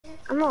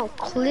I'm gonna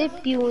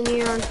clip you when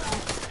you're on.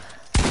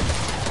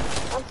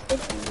 I'm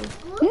clipping you.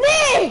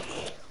 Nick!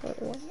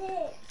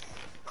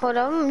 Hold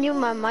on, I'm gonna mute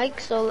my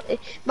mic. So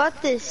about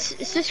this,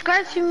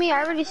 subscribe to me.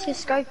 I already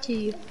subscribed to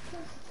you.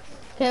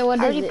 Okay, what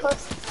I is already it?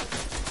 posted.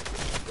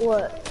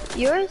 What?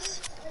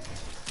 Yours?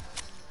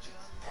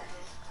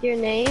 Your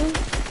name?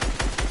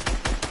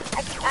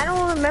 I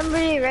don't remember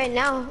it right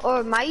now.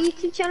 Or my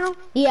YouTube channel?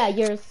 Yeah,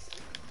 yours.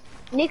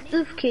 Nick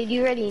Oof Kid,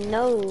 you already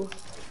know.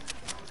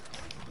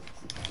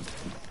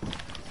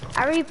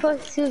 I already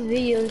posted 2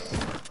 videos.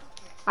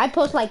 I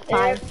post like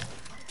 5.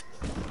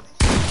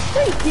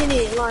 You did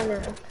it,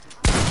 Lana.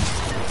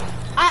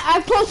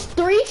 I post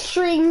 3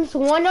 streams,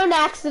 1 on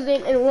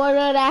accident and 1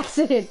 on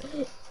accident.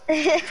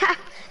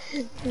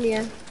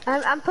 Yeah,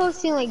 I'm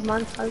posting like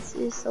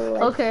montages, so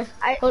like. Okay.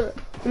 Hold on.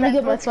 Let me Like,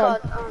 get my what's phone.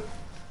 called,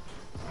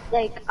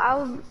 like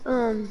I'll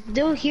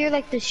they'll hear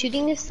like the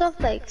shooting and stuff.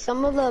 Like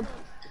some of the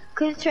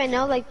clips right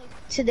now. Like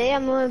today,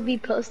 I'm gonna be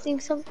posting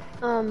some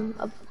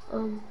I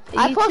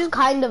post YouTube.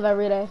 kind of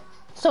every day.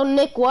 So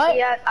Nick, what?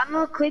 Yeah, I'm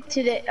gonna clip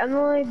today. I'm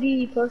gonna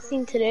be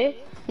posting today.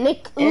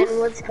 Nick And Oof?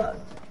 what's called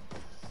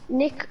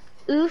Nick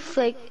Oof,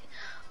 like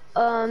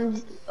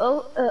OOF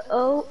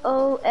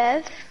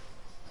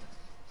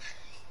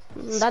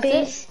That's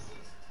space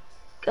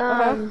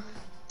it.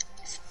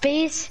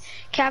 space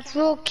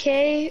capital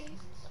KID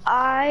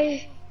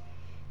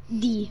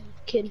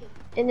kid.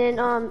 And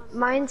then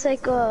mine's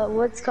like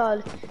what's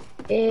called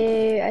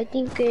I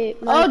think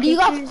my Oh, do you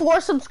got pictures.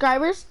 4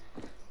 subscribers?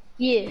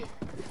 Yeah.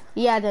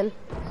 Yeah, then.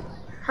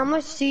 How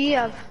much do you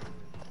have?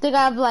 I think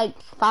I have like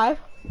 5.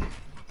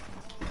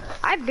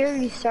 I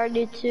barely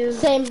started to.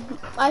 Same.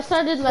 I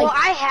started like. Well,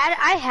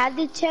 I had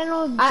the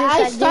channel. Just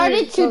I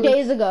started 2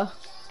 days ago.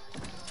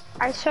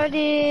 I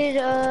started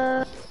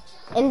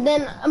And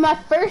then my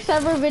first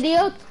ever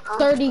video,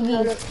 30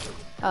 views.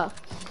 Oh.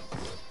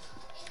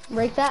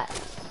 Break that?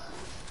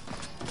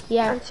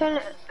 Yeah.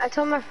 I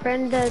told my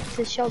friend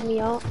to show me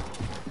out.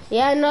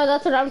 Yeah, no,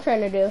 that's what I'm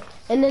trying to do.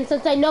 And then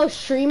since I know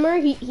streamer,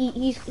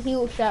 he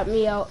will shout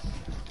me out.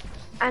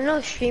 I know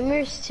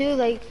streamers too,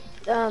 like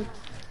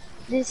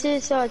this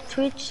is a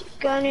Twitch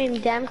guy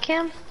named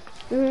Damcam.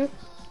 Mhm.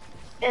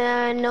 And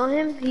I know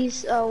him.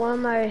 He's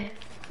one of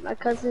my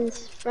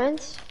cousin's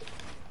friends.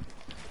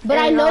 But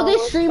and, I know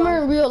this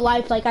streamer in real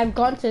life. Like I've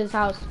gone to his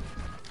house,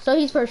 so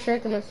he's for sure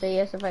gonna say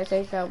yes if I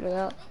say shout me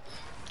out.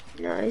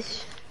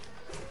 Nice.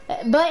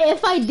 But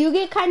if I do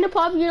get kind of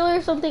popular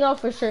or something, I'll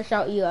for sure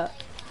shout you out.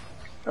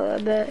 Oh, I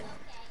bet.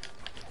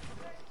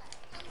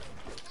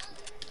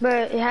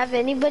 But have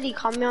anybody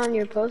comment on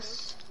your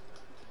posts?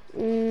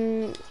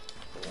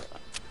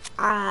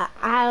 I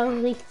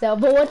don't think so.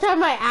 But one time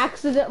my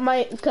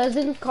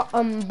cousin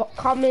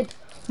comment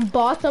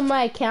bought on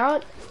my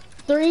account.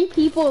 3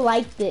 people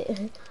liked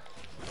it.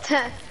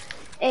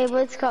 Hey,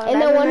 what's called? And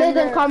then one of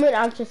them comment,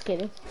 I'm just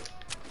kidding.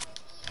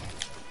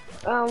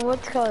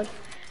 What's called?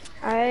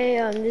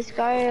 This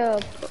guy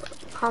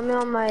comment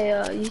on my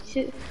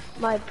YouTube,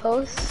 my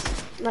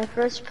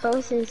first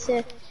post, and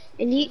said,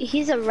 and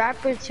he's a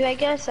rapper too, I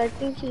guess. I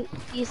think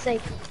he's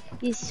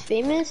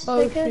famous,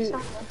 I guess.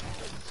 Shoot.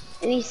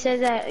 And he said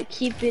that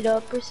keep it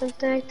up or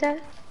something like that.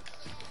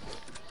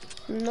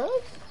 No.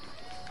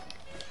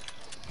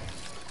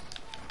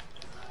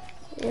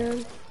 Yeah.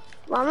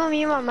 Well, I'm gonna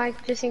mute my mic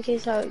just in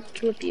case I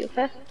clip you,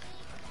 okay?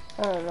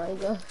 Oh my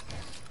god.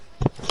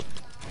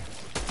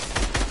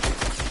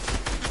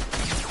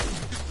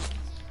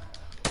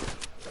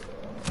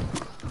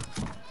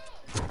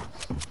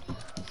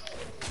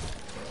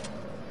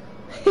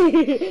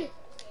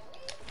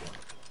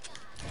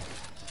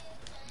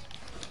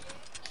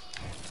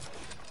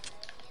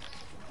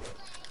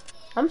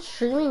 I'm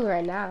streaming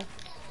right now.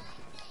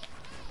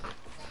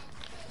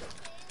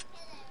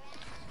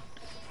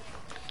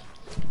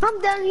 I'm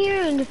down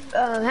here and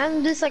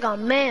handle this like a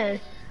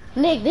man.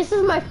 Nick, this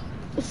is my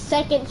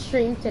 2nd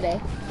stream today.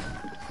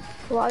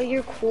 Wow,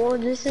 you're cool.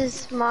 This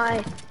is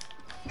my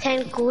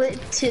 10th clip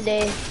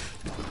today.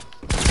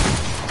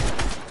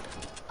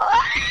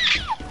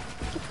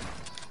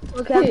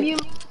 Okay,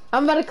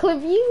 I'm about to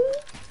clip you.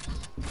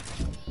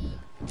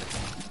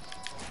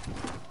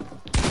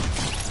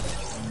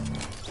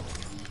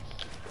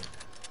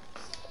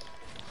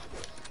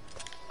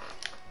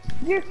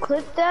 You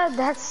clipped that?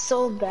 That's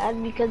so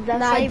bad because that's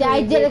Nah, not I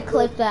even didn't good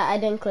clip that. I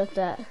didn't clip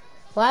that.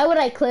 Why would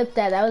I clip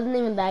that? That wasn't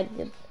even that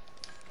good.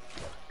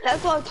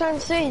 That's what I'm trying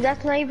to say.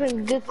 That's not even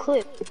a good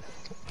clip.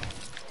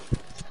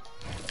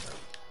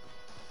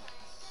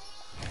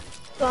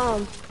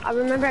 I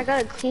remember I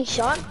got a clean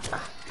shot.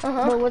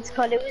 But what's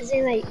called, it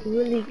wasn't like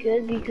really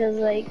good because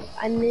like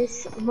I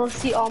missed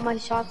mostly all my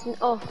shots. And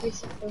oh,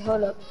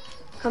 hold up,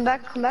 come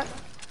back.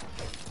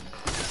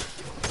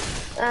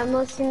 I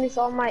mostly missed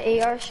all my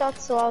AR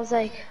shots, so I was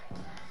like,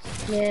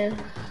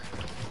 man,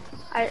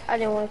 I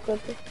didn't want to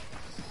clip it.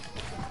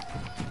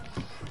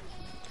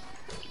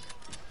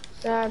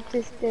 I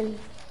just didn't.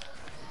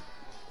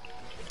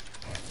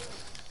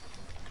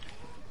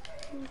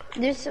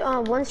 There's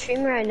one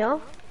streamer I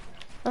know,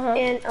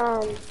 and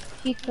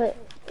he put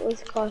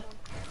what's it called?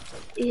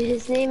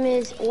 his name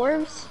is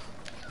Orbs,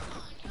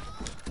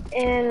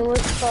 and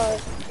what's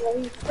called? Well,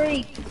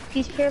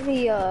 he's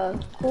pretty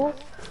cool.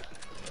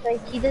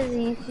 Like he does a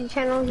YouTube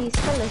channel. He's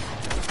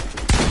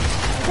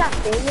not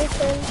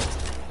famous and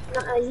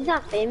he's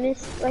not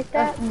famous like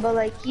that, but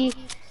like he's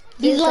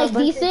like a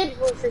bunch decent. of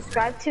people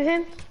subscribe to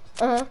him.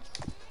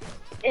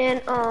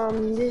 And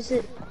there's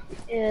it,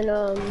 and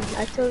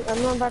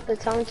I'm about to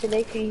tell him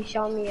today because he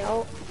shot me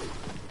out.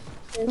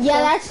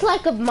 Yeah, that's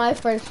like my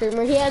friend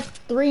streamer. He has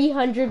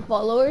 300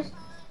 followers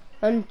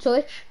on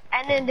Twitch.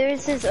 And then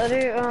there's this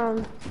other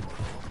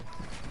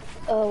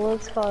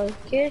what's it called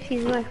kid.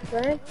 He's my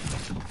friend,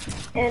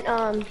 and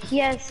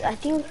I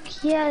think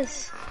he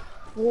has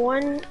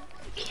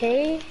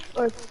 1K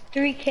or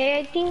 3K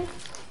I think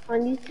on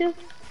YouTube.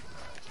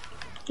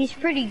 He's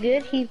pretty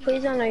good. He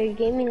plays on a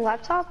gaming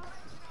laptop.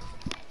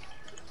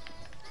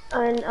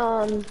 And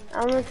I'm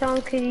gonna tell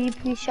him, could you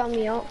please shout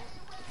me out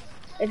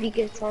if he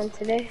gets on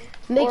today?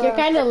 Nick, you're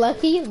kind of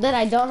lucky that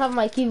I don't have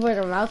my keyboard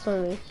and mouse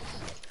on me.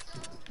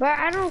 But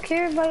I don't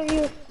care about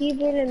your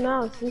keyboard and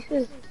mouse.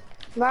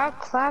 But I'll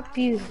clap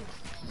you.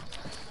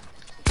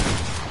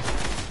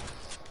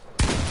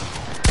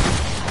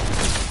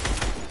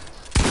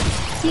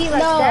 See,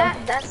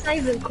 like that's not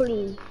even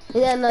clean.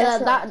 Yeah, no,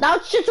 that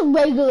was just a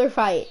regular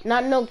fight,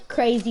 not no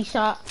crazy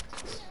shot.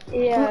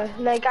 Yeah,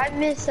 like I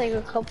missed like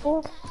a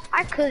couple.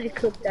 I could have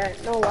clipped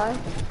that, no lie.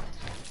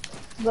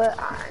 But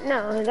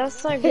no,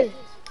 that's not good.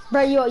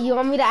 Bro, you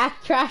want me to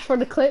act trash for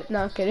the clip?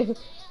 No, I'm kidding.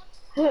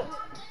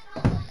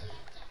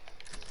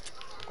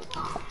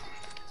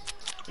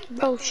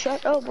 Bro,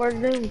 shut up, we're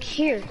doing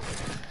here.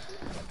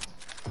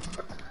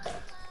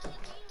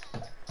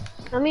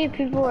 How many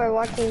people are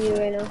watching you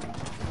right now?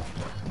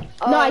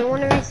 Oh, no, I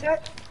want to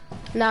restart?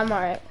 No, I'm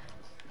alright.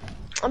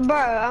 Bro,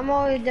 I'm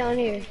all the way down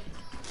here.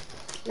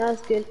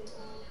 That's good.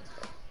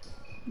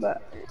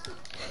 But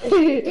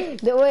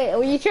wait,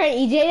 were you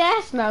trying EJ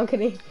ass? No, I'm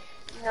kidding.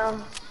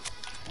 no.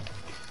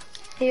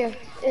 Here,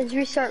 it's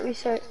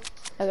restart.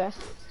 Okay.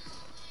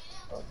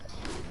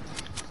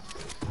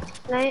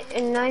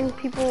 9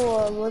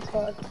 people, what's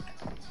called?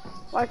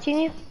 Watching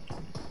you?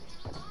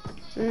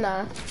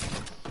 Nah.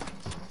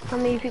 How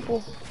many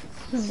people?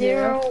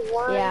 0,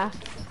 1. Yeah.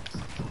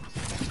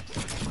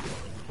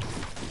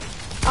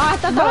 Oh, I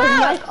thought that was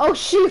Mike. Oh,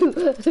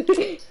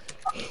 shoot.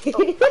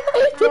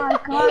 Oh my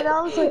god,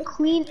 that was a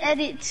clean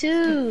edit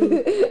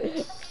too.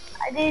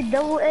 I did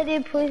double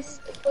edit, place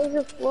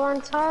the floor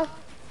on top,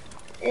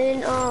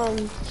 and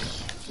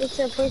just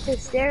a place to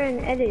stare and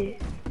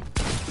edit.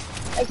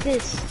 Like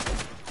this.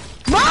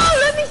 Mom,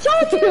 let me show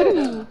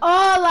you!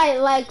 Oh,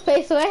 like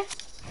face away?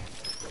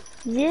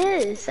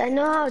 Yes, I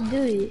know how to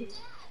do it.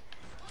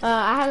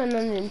 I haven't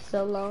done it in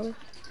so long.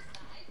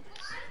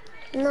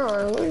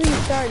 No, we're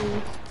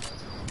restarting.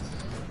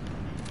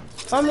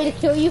 Want me to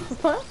kill you for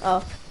fun?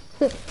 Oh.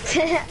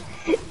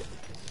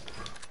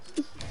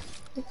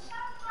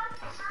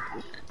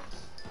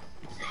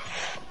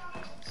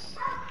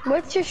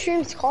 What's your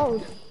streams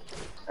called?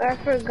 I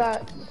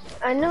forgot.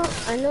 I know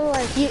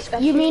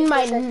like you mean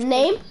my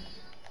name?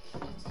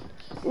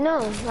 No,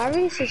 I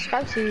already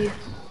subscribed to you.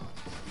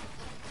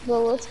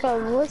 But what's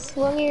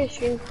one of your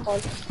streams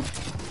called?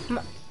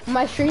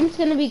 My stream's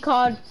gonna be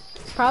called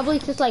probably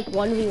just like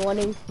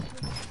 1v1ing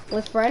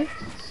with friends.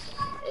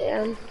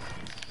 Yeah.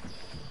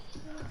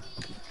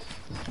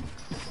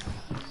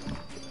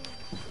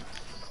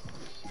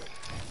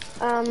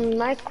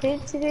 My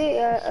clip today,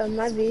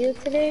 my video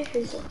today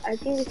is, I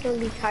think it's gonna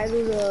be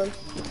titled,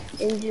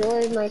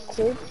 enjoy my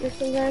clips or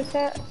something like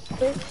that.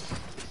 Clips.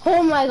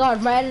 Oh my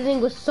god, my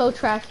editing was so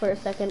trash for a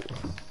second.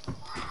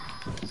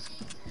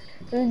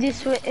 And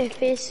this way,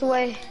 face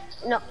away.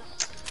 No.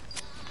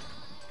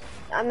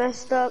 I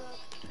messed up.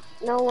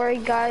 No worry,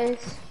 guys.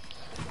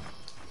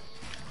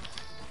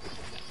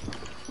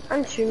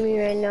 I'm streaming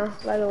right now,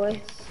 by the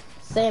way.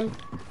 Same.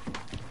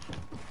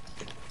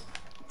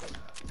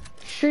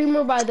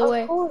 Streamer, by the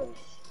way. Of course.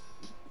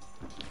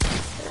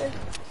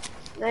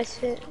 Nice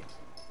hit.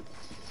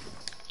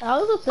 I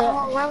was with the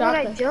why would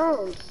I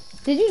jump?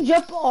 Did you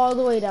jump all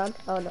the way down?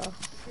 Oh no.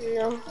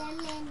 No.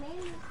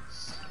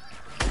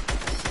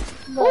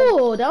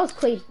 Oh, that was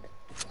clean.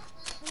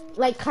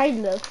 Like,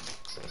 kind of.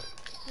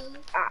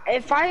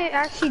 If I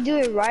actually do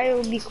it right, it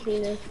will be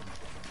cleaner.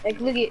 Like,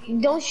 look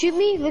it. Don't shoot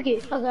me. Look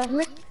it.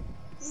 Okay.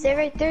 Stay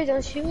right there.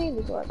 Don't shoot me.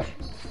 Look, watch.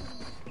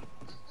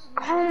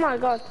 Oh my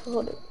god.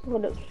 Hold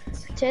up.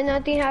 Pretend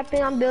nothing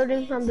happened. I'm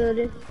building.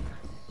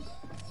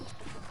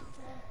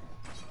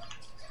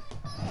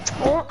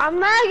 Oh, I'm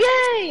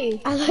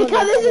lagging. I like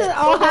how this is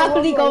all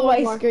happening on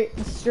my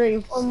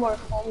stream. One more.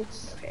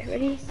 Okay,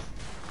 ready?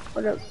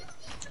 Hold up.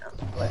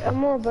 One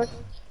more, but.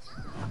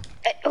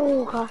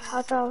 Oh god,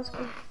 I thought I was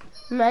going.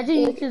 Imagine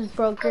you just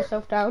broke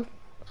yourself down.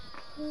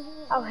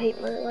 I'll hate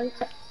my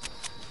life.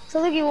 So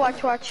look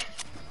at watch.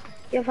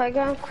 If I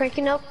go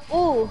cranking up,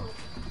 ooh.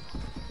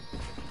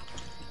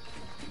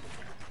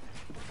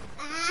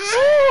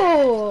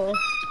 Ooh.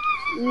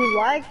 You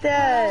like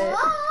that?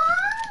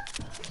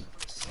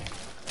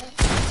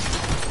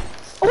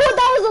 Oh,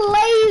 that was a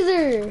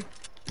laser.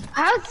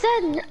 How's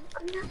that?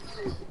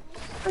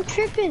 I'm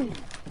tripping.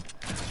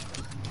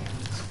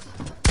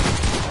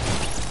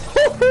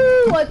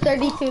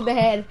 132 in the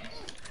head.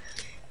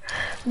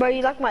 Bro,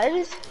 you like my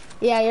edges?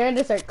 Yeah, your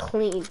edges are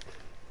clean.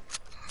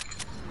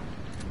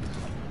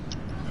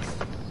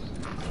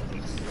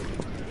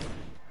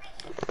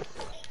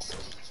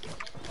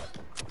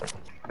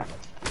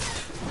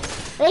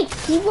 Hey,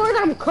 keyboard,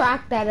 I'm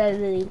cracked at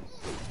editing.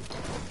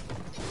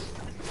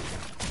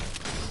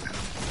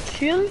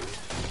 Soon?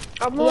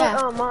 I'm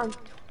on.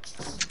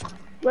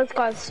 Let's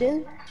go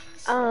soon.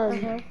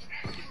 I'm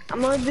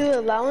gonna do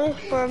allowance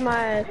for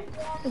my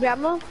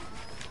grandma.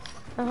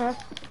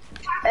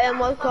 And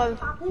what's called,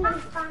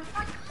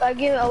 I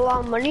get a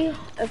lot of money.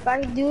 If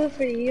I do it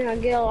for a year, I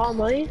get a lot of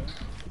money.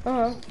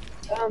 I'm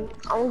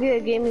gonna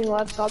get a gaming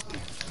laptop.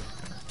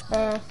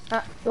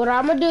 What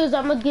I'm gonna do is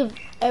I'm gonna give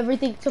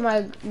everything to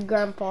my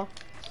grandpa.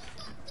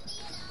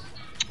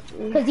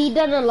 Cause he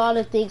done a lot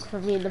of things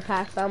for me in the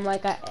past. I'm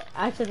like,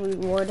 I should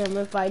reward him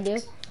if I do.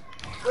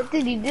 What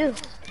did he do?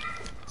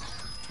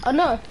 Oh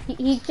no,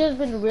 he's just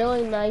been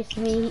really nice to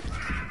me.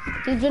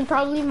 He's been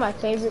probably my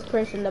favorite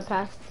person in the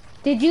past.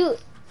 Did you?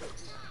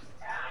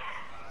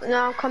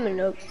 No, I'm coming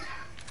up.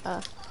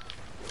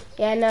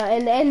 Yeah, no,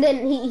 and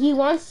then he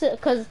wants to,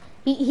 cause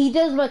he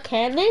does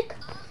mechanic.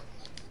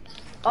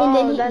 Oh, and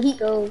then that's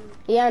dope.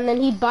 Yeah, and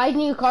then he buys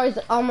new cars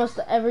almost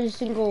every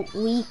single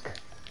week.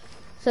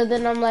 So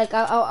then I'm like,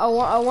 I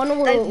want to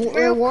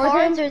reward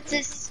him. Or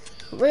just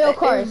real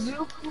cars.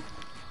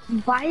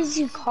 Buys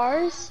you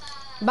cars?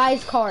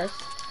 Buys cars.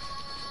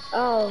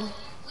 Oh.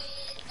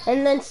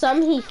 And then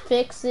some he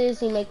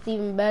fixes, he makes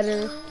even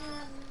better.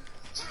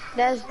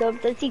 That's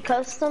dope. Does he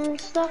custom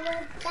stuff?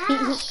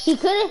 He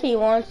could if he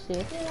wants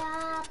to.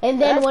 And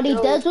then That's what he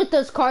dope. does with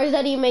those cars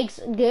that he makes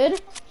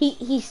good,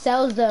 he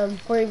sells them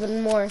for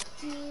even more,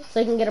 so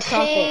he can get a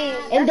profit. Hey,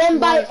 and then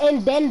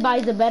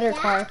buys a better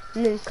car,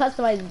 and then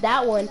customizes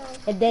that one,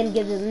 and then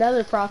gives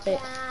another profit.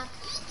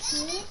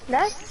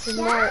 That's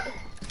smart.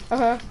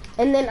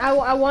 And then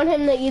I want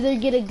him to either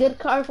get a good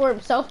car for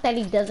himself that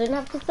he doesn't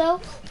have to sell,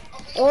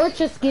 or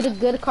just get a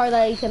good car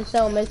that he can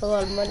sell and make a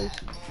lot of money.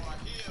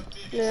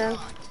 Yeah.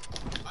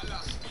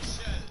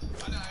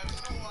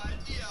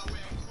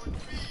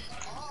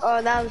 Oh,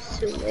 that was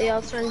too late. I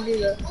was trying to do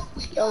the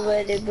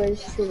edit, but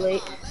it's too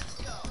late.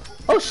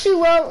 Oh shoot,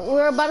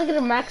 we're about to get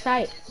a max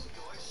height.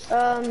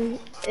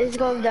 It's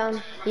going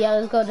down. Yeah,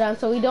 let's go down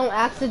so we don't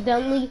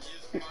accidentally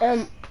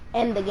end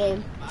the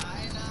game.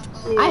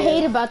 Yeah. I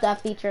hate about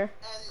that feature.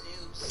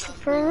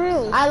 For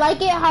real. I like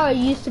it how it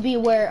used to be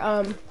where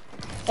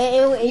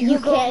you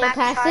can't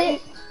pass height.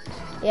 it.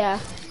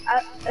 Yeah.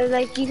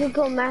 Like you could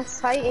go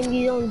max height and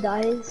you don't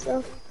die and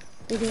stuff.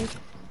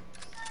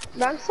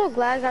 But I'm so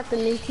glad I got the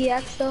Minty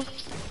axe though.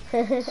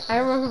 I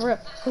remember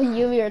when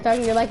we were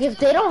talking, you're like, if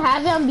they don't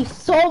have it, I'm gonna be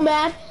so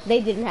mad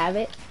they didn't have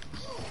it.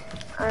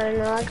 I don't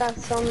know, I got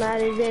so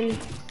mad and then,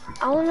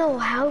 I don't know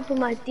how, but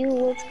my dude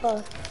was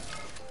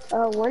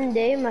one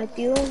day my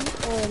dude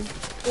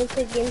went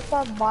to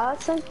GameStop,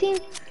 bought something.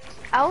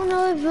 I don't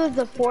know if it was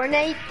a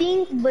Fortnite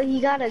thing, but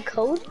he got a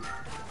code.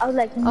 I was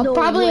like, no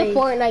probably way. a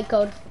Fortnite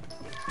code.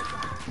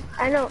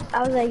 I know, I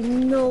was like,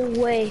 no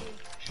way.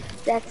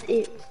 That's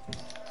it.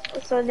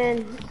 So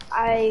then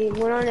I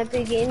went on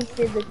Epic Games,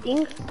 did the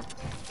thing,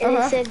 and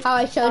it said how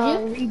I showed you.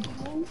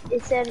 Redeem,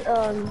 it said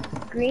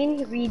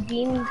green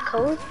redeem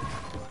code.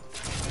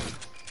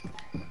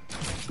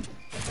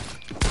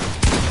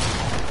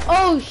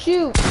 Oh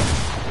shoot!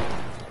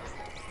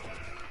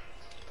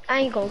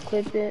 I ain't gonna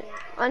clip it.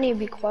 I need to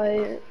be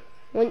quiet.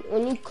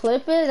 When you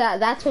clip it,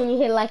 that's when you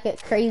hit like a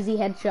crazy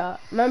headshot.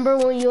 Remember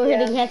when you were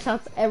hitting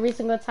headshots every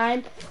single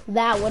time?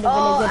 That would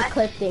have been a good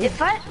clip thing.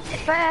 If I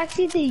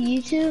actually did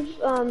YouTube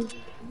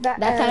that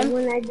time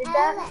when I did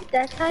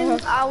that time,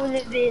 I would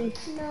have been,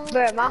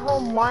 bro, my whole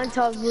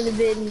montage would have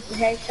been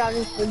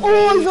headshotting for days.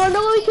 Oh, you wanna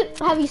know what we could?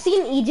 Have you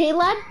seen EJ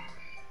Lad?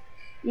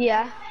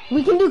 Yeah.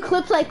 We can do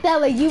clips like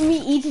that, like you and me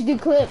each do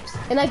clips,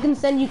 and I can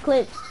send you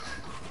clips.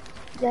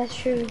 That's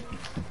true.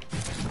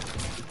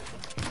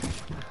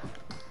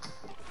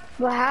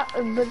 But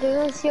they're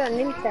gonna see our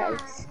name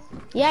tags.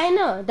 Yeah, I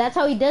know. That's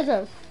how he does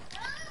them.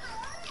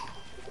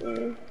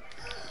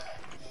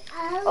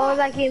 Oh,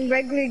 like in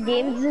regular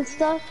games and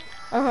stuff?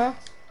 Yeah.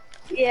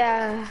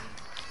 Yeah,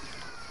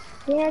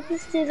 I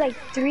just did like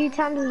 3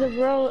 times in a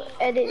row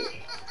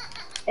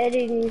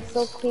editing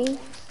so clean.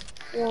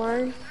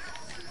 1.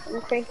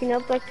 I'm cranking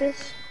up like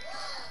this.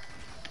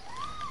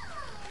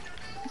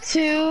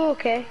 2,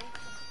 okay.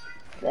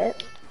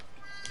 That.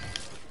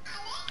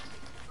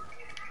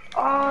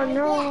 Oh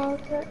no,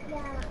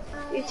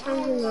 3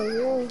 times in a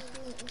row.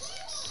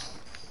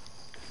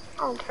 I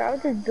don't care, I'll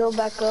just build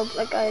back up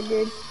like I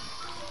did.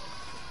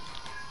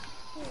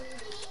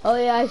 Oh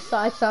yeah,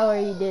 I saw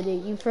where you did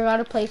it. You forgot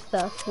to place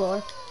the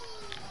floor.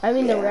 I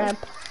mean the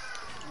ramp.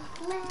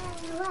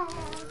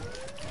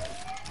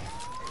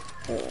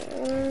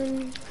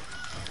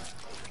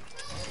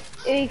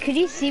 Hey, could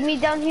you see me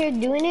down here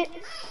doing it?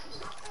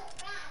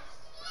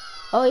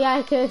 Oh yeah,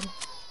 I could.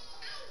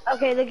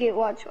 Okay, look at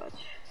watch.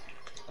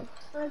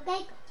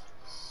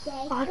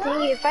 Oh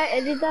dang it, if I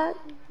edit that?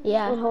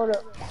 Yeah. Oh, hold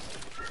up.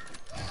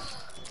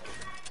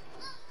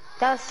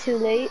 That's too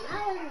late.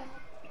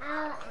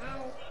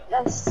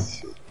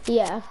 That's too...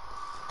 Yeah.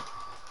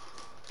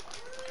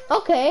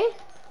 Okay.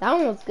 That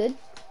one was good.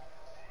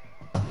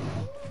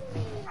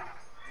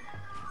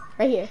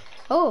 Right here.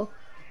 Oh.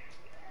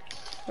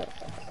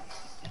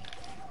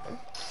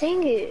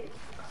 Dang it.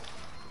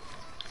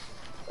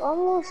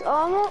 Almost,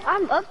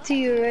 I'm up to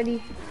you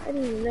already. I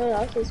didn't even know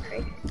that was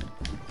crazy.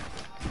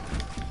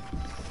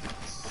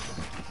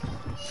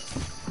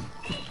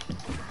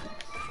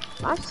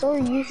 I'm so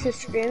used to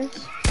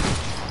scrims.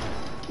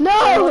 No!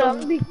 Oh, hold on, I'm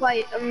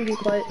gonna be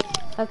quiet,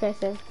 Okay,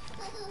 same.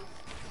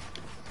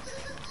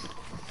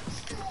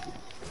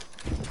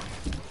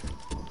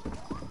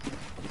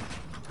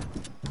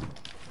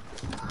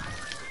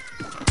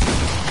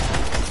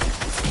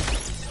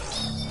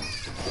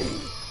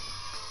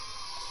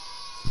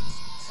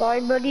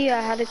 Sorry buddy,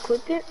 I had to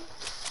clip it.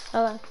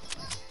 Okay.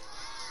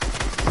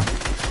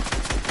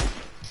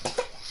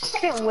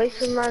 Can't wait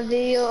for my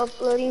video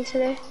uploading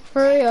today.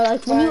 For real,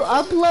 like when you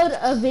upload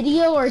a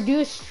video or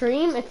do a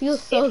stream, it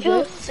feels so It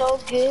feels good. so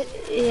good,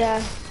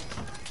 yeah.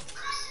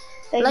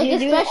 Like you're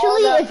doing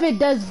especially all if it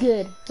does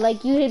good.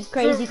 Like you hit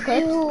crazy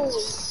clips. real.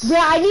 Bro,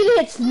 I need to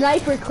hit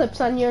sniper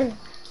clips on yours.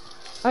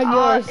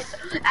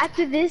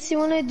 After this, you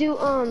wanna do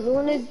one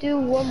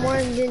more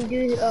and then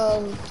do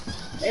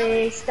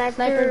a sniper.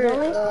 Snipers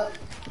only?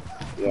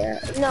 Yeah.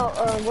 No.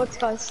 What's it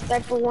called?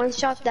 Sniper one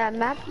shot that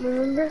map.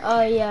 Remember?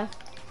 Oh yeah.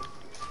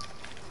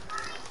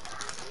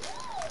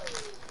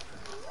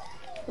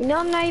 You know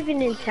I'm not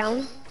even in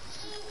town.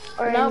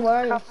 Or Not in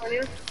worried.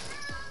 California.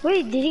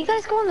 Wait, did you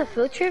guys go on the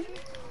field trip?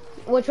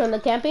 Which one, the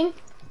camping?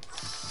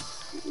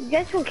 You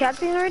guys went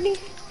camping already?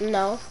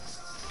 No.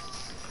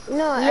 No,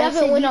 We I haven't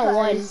said went you on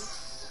one. guys.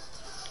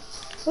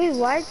 Wait,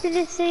 why did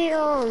it say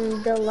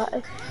on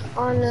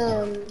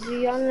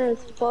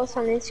Rihanna's post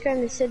on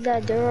Instagram? It said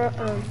that there were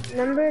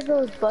remember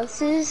those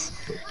buses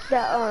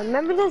that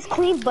remember those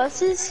clean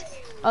buses?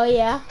 Oh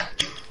yeah.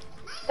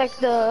 Like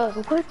the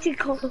what do you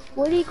call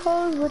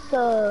it with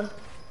the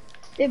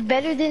they're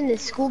better than the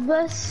school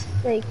bus?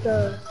 Like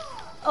the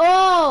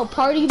Oh,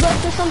 party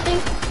bus or something?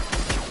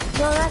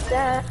 no, not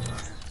that.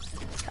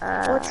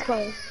 What's it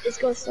called? It's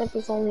called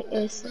Snipers Only.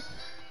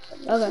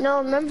 Okay.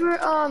 No, remember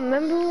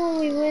when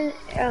we went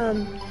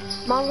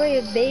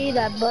Monterey Bay,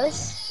 that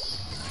bus?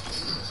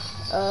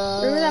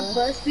 Remember that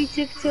bus we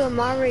took to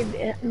Monterey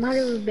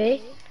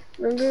Bay?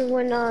 Remember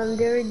when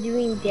they were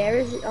doing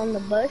dares on the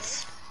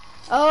bus?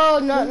 Oh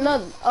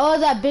no. Oh,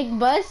 that big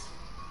bus?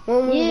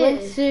 When we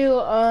went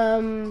to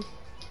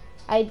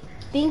I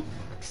think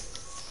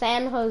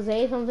San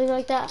Jose, something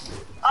like that.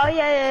 Oh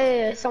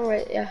yeah,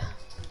 somewhere, yeah.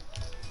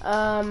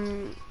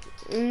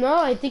 No,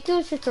 I think it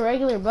was just a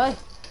regular bus.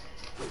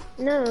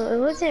 No, it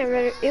wasn't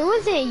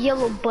a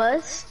yellow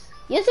bus.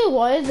 Yes, it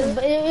was.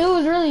 But it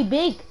was really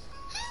big.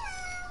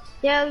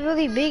 Yeah, it was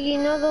really big. You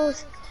know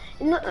those.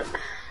 I don't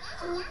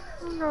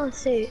know how to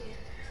say it.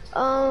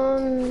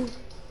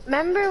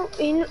 Remember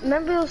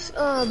those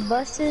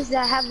buses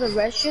that have the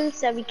restrooms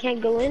that we can't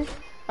go in?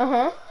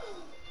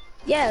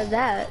 Yeah,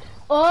 that.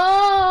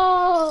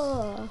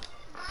 Oh.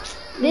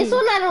 This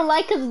one I don't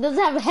like because it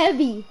doesn't have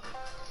heavy.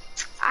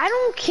 I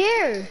don't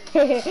care.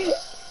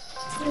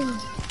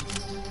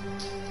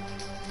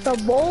 The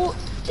bolt,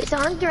 it's a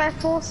hunter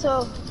rifle,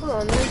 so come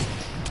on, man.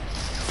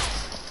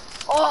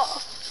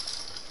 Oh,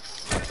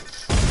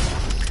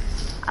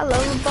 I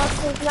love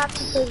buses, not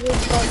because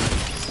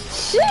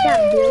it's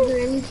can't build or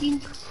anything.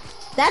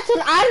 That's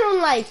what I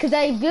don't like, because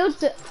I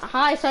built it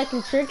high so I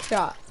can trick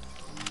shot.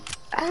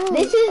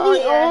 This is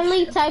the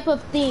only type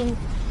of thing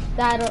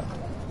that I don't...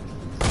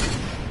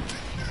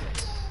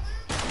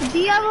 Do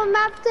you have a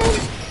map then?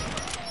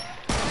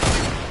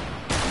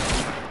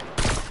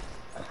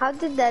 How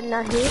did that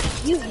not hit?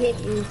 You hit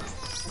me.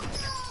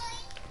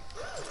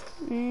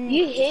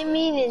 You hit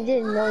me and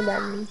didn't know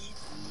that means.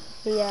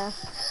 Yeah.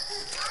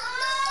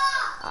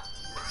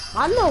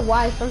 I don't know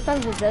why,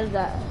 sometimes it does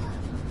that.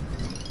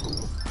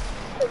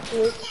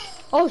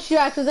 Oh shit,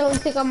 I accidentally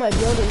take out my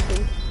building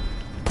thing.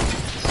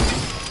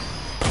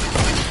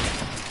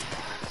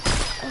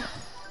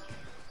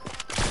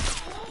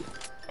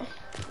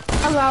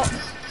 I'm out.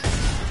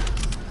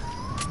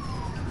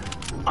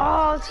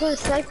 Oh, it's gonna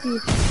snipe you.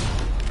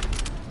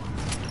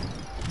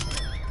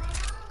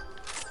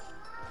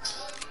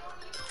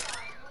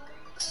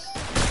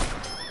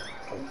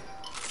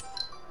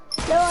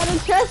 No, I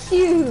don't trust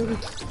you.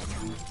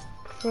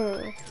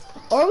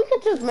 Or we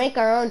could just make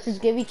our own,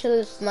 just give each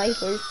other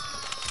snipers.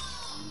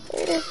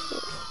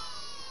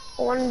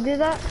 Wanna do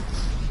that?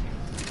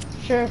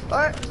 Sure.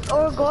 Or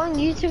go on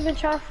YouTube and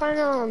try to find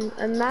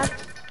a map,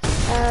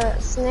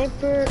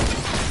 sniper,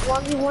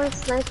 1v1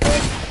 sniper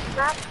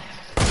map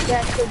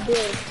that could do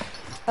it.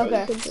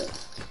 Okay.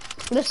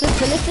 Let's just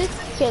finish this.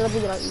 Okay, let me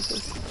get on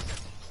YouTube.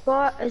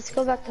 Let's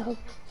go back to home.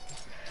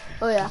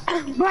 Oh yeah.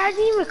 Bro, I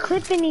didn't even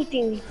clip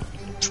anything.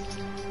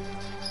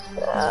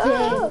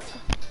 I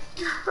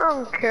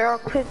don't care, I'll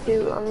clip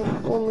you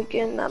when we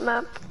get in that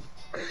map.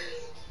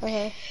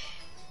 Okay.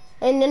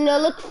 And then they'll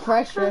look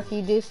fresher if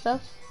you do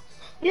stuff.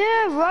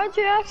 Yeah,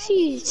 Roger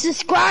actually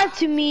subscribed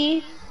to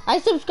me. I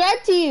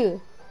subscribe to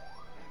you.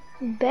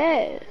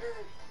 Bet.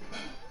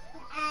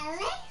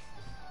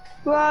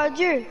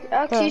 Roger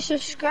actually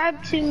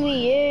subscribed to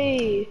me.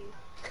 Yay.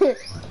 Put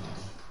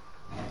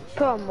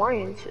on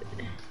Mario shit.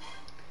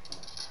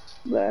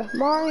 Bruh,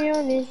 Mario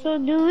is so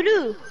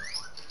doo-doo.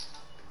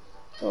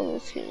 Oh,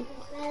 let's see.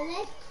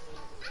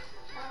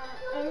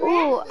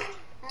 Ooh.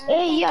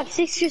 Hey, you have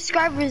 6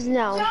 subscribers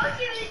now.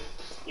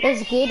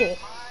 Let's get it.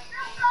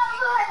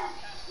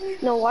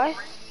 No, why?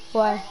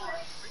 Why?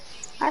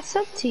 That's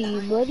up to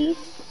you, buddy.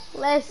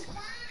 Let's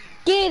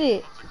get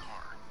it.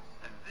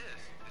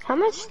 How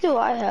much do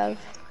I have?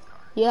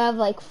 You have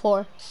like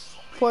 4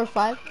 or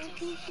 5.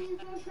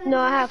 No,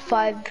 I have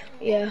 5.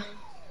 Yeah.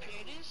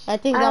 I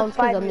think I that have one's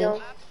because 5 of me.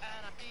 now.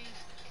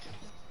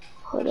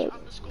 Hold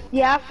up.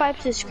 Yeah, I have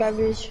 5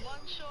 subscribers.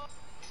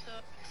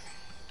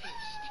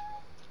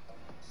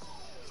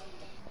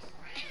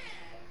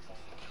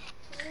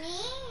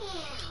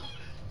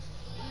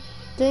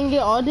 Dang it,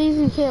 all these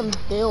you can't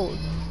build.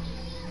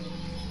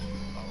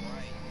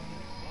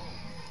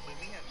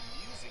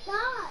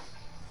 Stop!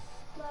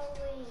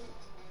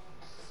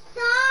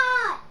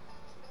 Stop!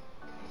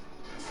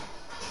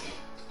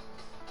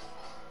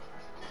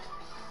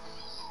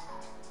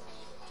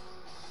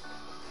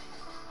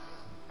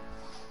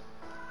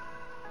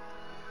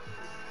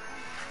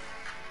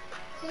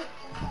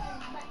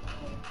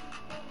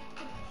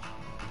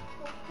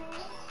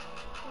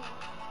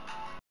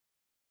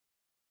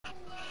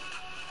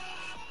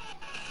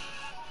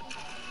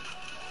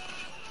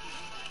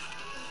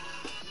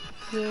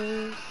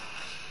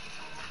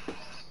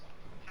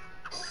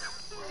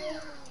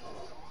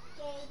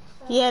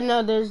 Yeah,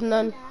 no, there's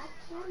none.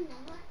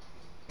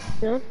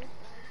 No?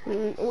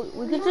 We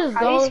could just How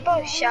do you go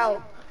spell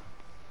shout?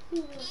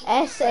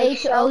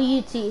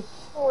 SHOUT.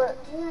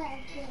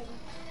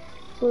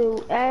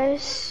 Blue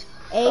S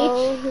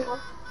H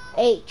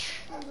H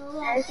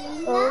S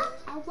O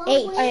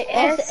H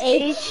S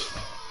H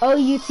O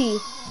U T.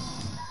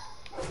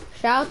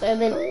 Shout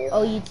and then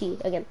O U T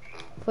again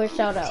for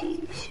shout out.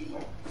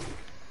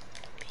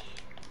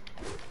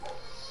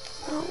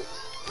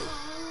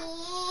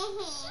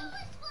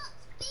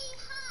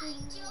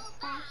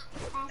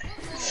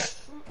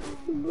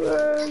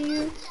 Where are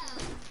you?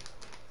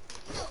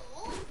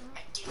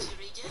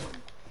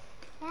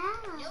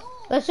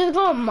 Let's just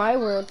go on my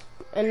world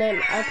and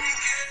then I.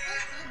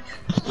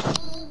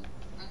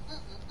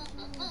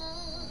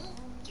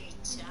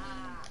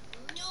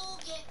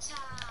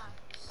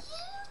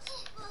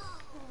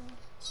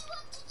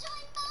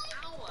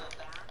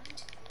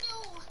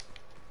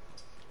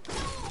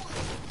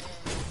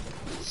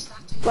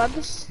 What?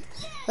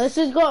 Let's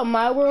just go on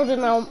my world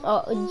and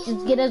I'll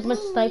just get as much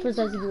snipers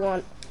as you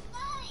want.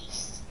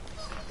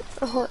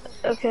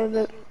 Okay,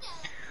 but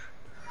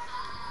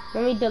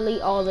Let me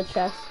delete all the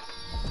chests.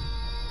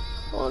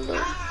 hold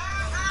on.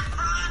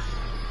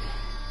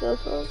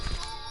 That's all.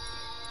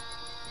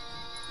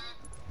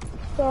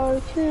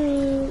 Sorry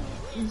to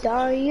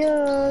die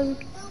young.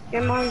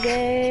 You're my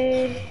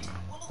gay.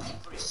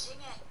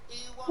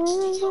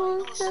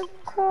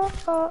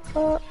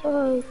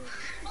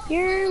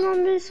 Your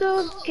mom is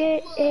so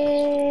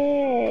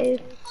gay.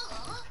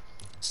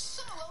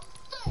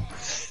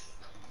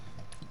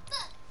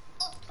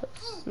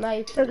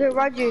 Nice. Okay,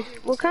 Roger,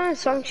 what kind of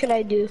song should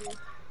I do?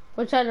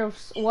 What kind of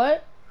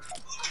what?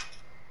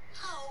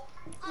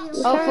 What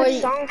Oh, kind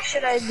of song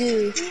should I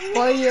do?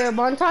 For your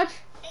montage?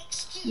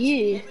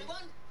 Yeah.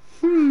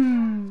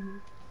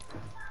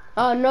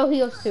 Oh, no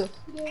heals too.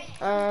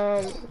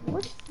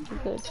 What's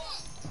good?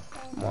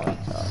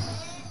 Montage.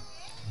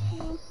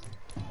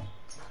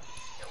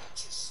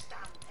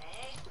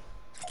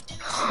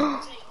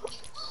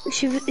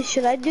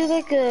 Should I do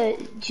like a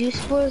Juice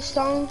WRLD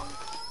song?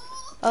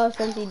 Oh,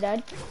 since he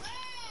died.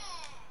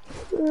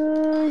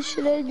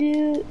 Should I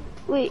do?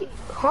 Wait,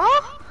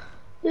 huh?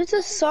 There's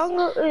a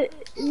song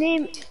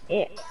named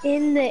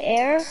In the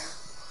Air.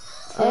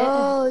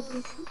 Oh.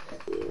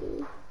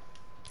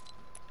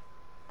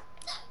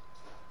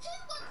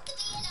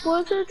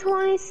 What's it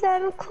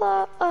 27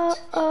 club?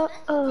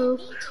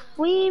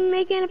 We ain't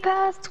making it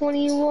past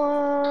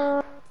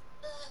 21.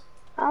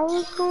 I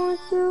was going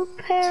through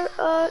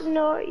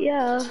paranoia,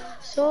 yeah.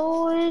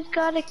 So we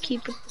gotta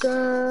keep it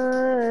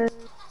good.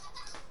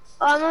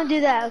 Oh, I'm gonna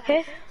do that,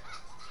 okay?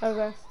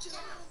 Okay.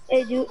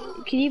 Hey,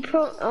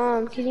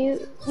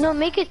 no,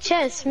 make a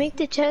chest. Make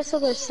the chest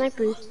of the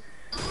snipers.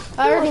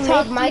 I already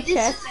Talk made my to this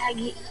chest.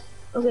 faggot.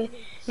 Okay.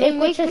 Make Hey,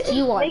 what chest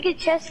you want. Make a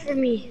chest for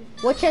me.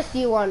 What chest do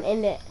you want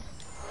in it?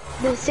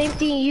 The same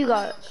thing you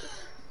got.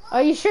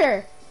 Are you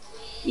sure?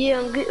 Yeah,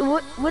 I'm good.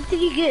 What did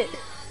you get?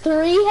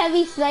 3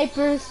 heavy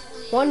snipers,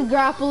 1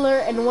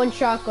 grappler, and 1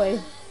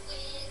 shockwave.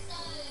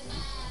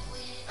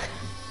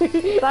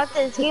 About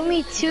this, give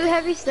me 2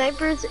 heavy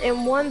snipers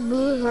and 1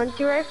 blue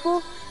hunting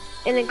rifle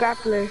and a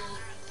grappler.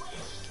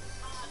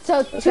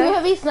 So 2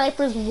 heavy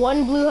snipers,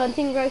 1 blue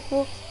hunting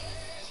rifle,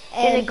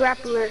 And a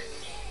grappler.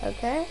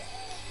 Okay.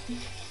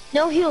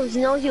 No heals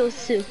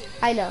too.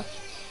 I know.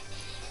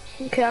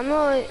 Okay, I'm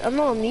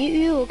gonna mute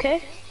you,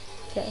 okay?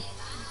 Okay.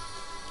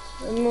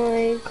 I'm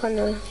gonna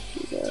kinda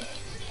do the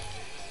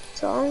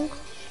song.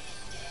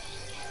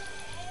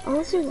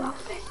 Honestly, why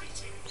would I?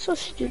 So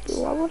stupid.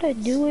 Why would I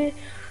do it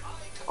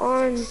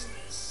on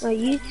my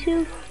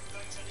YouTube?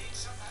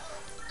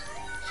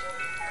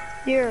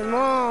 Your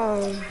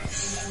mom.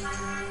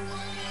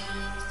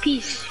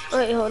 Peace.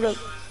 Wait, hold up.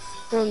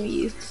 From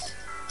you.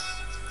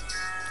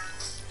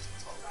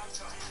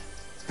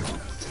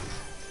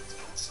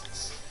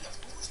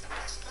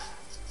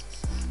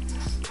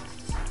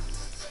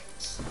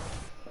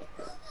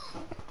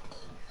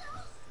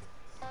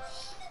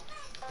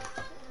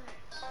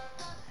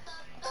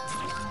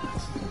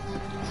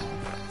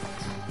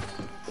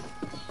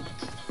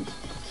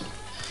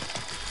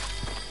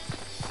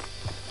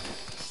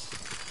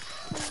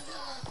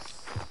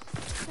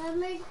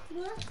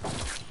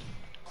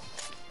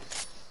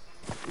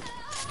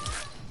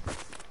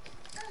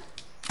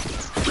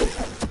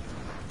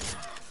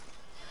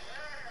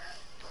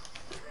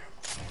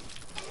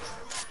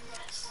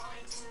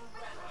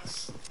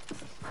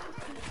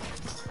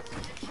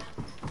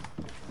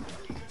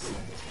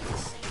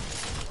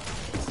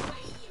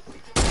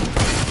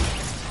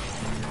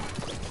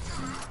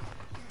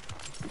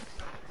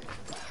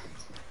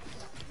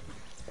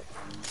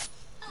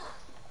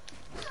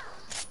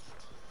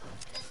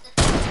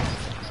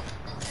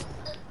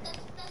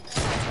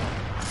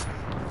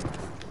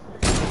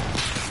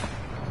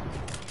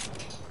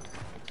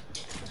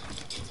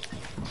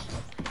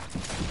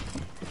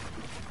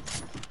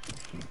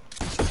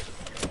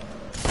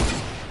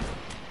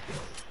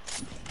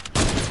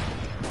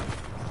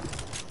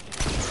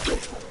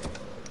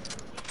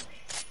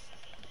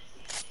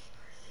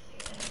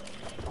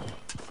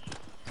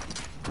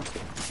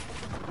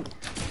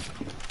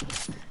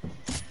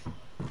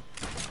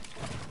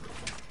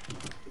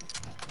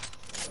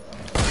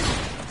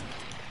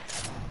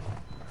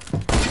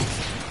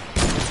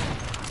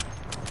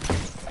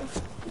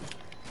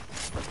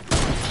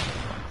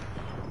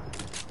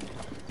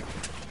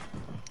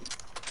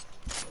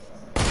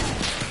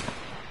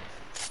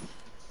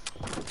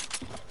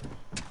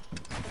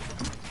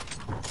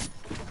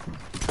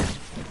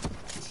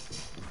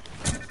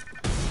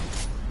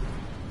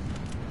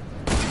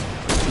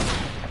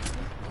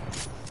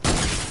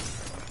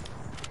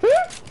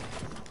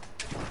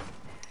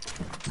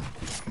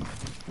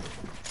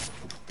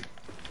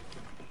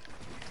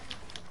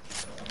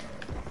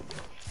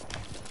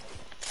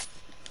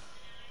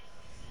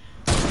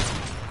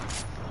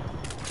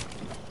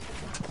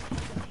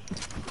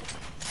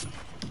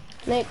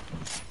 Nick.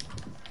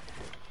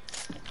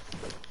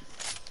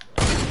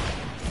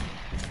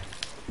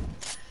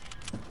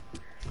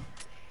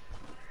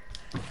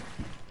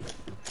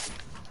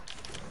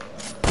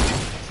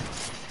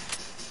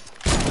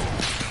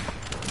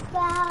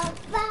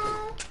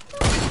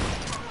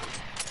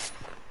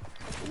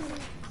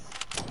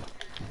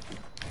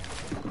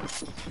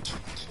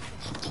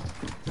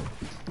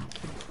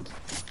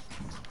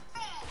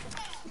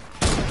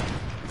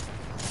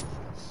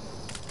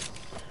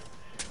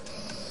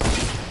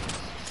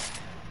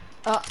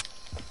 Oh.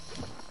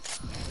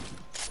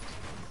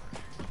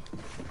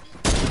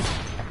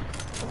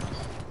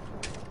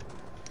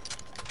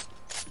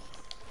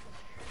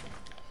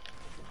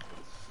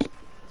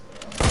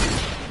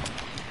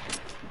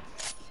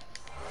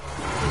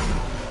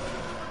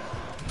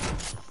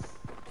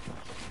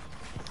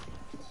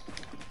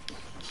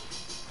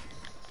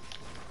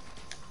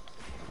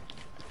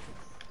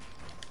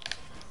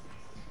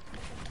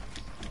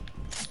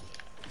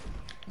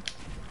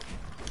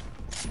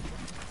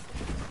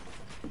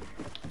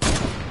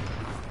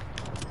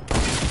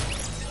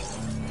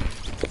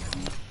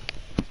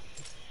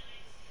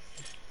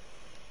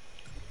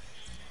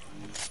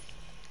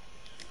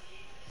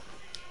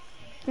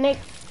 Nick.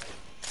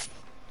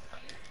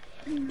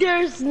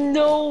 There's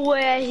no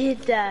way I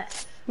hit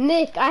that.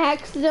 Nick, I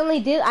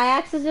accidentally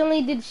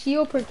did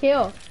shield per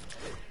kill.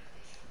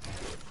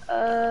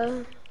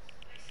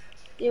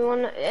 You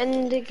wanna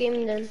end the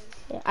game then?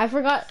 Yeah, I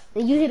forgot.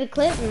 You hit a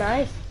clip,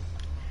 nice.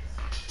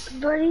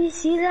 Buddy, you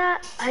see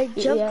that? I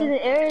jumped in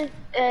the air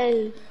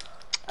and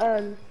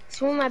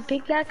swung my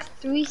pickaxe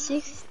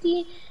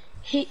 360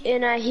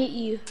 and I hit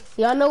you.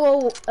 Y'all know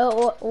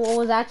what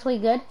was actually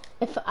good?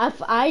 If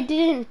I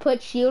didn't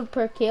put shield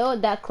per kill,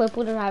 that clip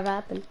wouldn't have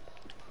happened.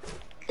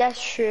 That's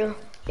true.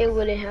 It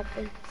wouldn't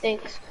happen.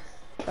 Thanks.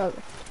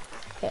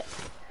 Okay.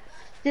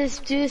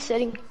 Just do the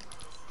setting.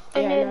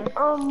 And Yeah, then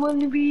I'm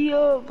gonna be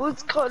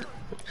what's called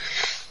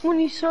when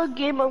you start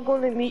game I'm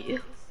gonna meet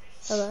you.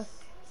 Okay.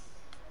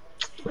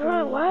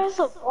 Why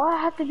I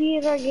have to be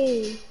in our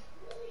game?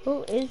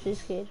 Who is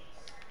this kid?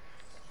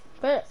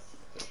 But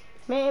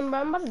man, bro,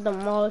 I'm about to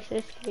demolish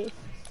this kid.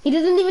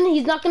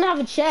 He's not gonna have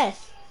a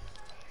chest.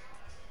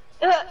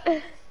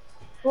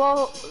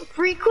 Well,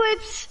 free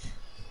clips.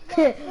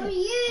 For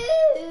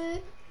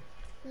you.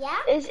 Yeah?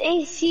 It's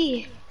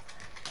AC.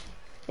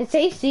 It's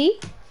AC?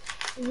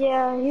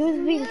 Yeah, he was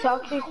being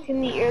toxic to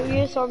me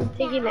earlier, so I'm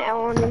taking it out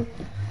on him.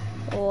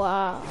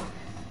 Wow.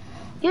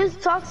 He was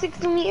toxic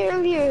to me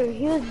earlier.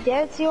 He was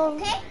dancing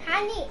on. Okay,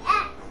 honey,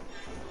 X.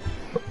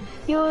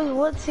 He was,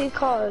 what's it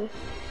called?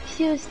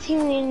 He was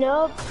teaming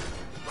up.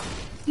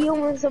 He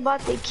almost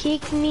about to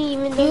kick me,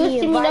 even He though was he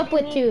teaming up invited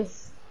with me. you.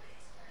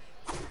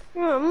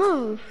 Yeah,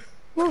 move.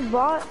 Move,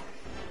 bot.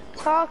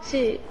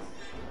 Toxic.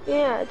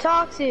 Yeah,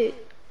 toxic.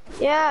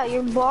 Yeah,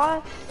 you're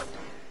bot.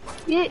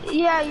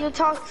 Yeah, you're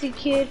toxic,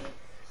 kid.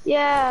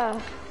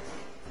 Yeah.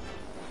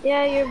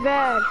 Yeah, you're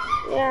bad.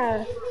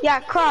 Yeah. Yeah,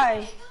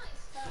 cry.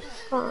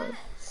 Come on.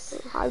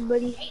 Hi,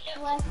 buddy.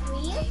 What for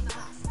you?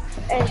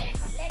 Hey.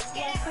 What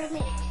for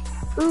me?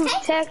 Ooh,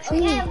 text me.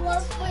 Okay,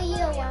 what for you,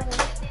 Mommy?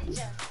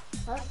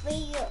 What for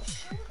you?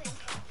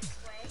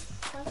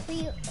 What for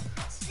you?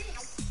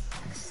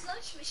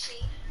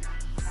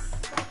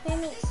 What for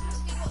me?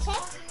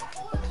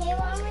 Okay,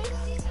 Mommy?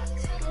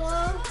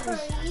 One for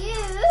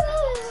you.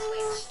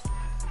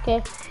 Okay.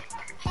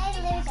 Hey,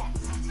 there we go.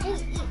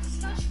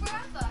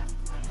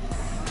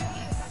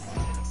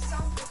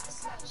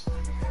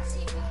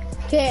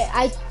 Okay,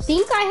 I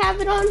think I have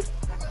it on.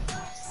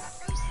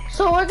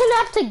 So we're gonna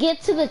have to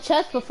get to the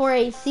chest before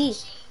AC.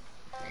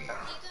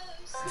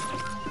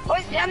 Oh,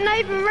 I'm not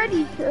even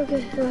ready.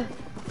 Okay.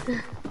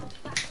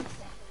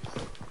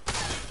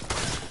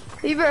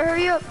 You better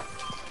hurry up.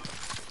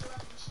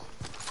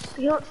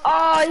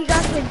 Oh, you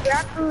got the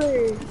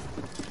grappler.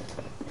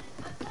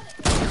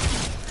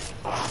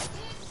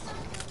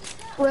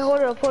 Wait,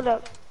 hold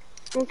up.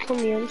 Don't kill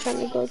me. I'm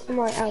trying to go to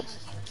my app.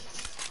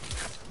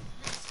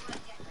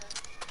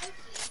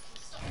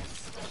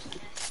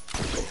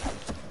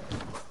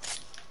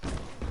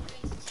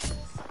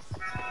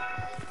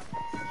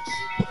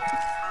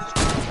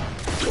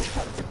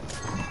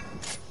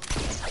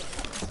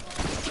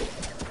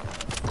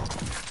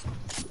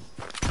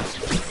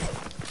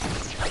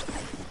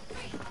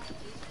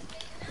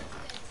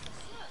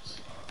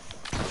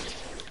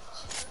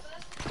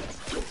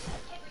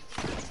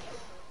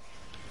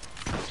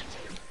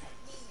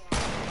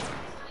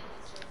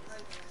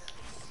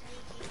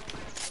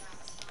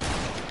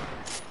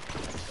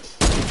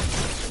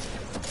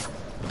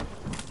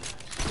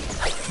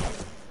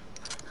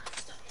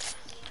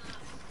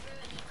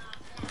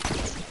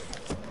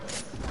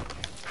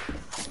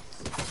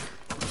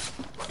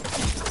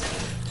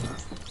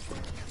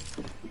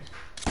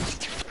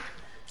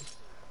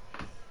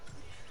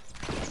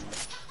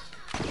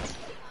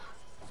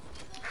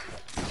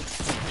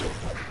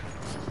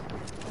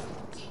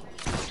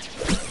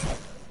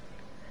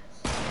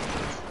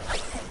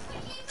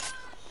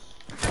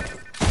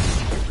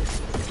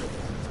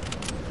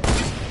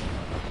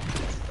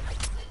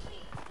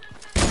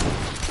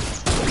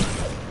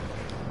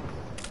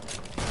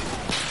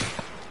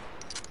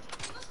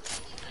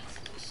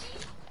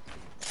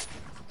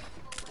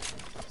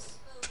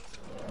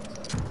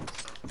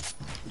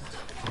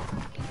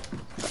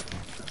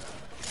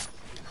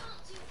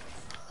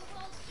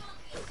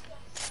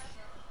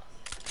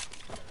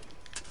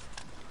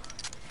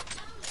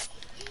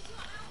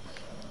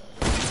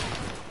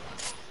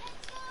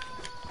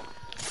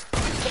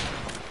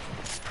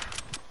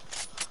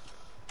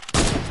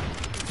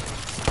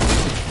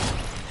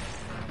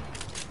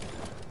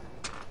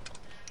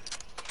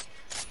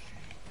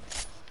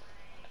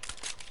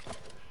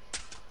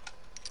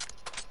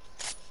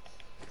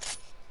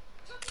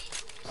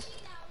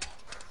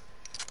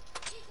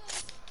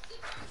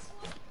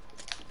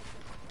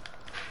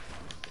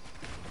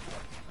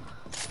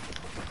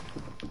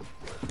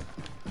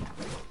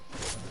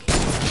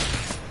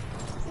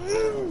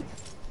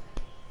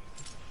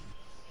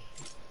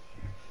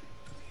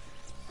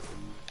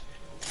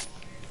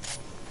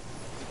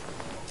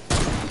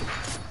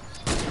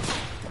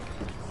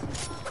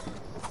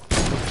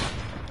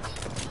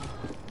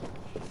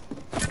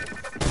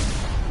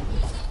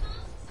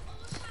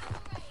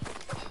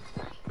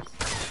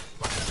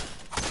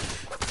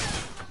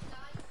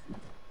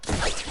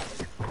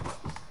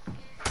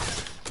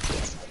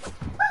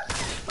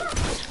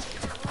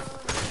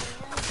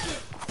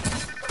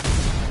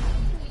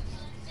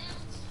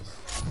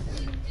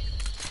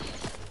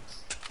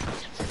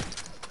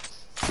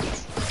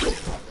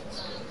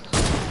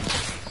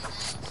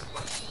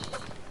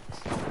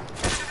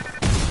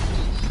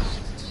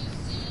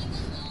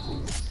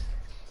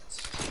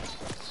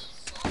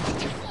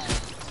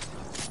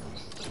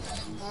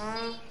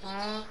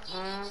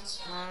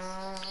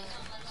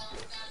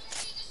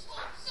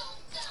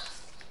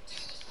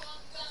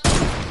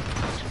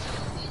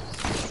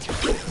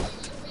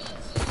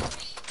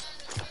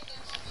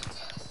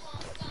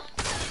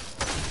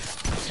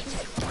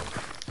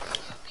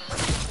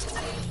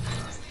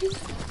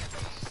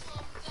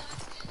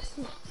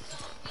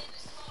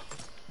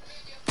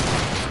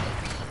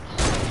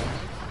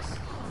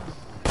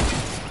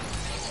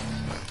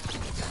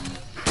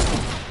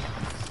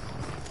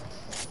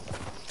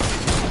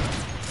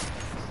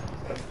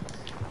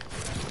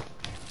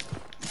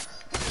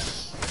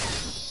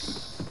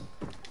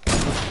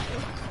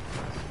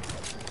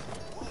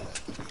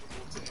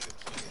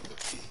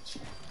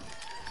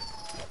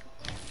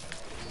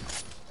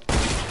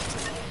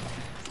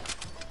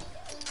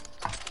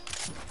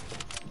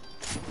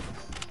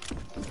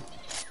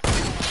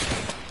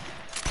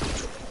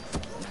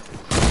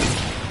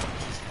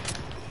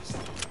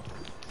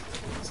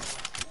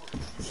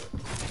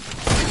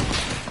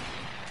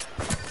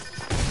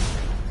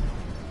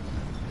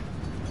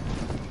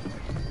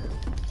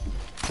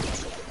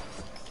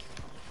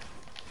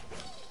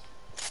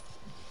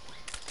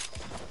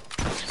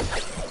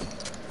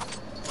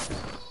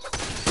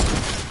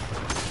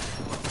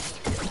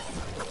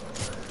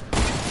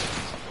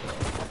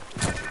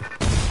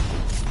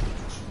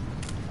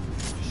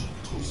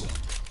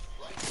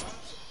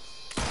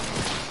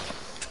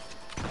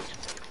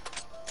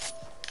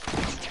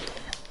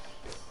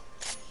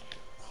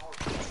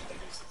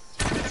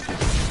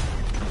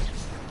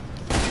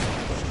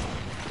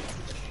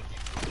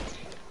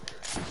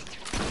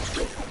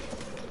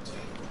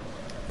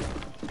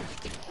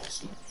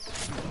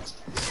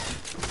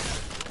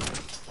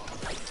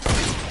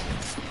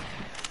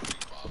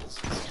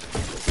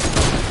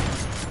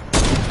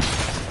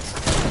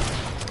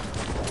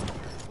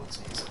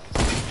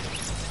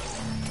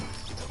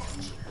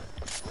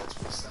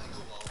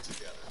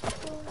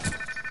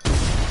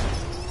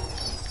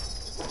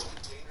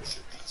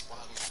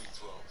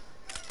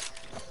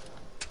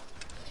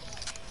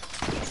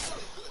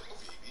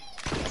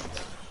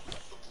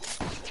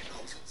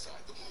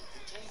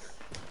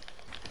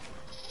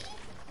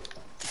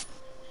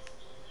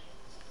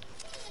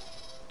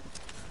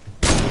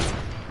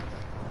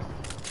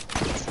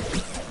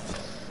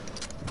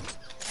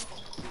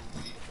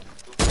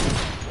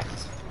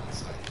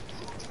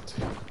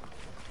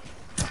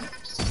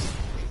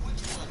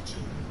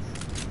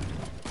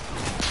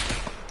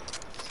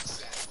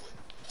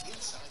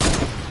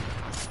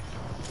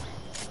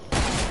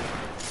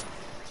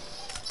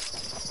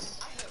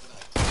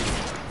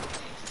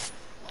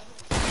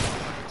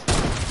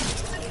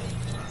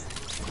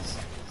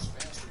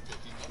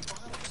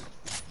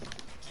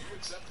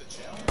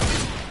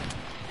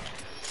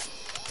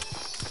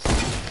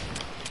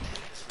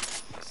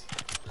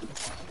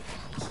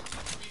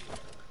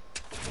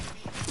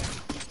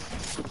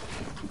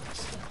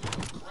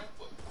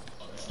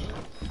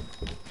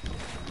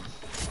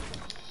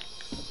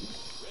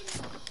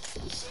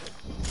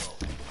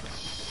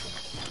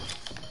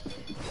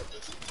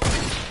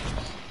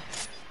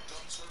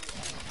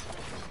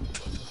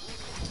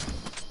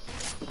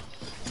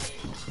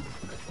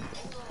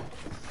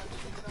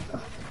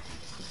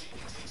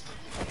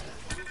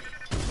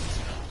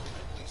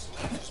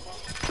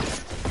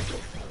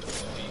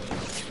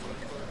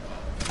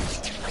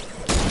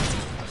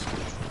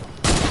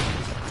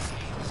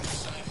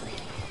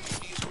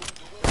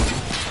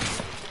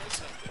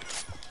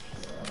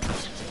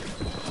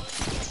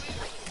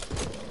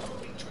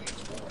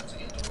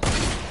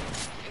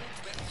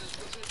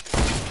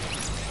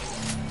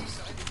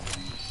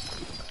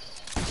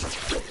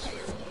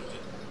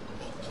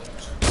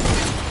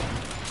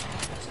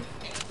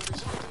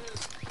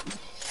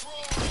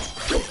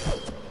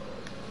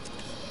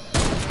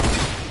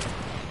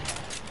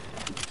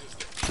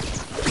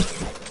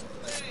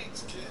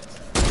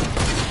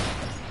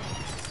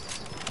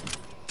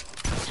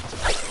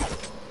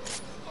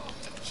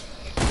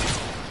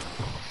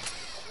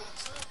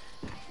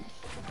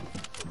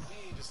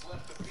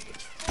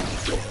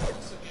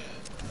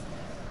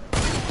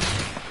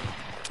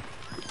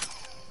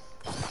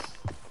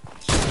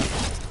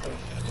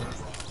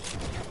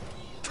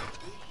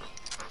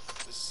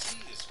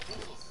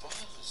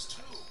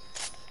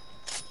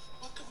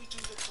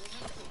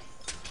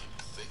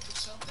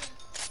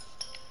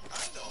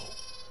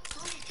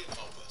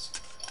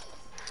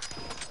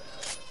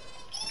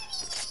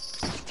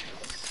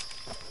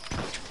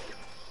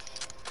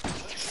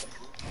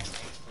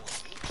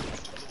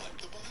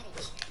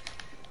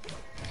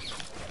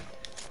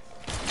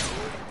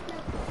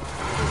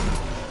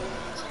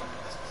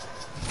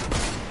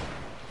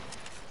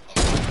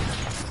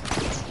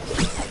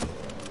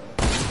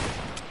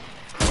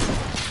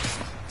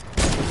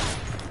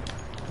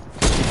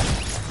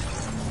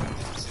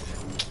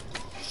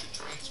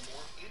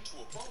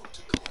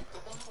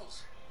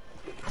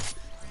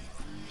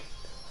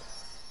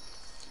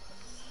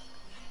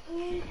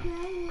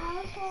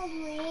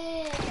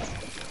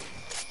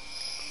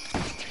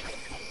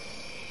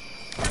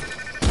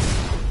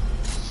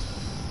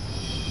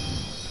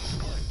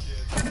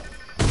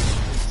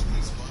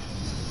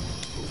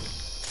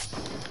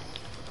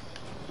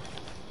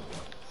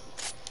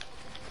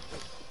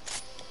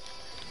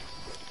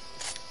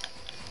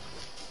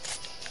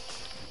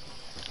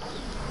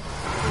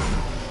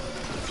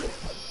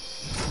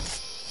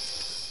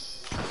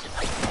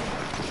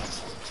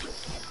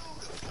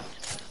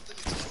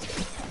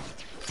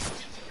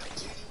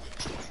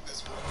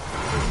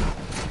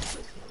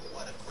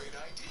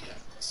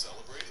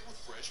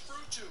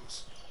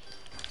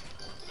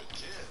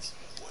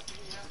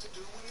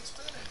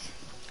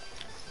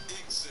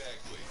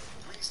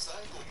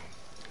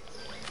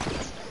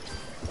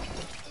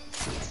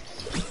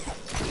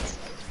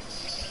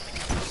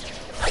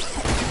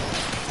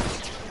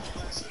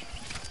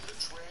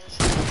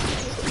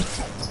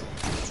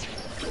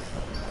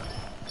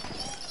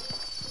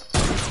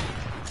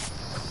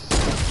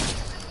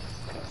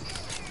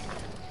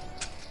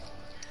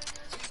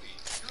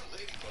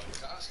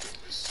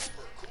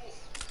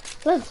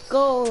 Let's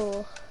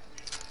go.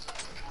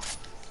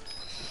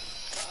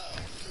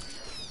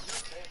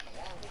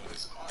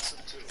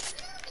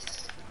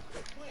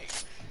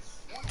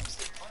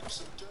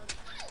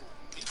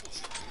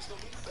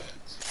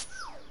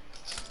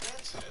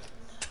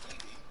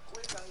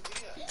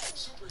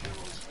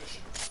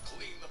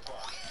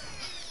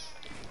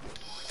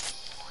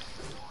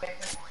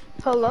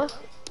 Hello?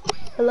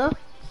 Hello? What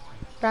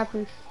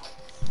happened?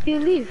 You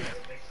leave.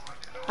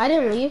 I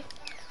didn't leave.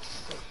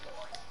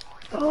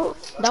 Oh,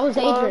 That was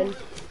Adrian.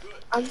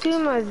 I'm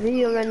doing my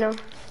video right now.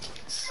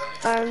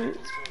 I'm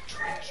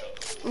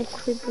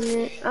clipping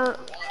it.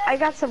 I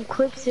got some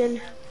clips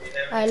in,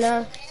 I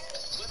know.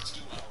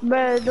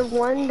 but the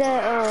one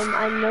that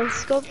I no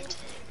scoped.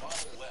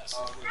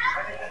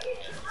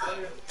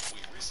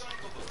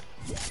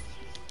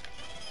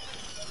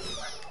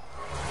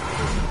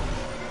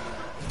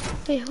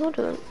 Wait, hold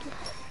on.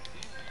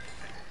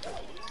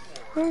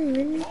 4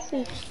 minutes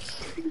and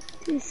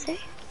 32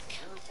 seconds.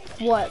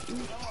 What?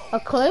 A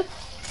clip?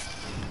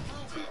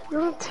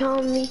 Don't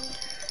tell me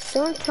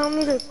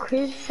the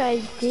clips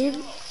I did.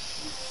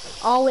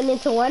 All went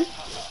into one?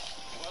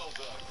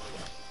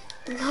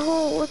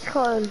 No, what's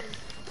called?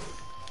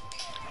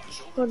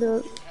 Hold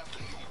up.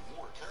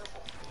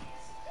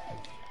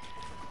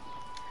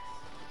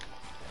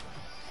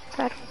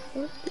 God,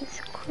 what's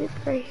this clip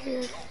right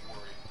here?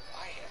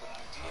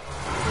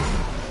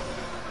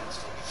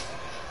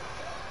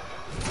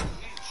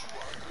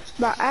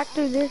 But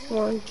after this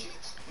one,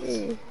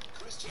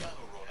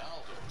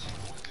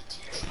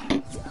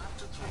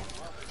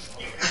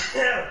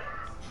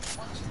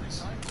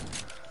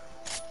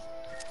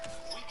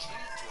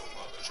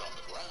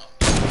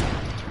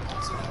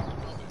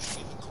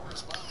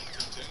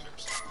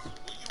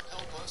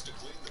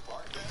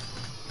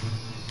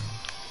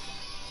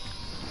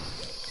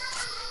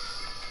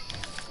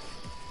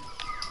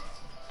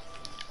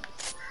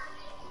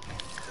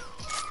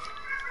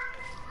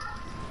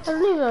 I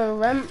don't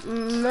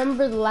even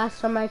remember the last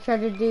time I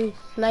tried to do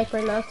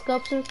sniper no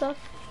scopes and stuff.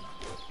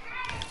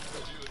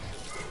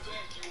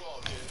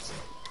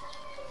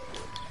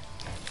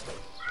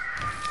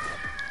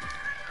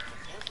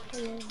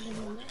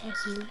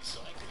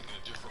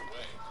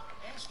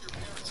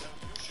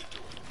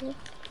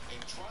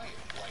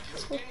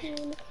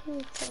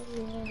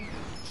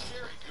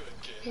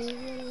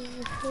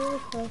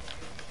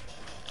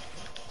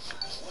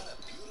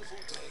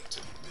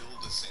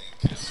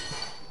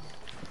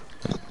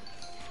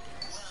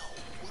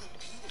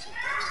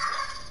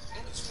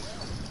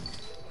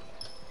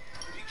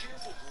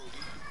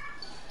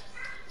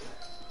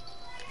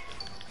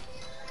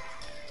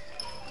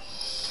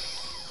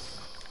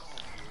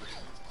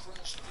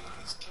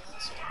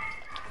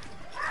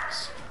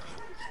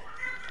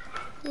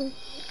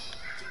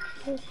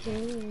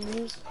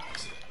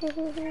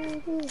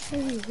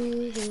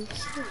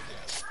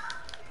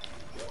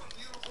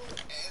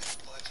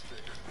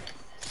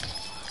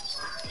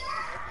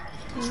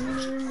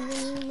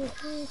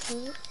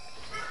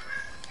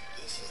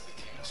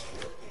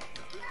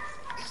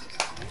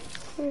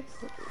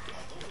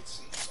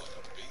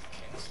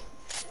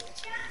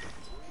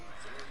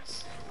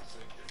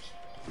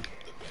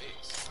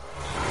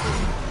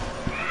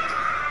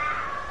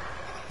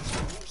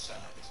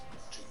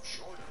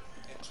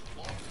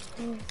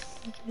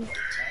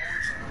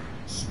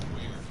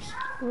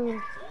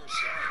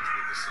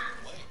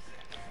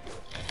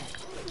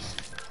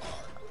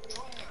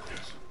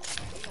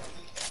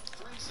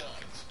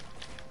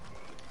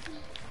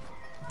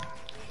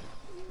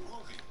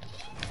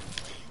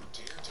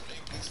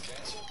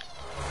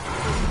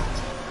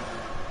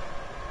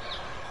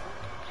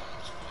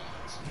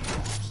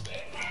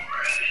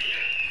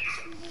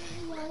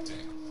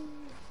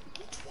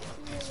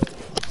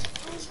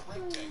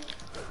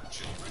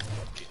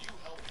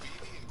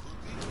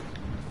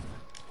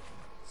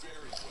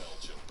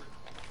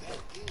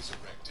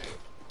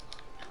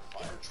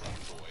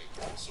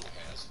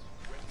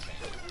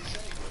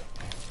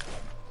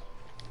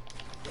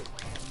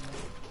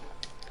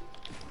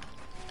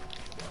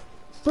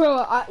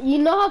 Bro, you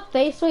know how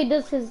Faceway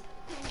does his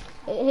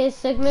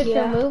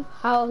signature move?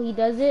 How he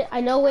does it?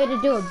 I know a way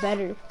to do it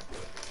better.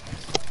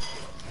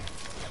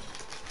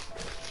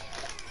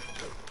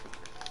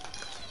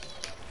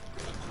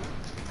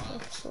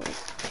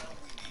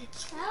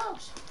 Help.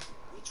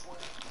 Which one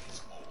of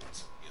these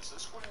molds is a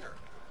square?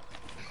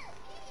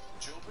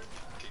 Children,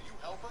 can you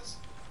help us?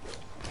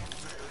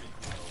 Very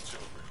well,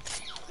 children.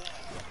 That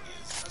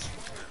is a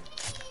square.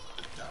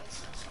 The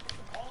dices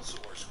also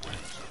are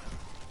squares.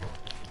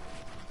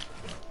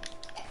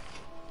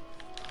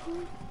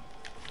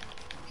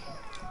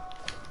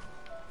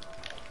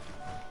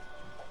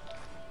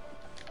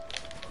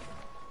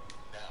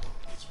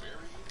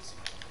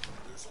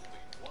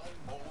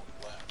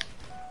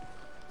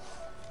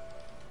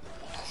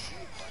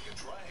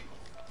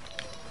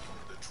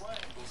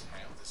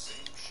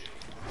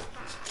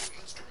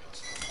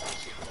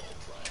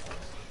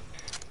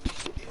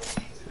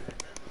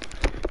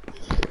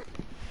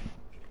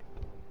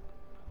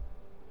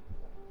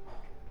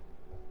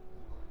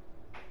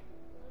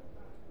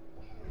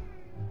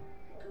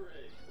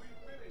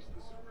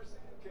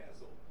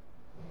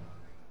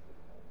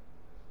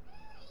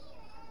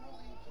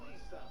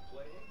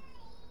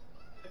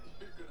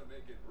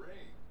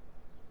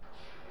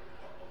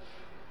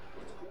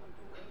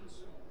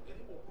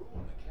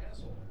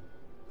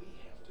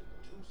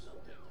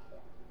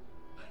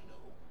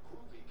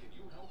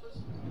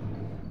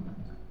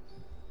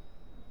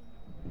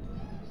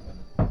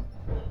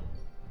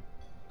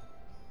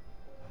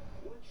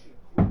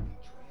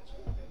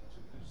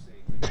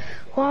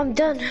 Well, I'm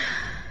done.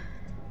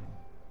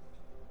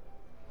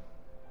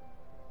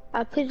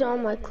 I put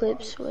on my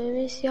clips. Wait, let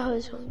me see how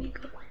this one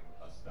goes. A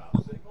stop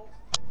signal?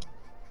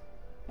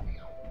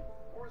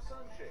 Or a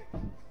sunshade?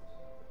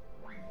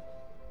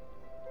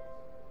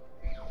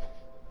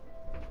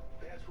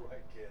 That's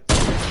right, kids.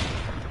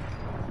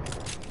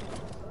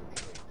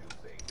 Sunshade do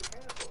save the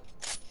candle.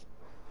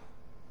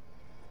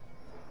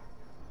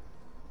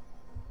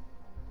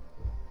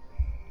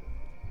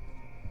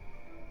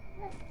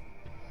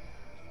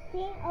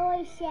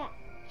 Oh shit,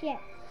 shit,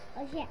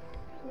 oh shit.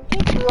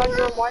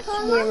 Roger, I'm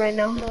watching it right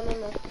now. No, no,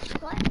 no.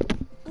 What?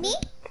 Me?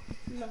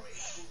 No.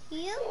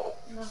 You?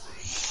 No.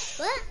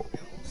 What?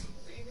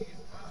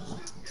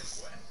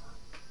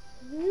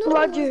 No.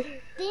 Roger.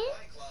 This?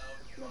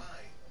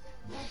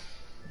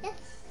 Yes.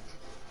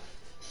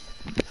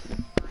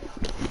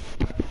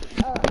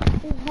 Oh,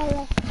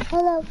 hello.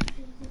 Hello.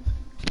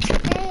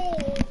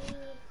 Hey.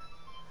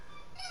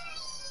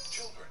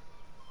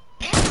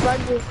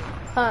 Roger.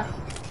 Huh.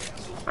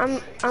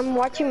 I'm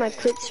watching my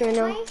clips right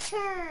now. My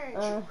turn.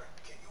 No.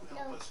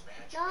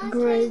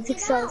 Bro, it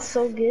sounds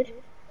so good.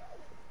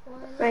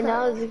 Right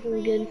now it's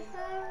looking good.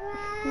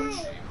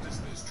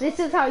 This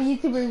is how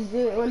YouTubers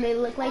do it when they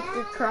look like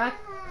they're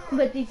cracked,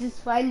 but they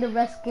just find the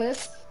best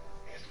clips.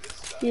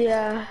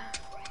 Yeah.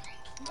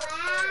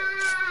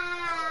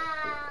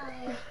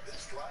 Wow.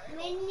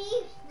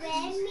 Mini.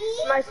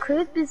 My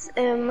clip is,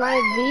 my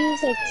video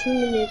is like 2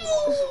 minutes.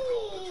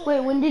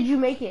 Wait, when did you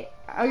make it?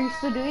 Are you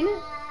still doing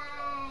it?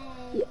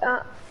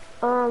 Yeah.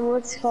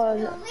 What's it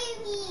called?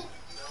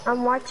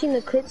 I'm watching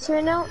the clips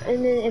right now,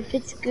 and then if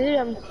it's good,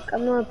 I'm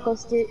gonna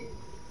post it.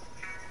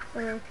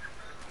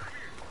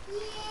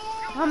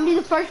 I'll be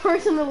the first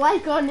person to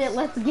like on it.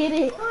 Let's get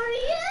it.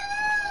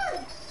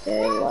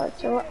 Okay,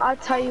 watch. I'll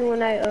tell you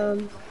when I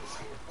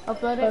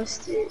Upload it.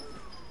 post it.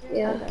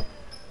 Yeah.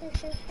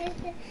 Okay.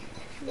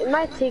 It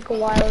might take a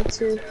while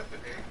to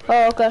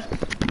Oh, okay.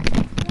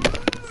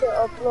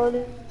 upload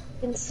it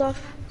and stuff.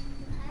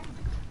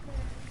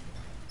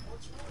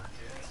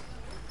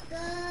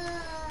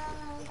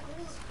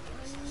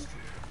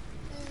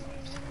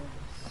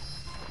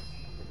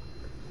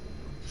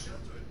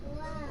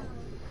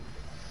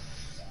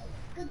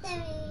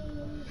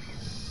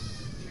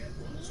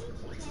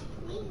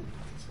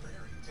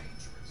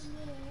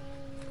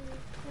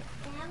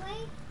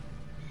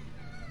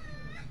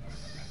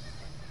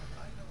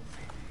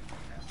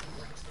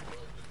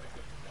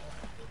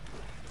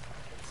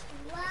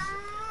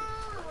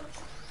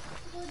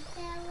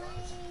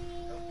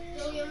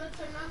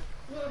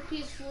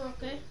 PS4,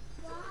 okay?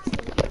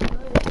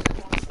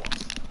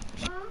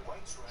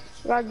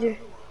 Roger.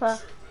 Huh?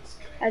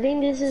 I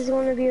think this is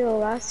gonna be the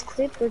last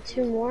clip or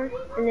 2 more,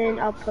 and then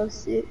I'll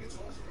post it.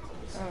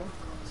 It's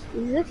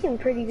looking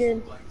pretty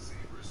good.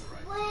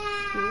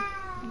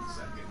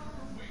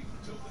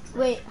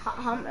 Wait,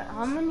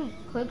 how many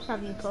clips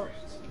have you posted?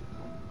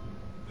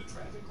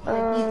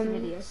 Like each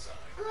video.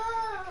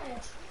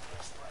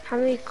 How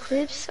many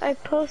clips I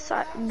post?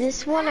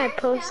 This one I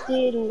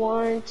posted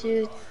 1,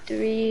 2,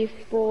 3,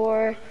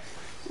 4.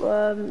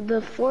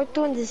 The fourth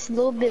one is a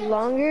little bit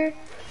longer.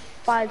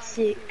 5,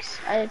 6.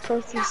 I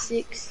posted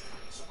 6.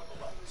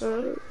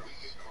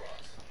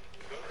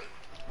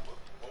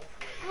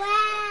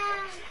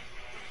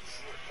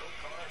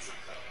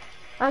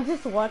 I'm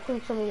just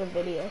watching some of your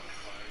videos.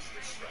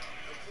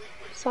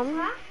 Some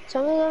of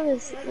them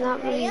is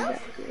not really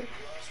that good.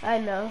 I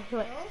know.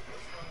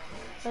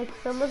 Like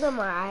some of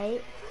them are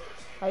alright.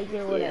 Like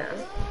they're whatever.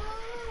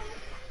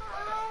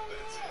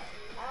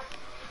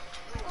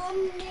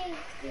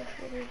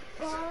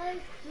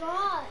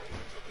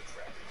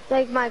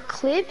 Like my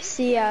clips,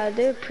 yeah,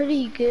 they're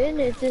pretty good.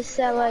 It's just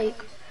that like,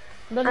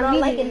 But I'm not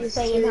like getting used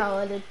to insane it. how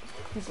other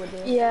people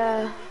do.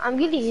 Yeah, I'm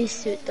getting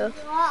used to it though.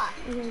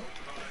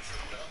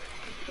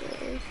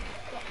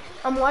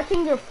 I'm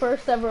watching your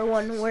first ever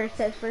one where it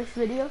says first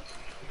video.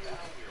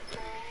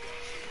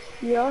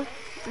 Yeah.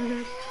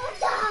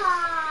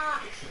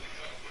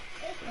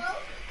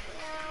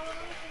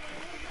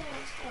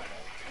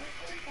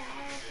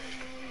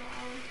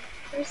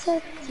 Where's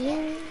that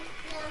thing?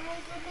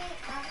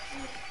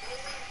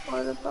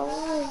 What about I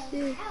want to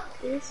do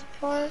this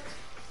part?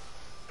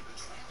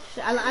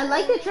 I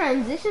like the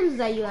transitions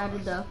that you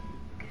added though.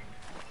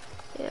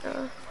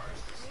 Yeah.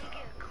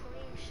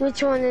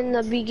 Which one in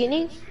the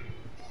beginning?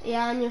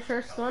 Yeah, on your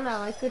first one, I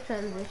like the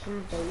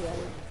transitions that you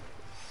added.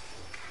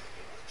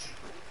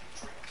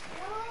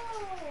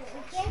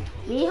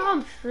 Me, how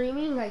I'm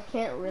streaming, I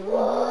can't really do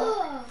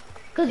that.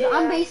 Because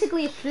I'm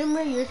basically a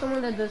streamer, you're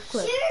someone that does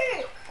clips.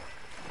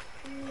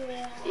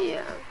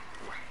 Yeah.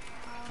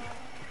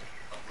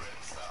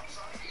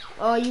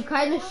 Oh, you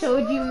kind of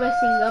showed you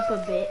messing up a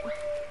bit.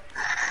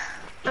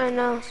 I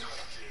know.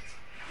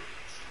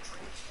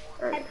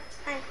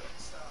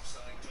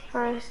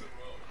 Hi.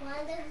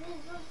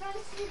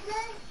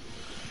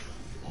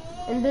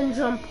 And then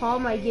John Paul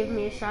might give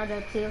me a shout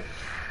out too.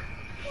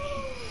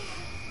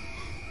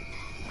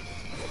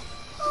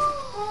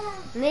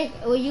 Nick,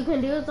 what you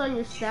can do is on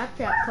your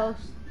Snapchat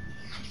post.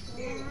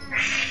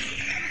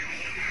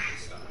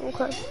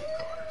 Okay.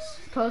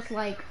 post,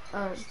 like,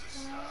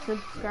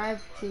 subscribe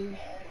to.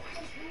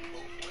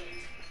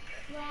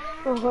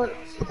 Oh,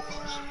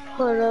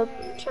 hold up.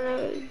 I'm trying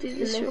to do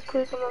this real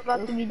quick. I'm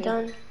about to be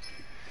done.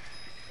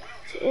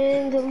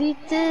 And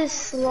delete this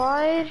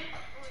slide.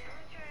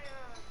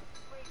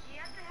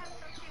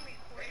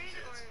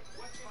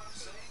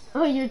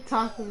 Oh, you're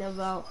talking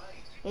about,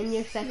 in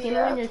your second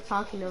one, you're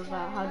talking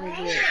about how to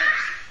do it.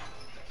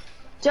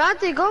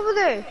 Jonathan, go over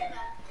there.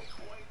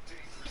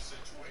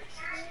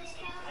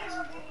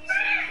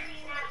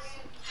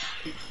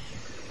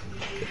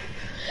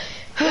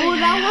 Oh,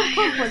 that one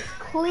pump was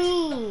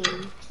clean.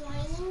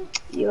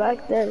 You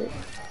like that?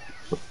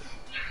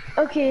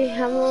 Okay,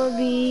 I'm gonna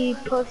be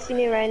posting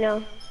it right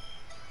now.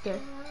 Okay.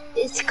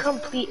 It's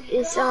complete.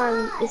 It's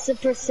it's a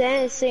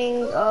percent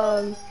saying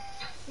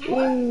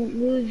in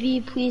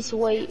movie. Please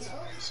wait.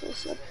 So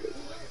something.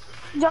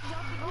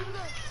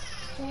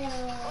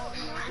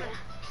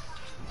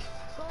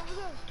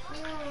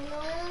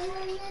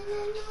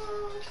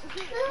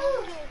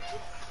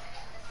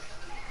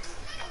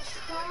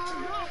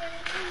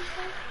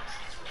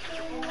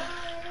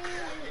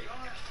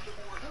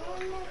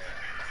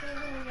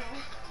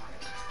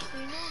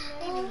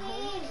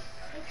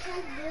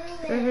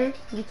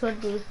 You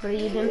told me, but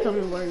you didn't tell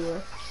me where you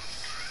were.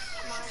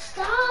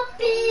 Stop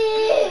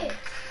it!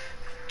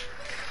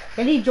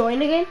 Did he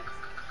join again?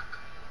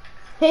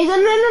 Hey,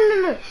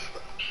 no.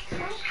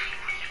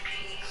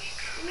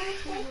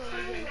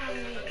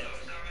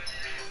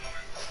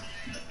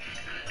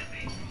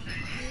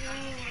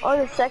 Oh,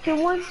 the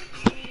second one?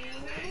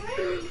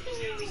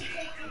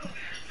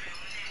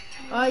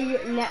 Oh,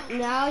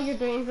 now you're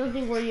doing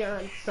something where you're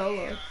on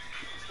solo.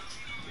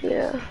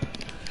 Yeah.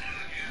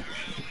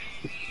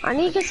 I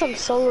need to get some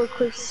solo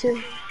clips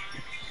too.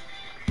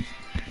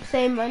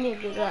 Same, I need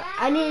to do that.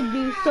 I need to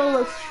do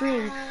solo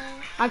streams.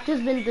 I've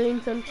just been doing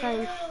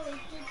sometimes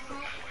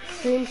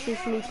streams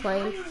just me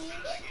playing.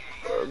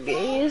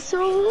 Okay,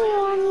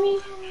 solo on me.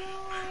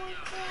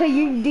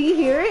 Hey, do you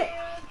hear it?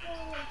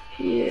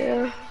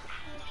 Yeah.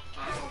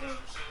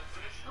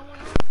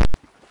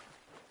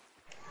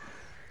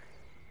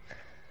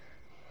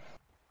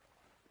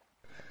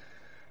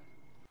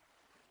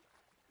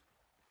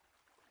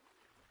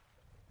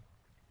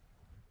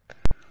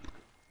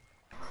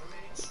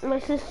 My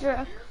sister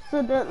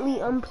accidentally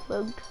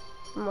unplugged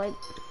my.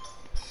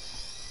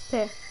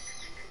 Okay,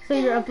 so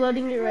you're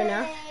uploading it right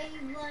now.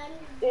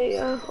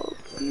 Yeah, I hope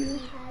you.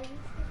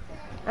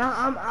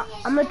 I'm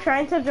gonna try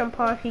and tell John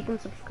Paul if he can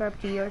subscribe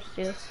to yours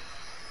too.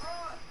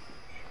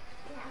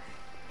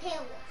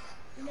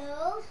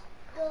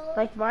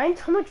 Like mine,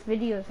 how much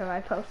videos have I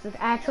posted?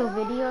 Actual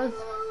videos,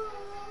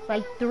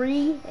 like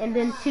 3, and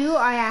then 2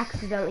 I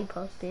accidentally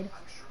posted.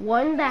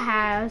 One that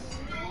has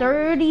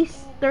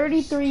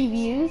 33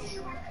 views.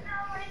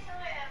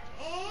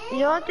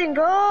 Jonathan,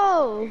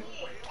 go!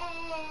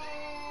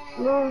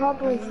 No, I'm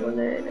hopping for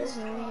that.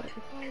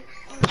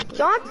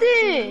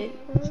 Jonathan!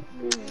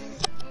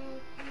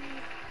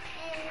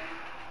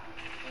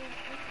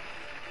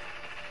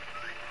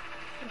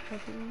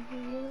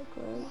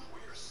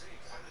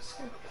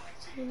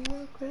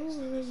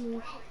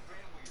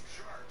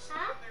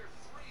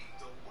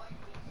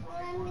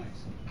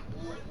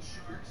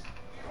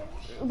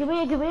 Give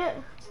me it.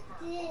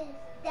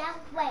 That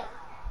way.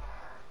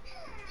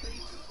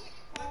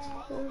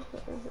 So,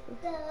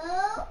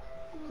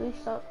 Please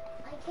stop.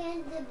 I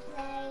can't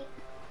play.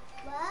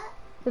 What?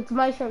 It's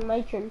my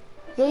turn.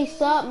 Please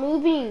stop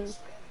moving. Shit.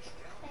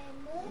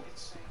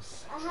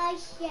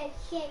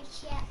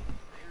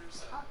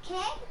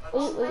 Okay?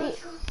 Wait.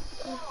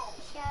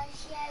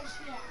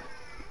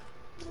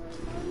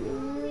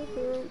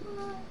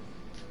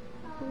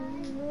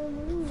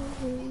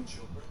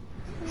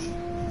 Shit.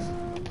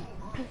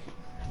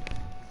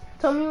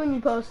 Tell me when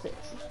you post it.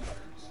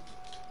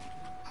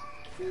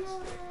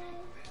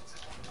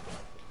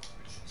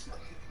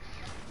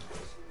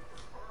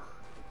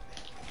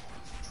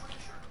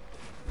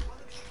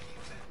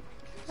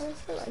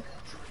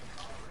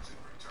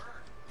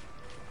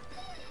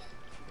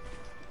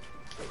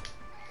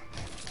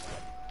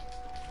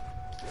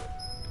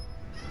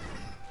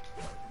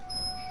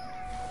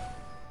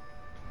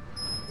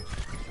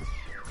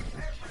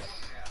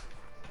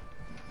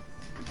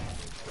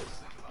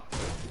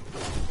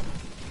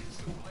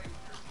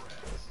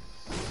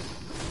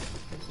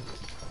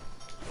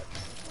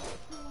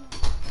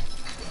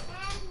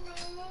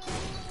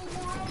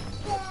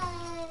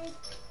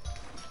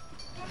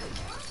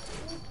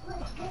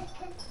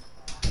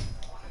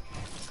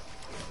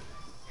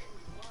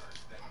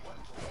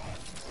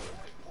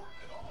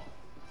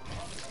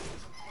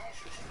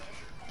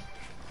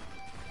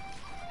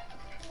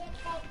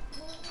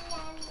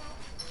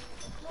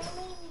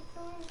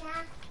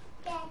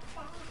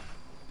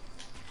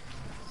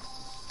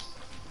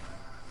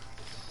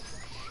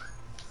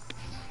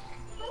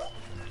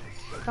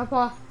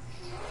 Papa.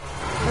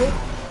 Wait.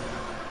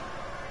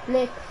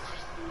 Nick.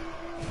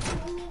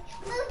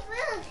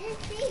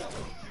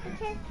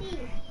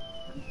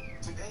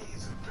 Today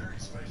is a very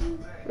special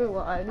day.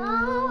 What?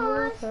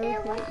 Oh, stay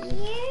right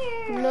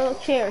here. No,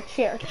 chair.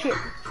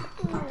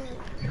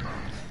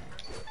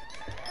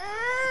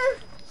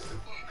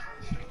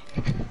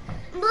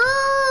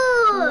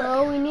 Move.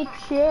 No, we need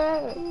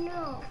chair.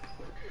 No.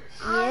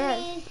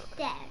 Yes.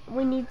 That.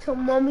 We need to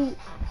mommy.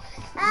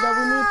 No,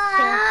 we need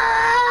chair.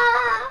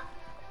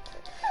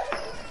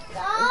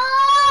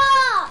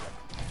 Stop.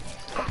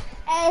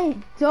 Hey,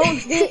 don't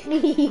hit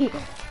me.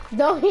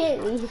 Don't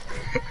hit me.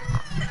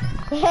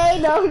 Hey,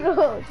 no,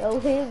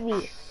 don't hit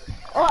me.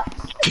 Oh,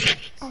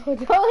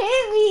 don't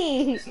hit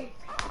me.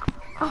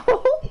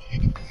 Oh.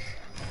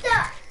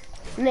 Stop.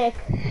 Nick.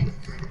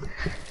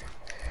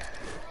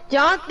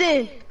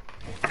 Jonathan.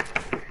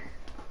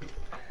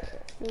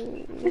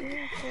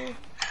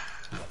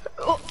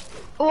 Oh,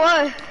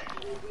 what?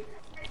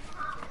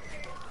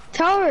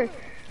 Tower.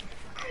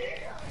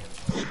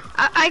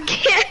 I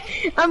can't.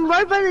 I'm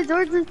right by the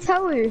door to the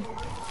tower.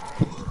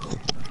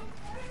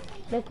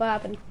 Nick, what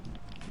happened?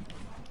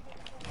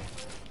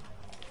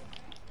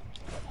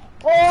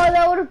 Oh,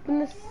 that would have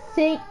been a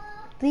sick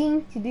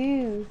thing to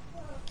do.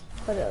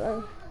 Hold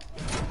on.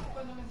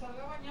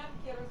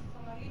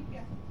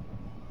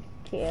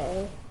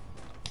 Okay.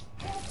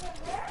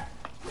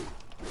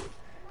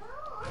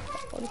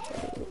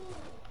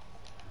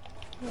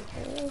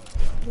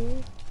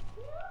 Okay.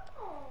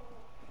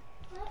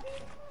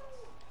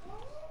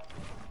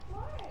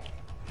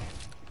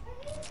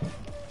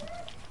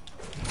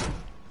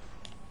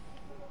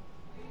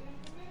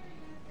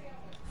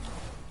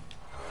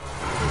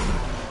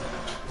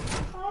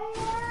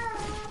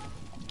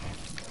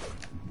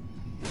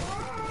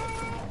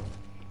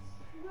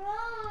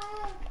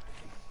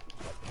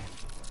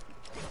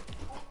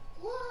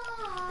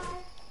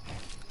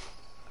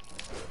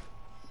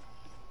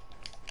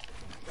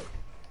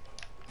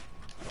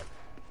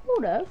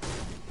 Hold up.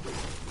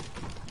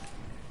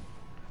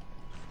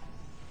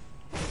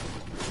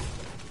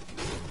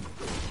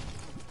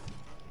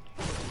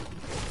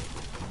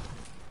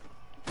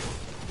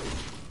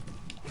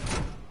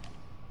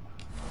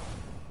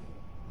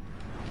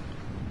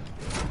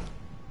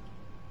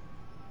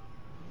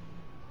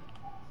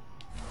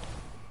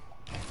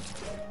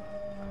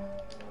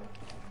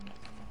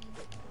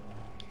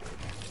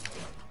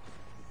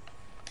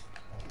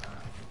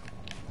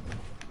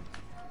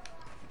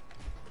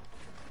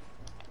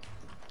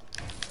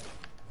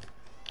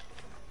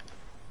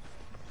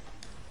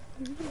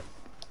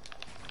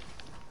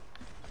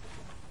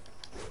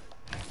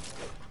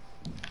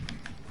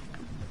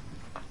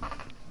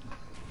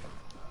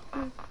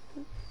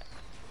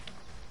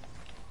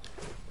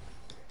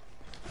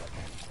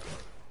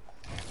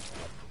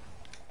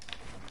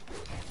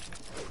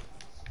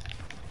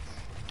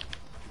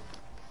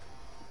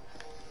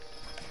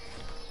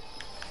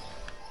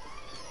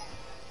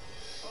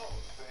 Oh,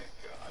 thank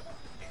God.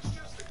 It's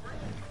just a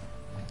green.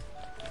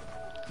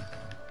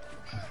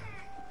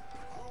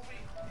 Ruby,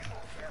 you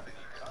don't have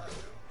any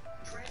costume.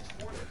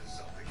 Transform into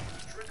something for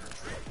the trick or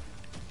treat.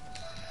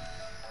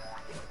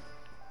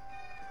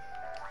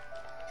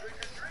 Trick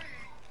or treat.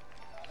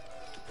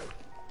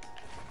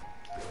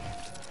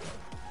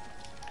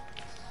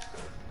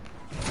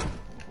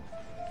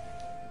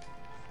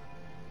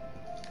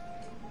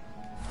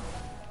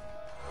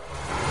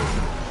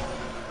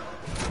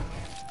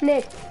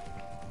 Nick.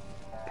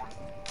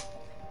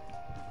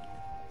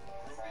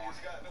 Ruby has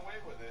gotten away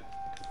with it.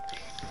 He's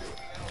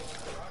making out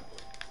with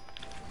broccoli.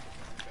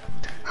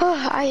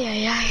 Oh, ay,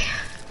 ay, ay.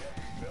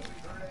 Belly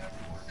hurt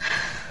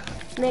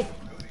afterwards. Nick.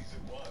 Goodies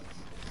at once.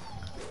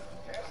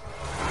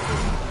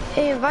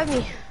 Hey, invite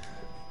me.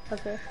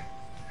 Okay.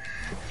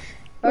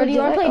 Or do you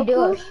want to play Did I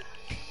duos? upload?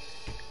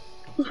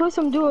 Let's play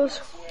some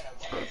duos.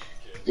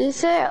 Did it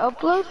say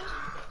upload?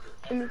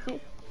 Let me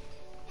see.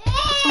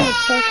 I'm gonna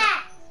check.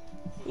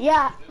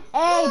 Yeah.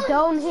 Hey,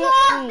 don't hit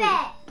Stop me.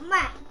 it.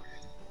 Ma.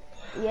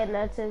 Yeah,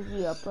 that says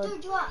you upload.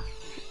 Drop.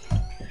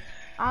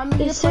 I'm It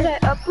the said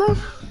first. I upload?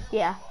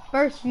 Yeah,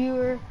 first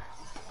viewer.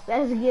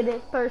 Let's get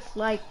it. First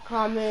like,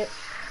 comment.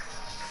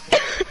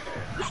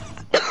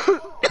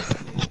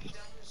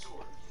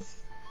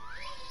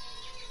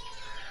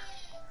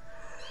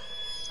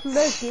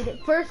 Let's get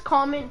it. First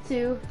comment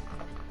too.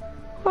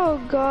 Oh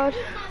God,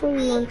 what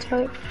do you want to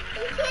type?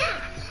 You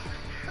can't.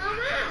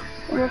 Mama.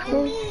 On my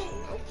phone?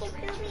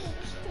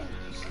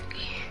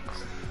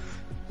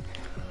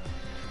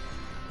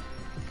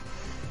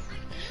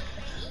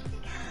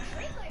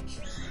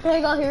 Here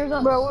we go. Here we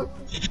go. Bro,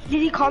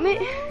 did he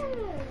comment?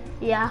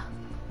 Yeah,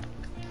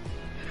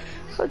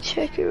 I'll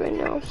check it right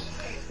now.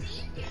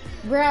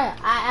 bruh.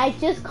 I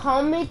just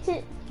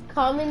commented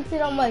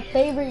on my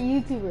favorite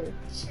YouTuber.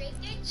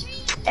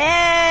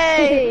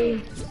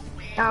 Hey!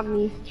 Not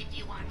me.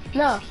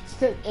 No,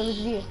 it was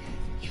you.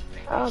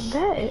 I'll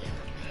bet.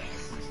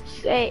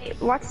 Hey,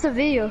 watch the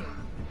video.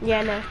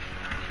 Yeah, no.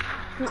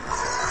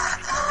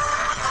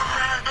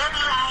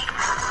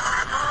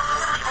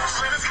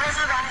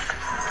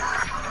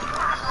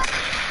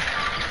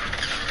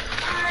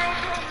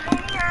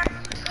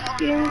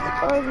 Skins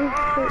are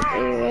for a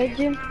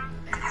legend.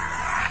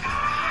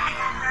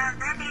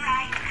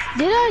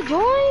 Did I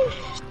join?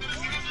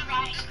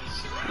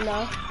 No.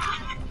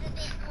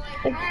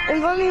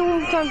 Invite me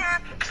one more time.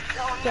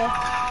 Okay.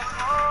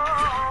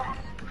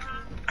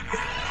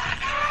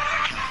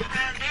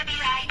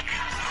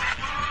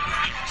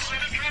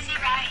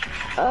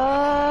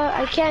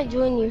 I can't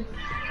join you.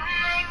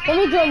 Let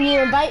me join you.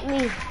 Invite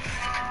me.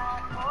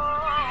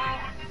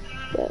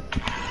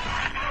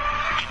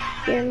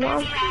 Your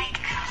mom.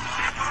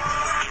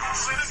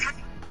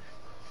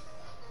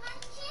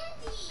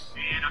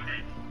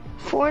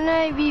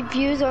 Fortnite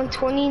reviews on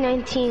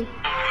 2019.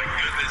 Oh my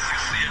goodness, you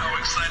see how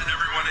excited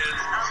everyone is?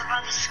 How's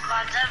about the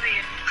Squad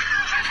W?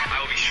 I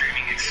will be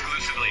streaming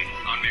exclusively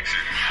on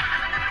Mixer.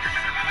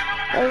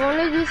 I want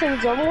to do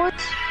some zone wars.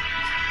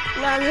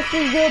 Nah, let's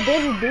just do a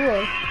bit of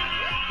duo.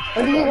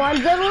 Or do you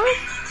want demo?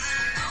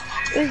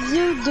 Let's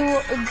do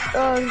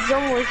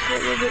zone wars for a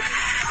little bit.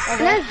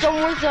 Okay. Let's zone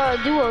wars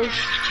duos.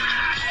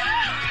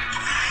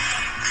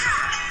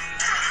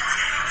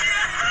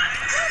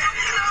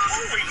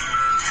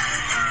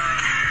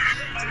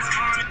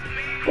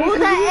 Oh,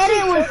 that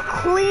edit was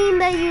clean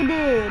that you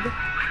did.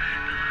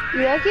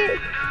 You like it?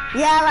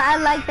 Yeah, I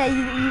like that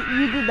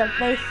you did the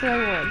first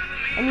one.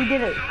 And you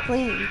did it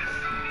clean.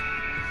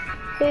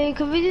 Hey,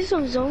 could we do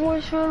some zone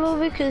wars for a little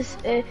bit? Cause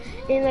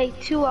in like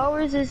 2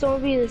 hours, it's gonna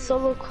be the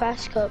solo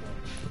Crash Cup.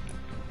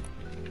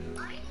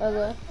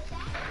 Okay.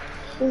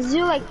 Let's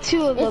do like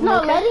 2 of them. It's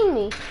not okay? letting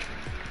me.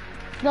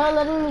 It's not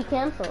letting me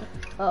cancel.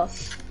 Oh.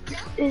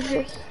 Is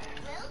it?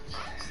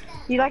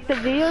 You like the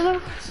video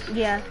though?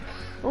 Yeah.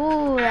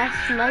 Ooh,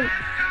 that's nice.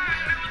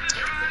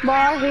 But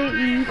I hate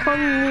you. You call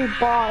me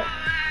bot.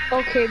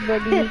 Okay,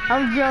 buddy.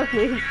 I'm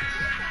joking.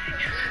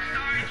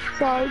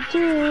 Sorry,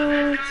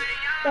 too.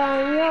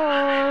 I'm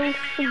young.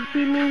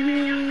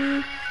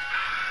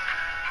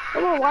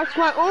 I'm gonna watch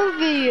my own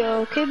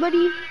video, okay,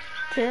 buddy?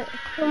 Shit.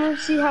 I'm gonna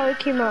see how it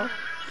came out.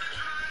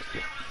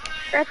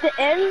 At the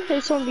end,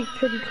 it's gonna be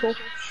pretty cool.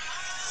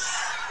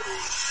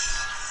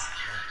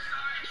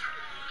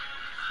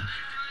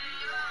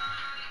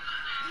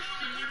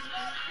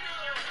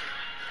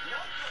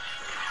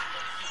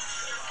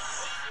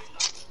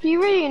 You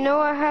already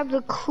know I have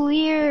the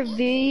clear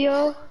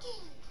video.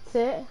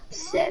 Shit.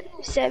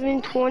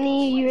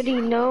 720, you already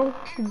know.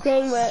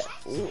 Dang, but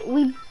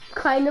we've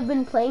kind of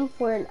been playing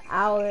for an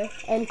hour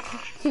and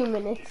 2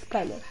 minutes,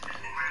 kind of.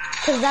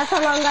 Cause that's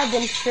how long I've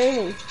been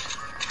streaming.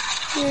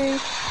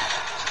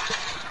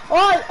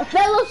 Oh, a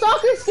fellow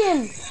soccer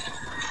skin!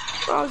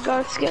 Oh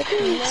god, scared.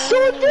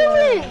 Sir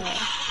Dylan!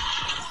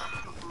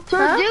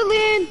 Sir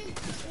Dylan!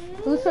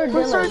 Who's Sir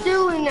Where's Sir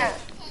Dylan? Dylan at?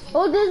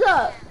 Oh, there's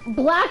a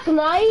Black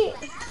Knight,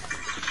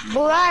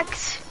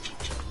 Blacks.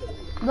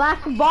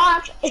 Black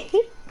Bot.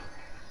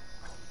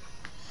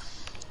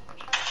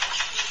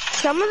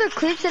 Some of the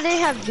clips that they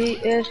have the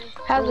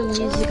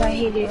music, I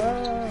hate it.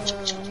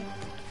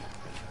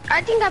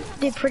 I think I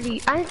did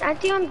pretty. I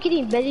think I'm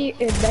getting better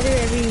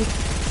every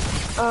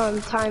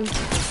time.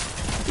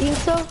 You think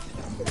so?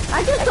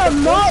 I just got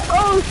mob.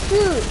 Oh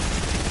shoot!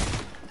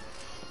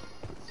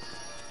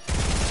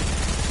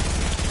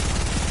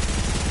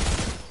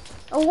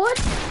 Oh what?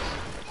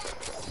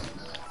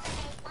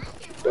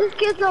 This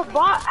kid's a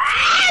bot.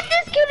 Ah,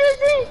 this kid is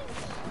it.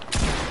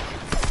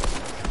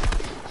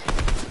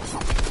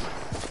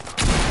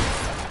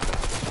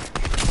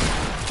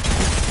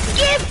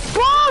 Get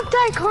bombed,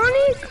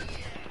 Iconic.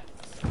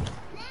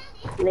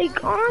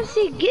 Like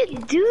honestly, get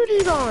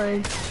duded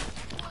on.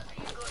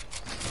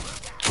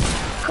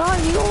 God,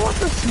 you don't want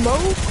the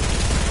smoke?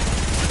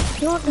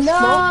 You want the smoke?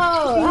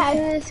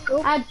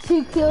 I had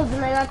 2 kills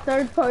and I got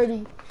third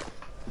party.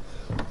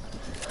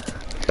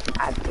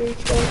 I think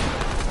so.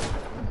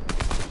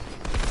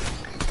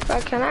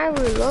 But can I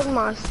reload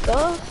my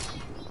stuff?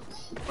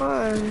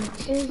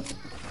 Okay.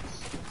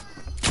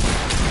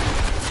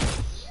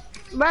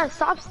 Bruh,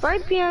 stop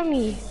sniping at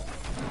me.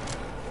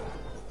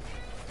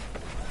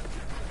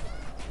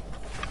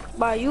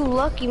 Bruh, you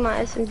lucky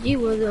my SMG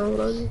wasn't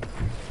unloaded.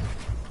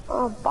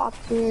 Oh,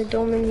 bots in your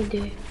dome any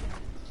day.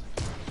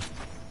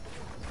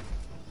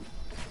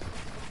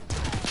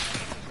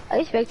 Are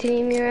you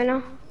spectating me right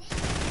now?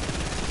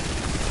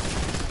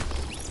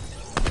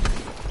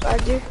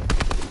 Roger.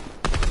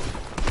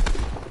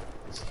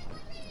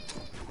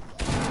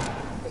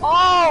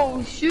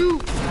 Oh,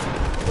 shoot!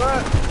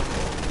 What?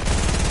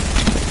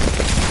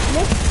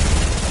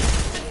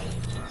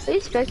 Are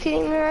you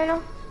spectating me right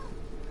now?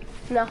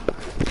 No.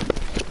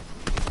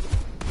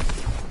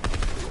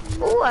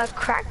 Oh, I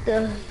cracked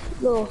the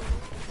little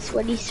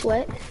sweaty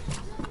sweat.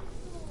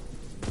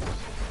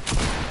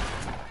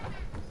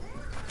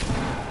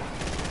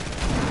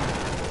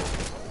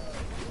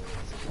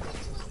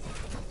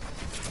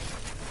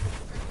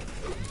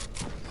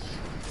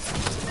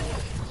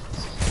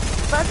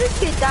 But this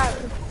kid got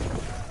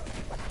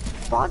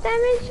ball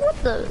damage? What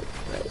the?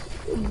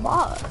 Like,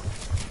 ball.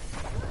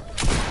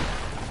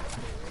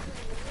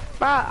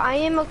 Bruh, I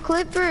am a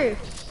clipper.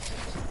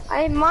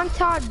 I am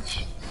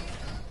montage.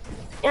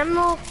 I'm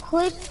gonna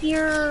clip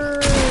your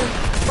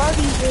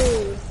body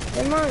dude.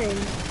 Come on.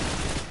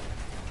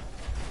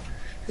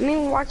 Let me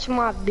watch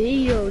my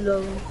video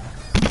though.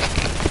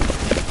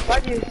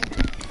 Roger.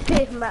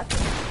 Okay, I'm back.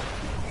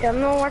 Yeah, I'm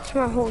gonna watch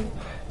my whole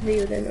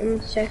video then. I'm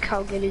gonna check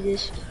how good it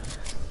is.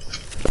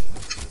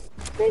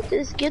 Let me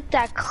just get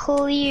that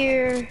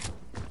clear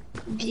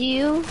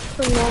view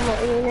from normal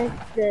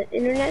internet. The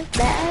internet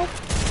bad.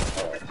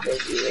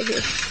 Right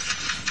here.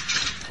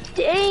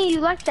 Dang, you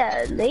like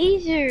that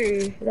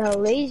laser? That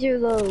laser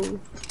load.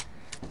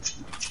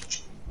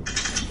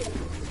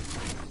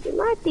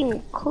 My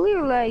thing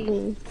clear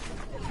lagging.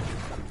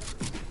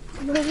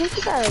 But look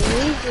at that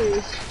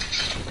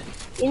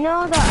lasers. You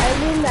know the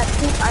island, that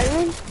pink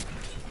island?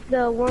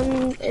 The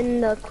one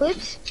in the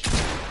clips?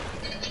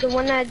 The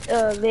one that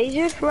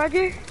lasered,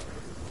 Roger?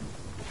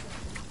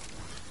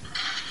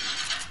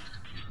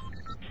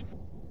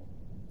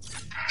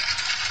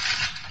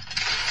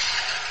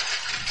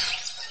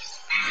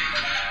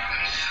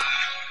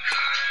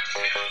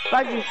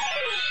 Roger.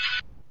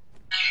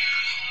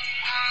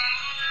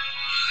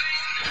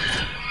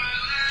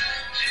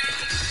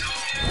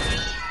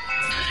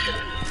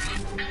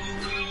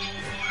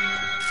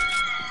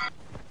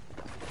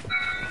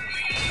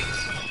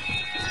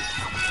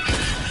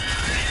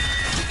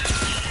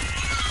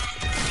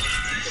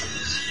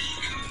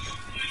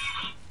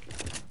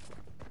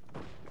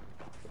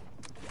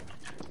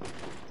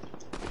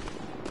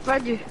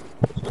 Roger.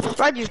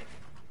 Roger.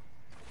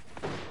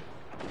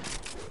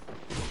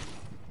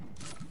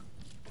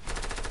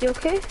 You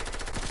okay?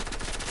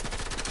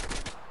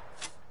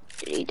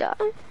 Did he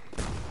die?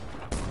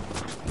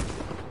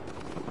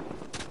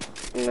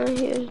 No,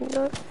 he is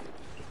not.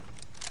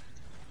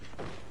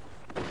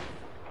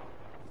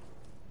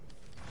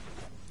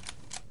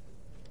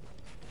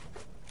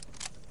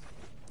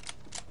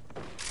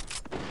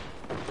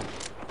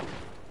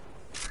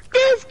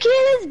 This kid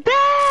is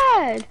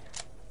bad!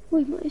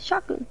 Wait, my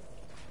shotgun.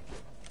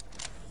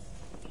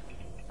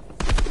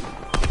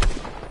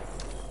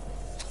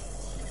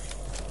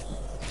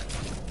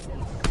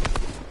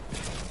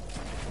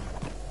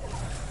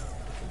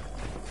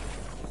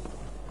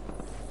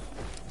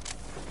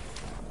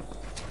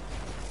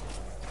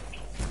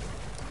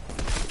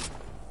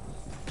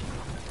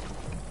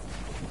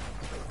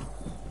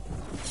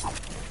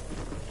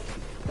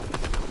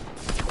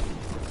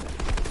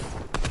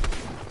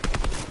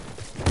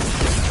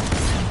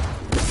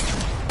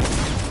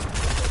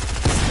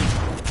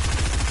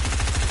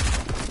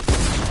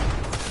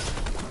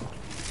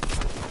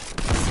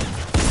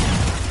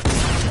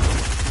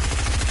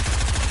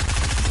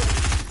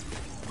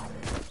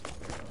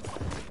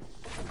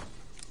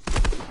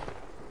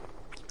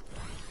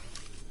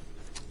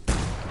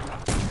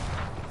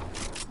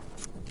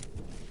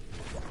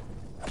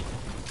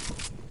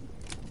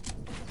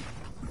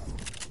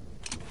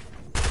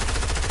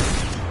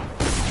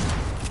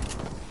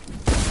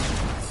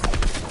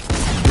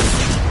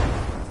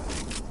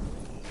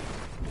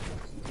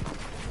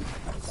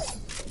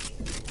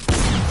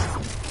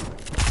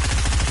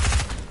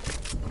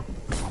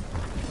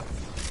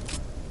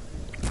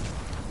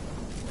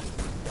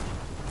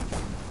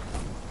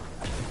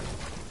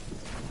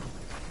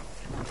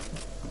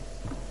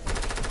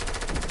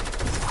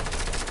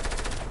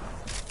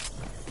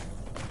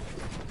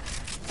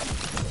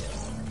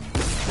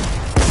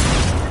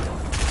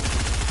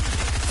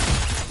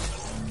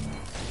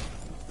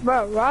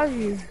 Bro,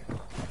 Roger.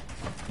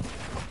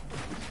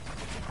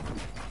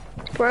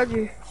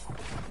 Roger.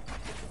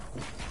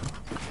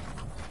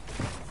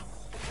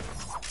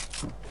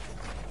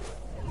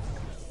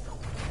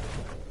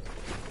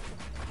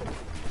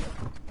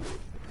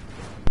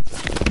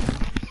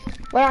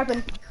 What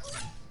happened?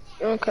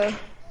 Okay.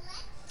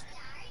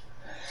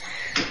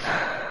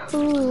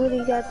 Ooh, what do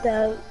you got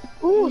that?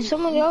 Ooh,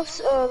 someone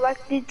else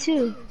liked it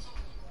too.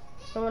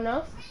 Someone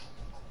else?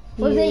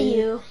 Was Yeah. it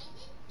you?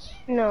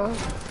 No.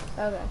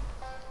 Okay.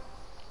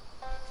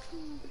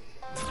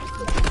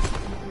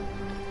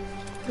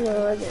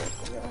 No, I didn't.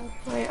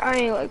 No. I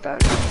ain't like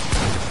that. I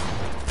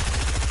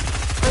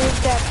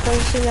like that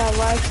person that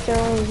likes their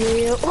own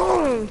video.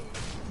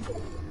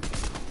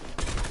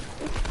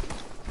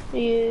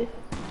 Yeah.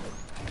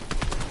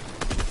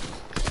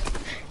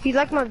 You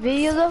like my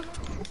video though?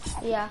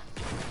 Yeah.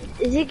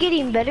 Is it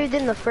getting better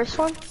than the first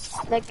one?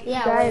 Like,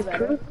 Yeah, did I way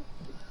better. improve?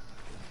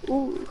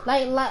 Ooh.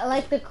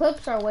 Like the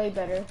clips are way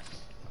better.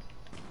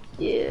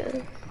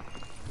 Yeah.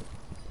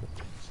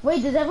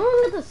 Wait, does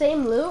everyone get the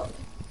same loot?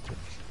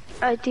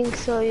 I think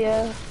so,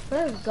 yeah.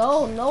 Let's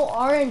go. No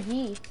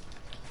RNG.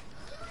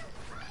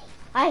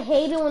 I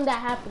hate it when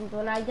that happens,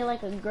 when I get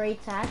like a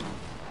great tack.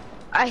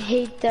 I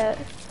hate that.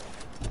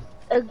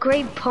 A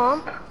great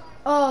pump?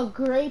 Oh,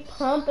 great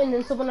pump, and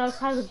then someone else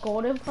has a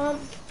golden pump.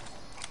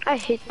 I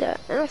hate that.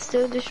 And I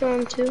still destroy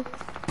him too.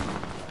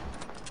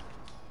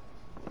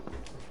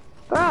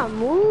 Bro,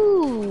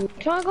 move.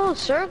 Try to go in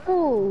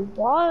circle.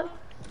 What?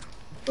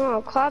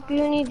 I'll clap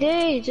you any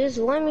day. Just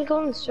let me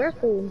go in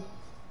circle.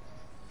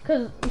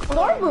 Cause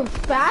Thor moves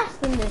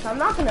fast in this, I'm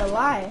not gonna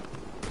lie.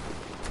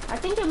 I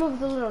think it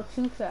moves a little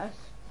too fast.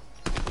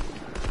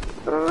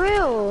 For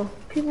real.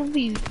 People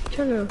be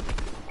trying to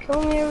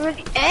show me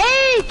already.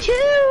 Hey,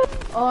 chill!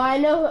 Oh, I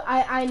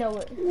know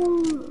it.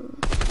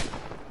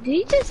 Did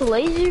he just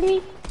laser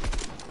me?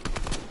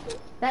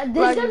 This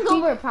Roger, gun's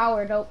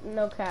overpowered,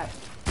 no cap.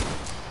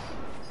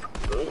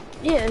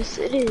 Yes,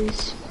 it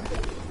is.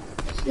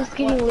 Just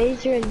getting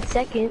laser in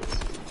seconds.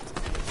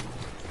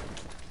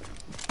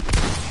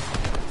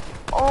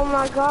 Oh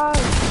my god.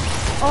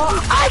 Oh,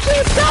 I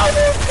can't tell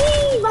this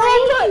team!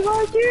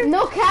 Roger.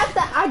 no cap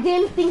that I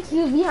didn't think he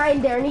was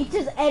behind there, and he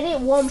just edit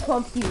one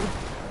pumped you.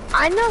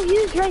 I know, he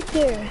was right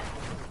there.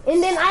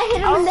 And then I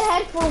hit him in the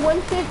head for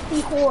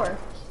 154.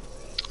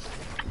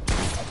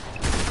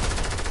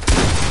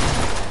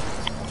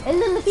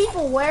 And then the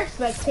people were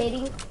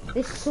spectating.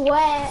 They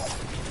sweat.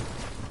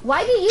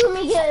 Why do you and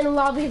me get in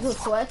lobbies with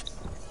sweats?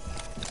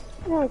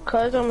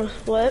 Cause I'm a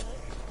sweat.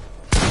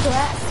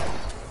 Sweat?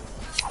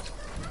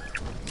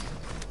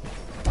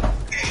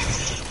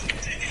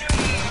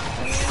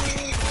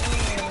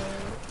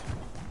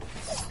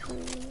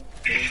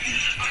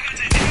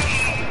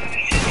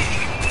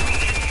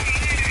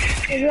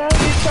 It's gotta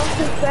be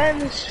something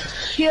famous.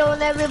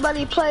 Hearing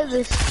everybody play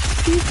this.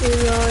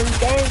 People on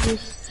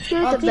dangerous.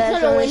 Here's the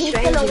best on the He's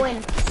gonna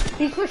win.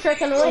 He's for sure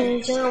gonna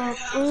win. I'm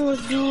gonna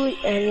do it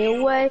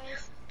anyway.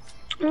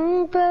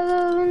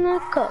 Better in the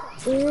cup.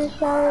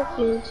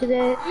 Shower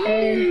today.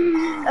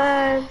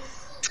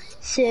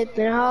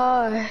 Sipping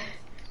hard.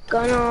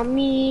 Gun on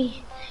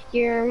me.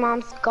 Your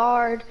mom's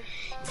guard.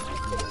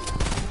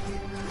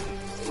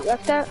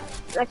 Like that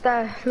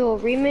little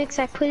remix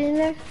I put in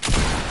there.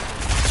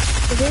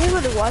 Is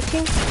anybody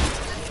watching?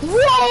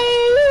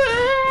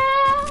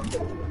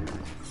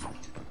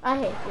 I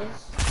hate this.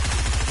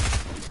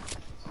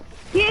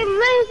 Get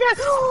laser!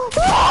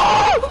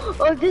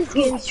 Oh, this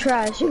game's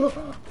trash.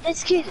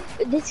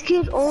 This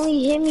kid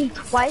only hit me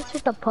twice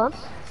with the pump.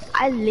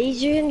 I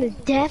lasered him to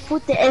death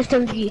with the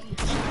SMG.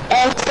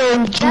 That's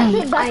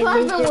what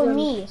happened with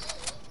me.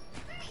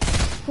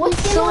 What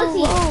skin was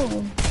he?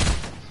 Low.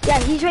 Yeah,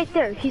 he's right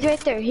there. He's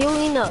right there. He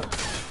only knows.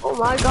 Oh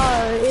my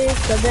god,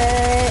 it's the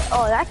best.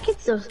 Oh, that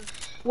kid's a.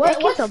 What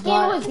skin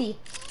was he?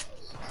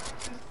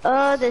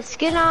 The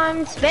skin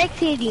I'm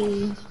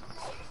spectating.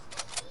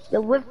 The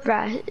whip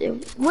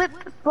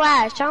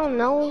flash. I don't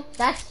know.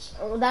 That's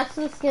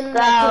the skin The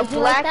that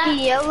black like and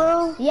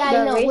yellow. Yeah,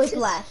 I know. Racist.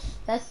 Whiplash.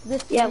 That's the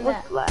skin. Yeah,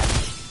 whiplash.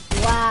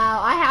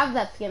 Wow, I have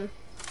that skin.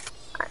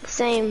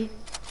 Same.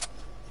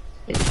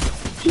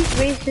 He's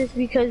racist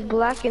because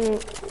black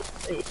and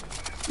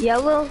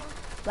yellow.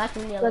 Black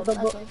and yellow.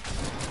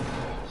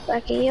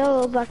 Black and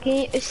yellow.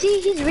 See,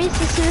 he's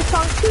racist in the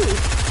song too.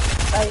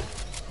 Like,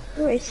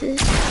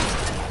 racist.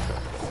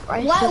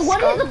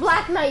 What is the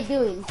Black Knight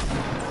doing?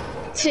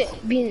 Shit,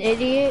 being an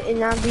idiot and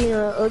not being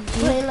an OG.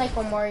 Playing like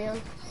a Mario.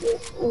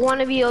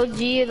 Wanna be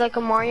OG like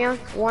a Mario?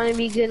 Wanna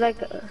be good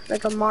like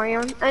a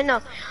Mario? I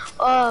know.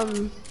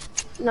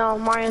 No,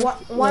 Mario.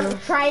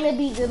 Trying to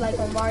be good like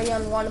a Mario.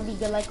 Wanna be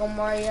good like a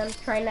Mario.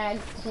 Trying to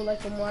act cool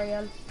like a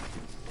Mario.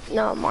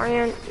 No,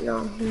 Mario.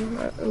 No,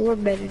 we're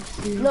better.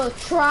 No,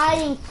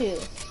 trying to.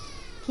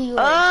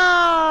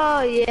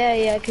 Oh,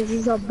 yeah, cause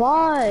he's a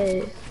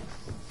bot.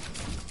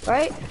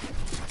 Right?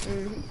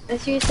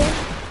 That's what you're saying?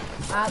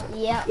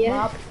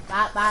 Yeah.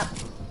 Bop.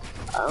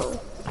 Oh,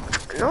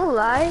 no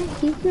lie,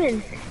 he's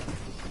been,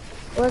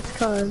 what's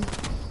called,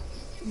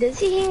 does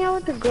he hang out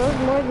with the girls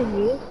more than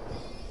you?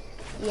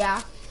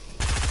 Yeah.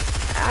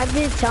 I've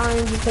been telling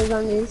him because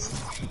on this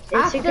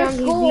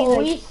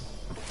Instagram,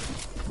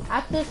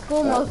 after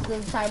school most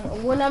of the time.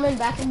 When I'm in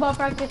basketball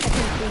practice, I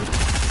can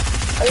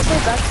see. Are you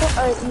playing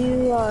basketball?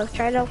 You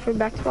tried out for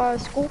basketball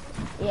at school?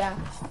 Yeah,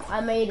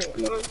 I made it.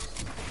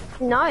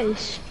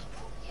 Nice.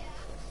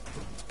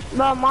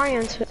 Well,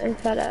 Marion's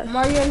fed up.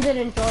 Marion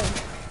didn't join.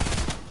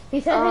 He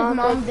said his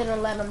mom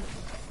didn't let him.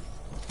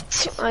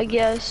 I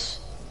guess.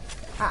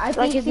 I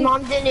like his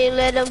mom didn't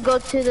let him go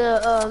to the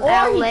or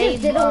LA. He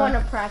just didn't want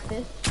to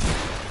practice.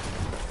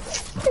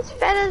 His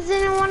fellas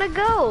didn't want to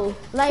go.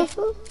 Like.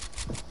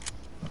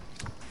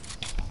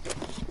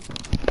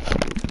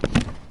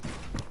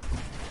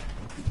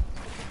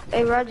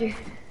 Hey, Roger.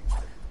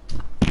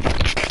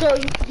 So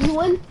you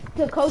went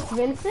to Coach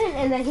Vincent,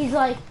 and then he's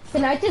like,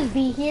 "Can I just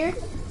be here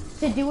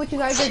to do what you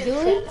guys are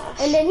doing?"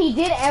 And then he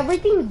did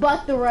everything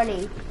but the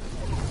running.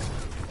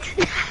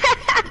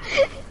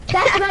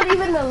 That's not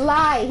even a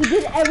lie. He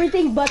did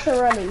everything but the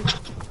running.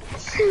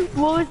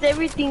 What was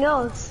everything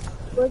else?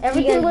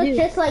 Everything was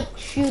just like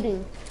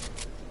shooting.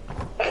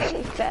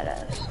 Fat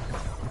ass.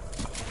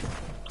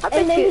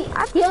 And then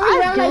he only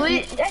ran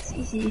like, that's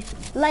easy.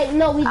 Like,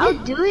 no, we I'll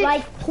did do it.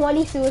 like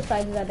 20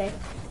 suicides that day.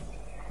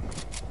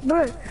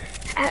 Bro,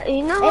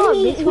 you know how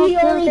baseball he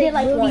only did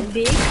like really one.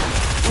 big?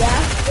 Yeah?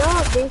 You know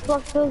how baseball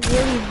feels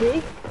really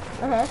big?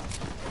 Uh-huh.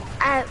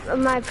 At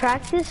my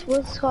practice,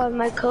 what's called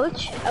my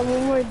coach, and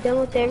when we're done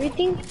with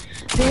everything,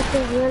 we have to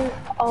run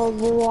a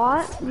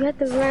lot. We have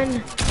to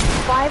run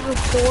 5 or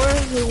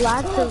 4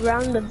 laps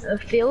around the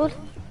field.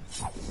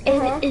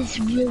 And it's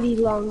really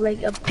long,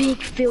 like a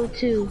big field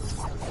too.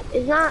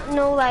 It's not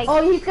like.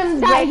 Oh, he's gonna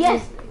die.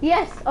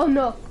 Yes. Oh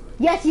no.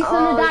 Yes, he's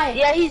gonna die.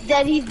 Yeah, he's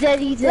dead.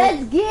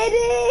 Let's get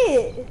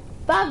it.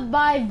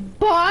 Bye,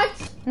 bot.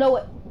 No,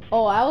 wait.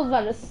 Oh, I was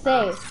about to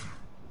say.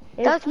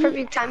 That's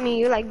perfect timing.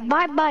 You're like,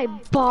 bye,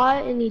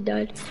 bot, and he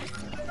died.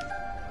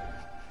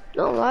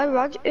 No, why,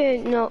 Roger?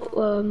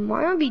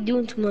 Mario be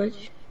doing too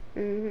much.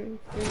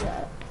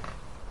 Yeah.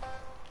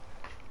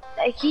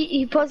 Like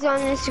he posted on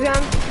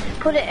Instagram.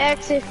 put an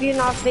X if you're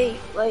not fake.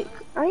 Like,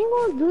 I ain't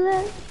gonna do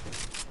that.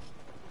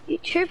 You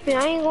tripping,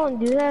 I ain't gonna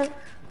do that.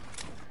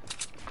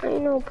 I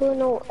ain't no putting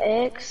no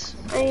X.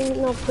 I ain't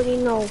no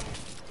putting no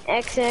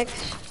XX.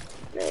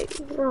 Like,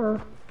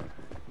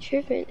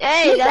 tripping.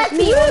 Hey, that's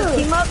me. Wanna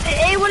team up?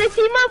 Hey, wanna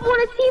team up?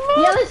 Wanna team up?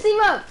 Yeah, let's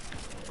team up.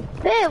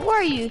 Hey, where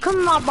are you? Come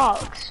in my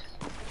box.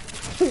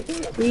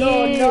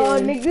 No,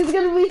 Nick, this is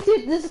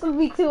gonna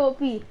be too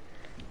OP.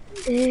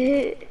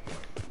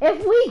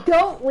 If we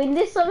don't win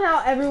this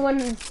somehow, everyone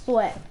will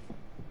sweat.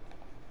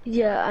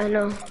 Yeah, I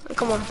know.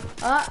 Come on.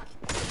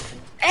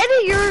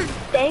 Edit your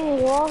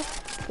dang wall.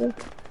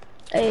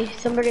 Hey,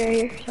 somebody right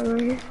here.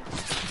 Somebody right here.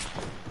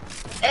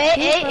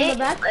 Hey,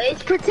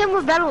 it's pretend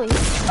we're battling.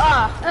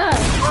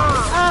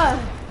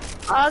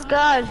 Oh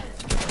God.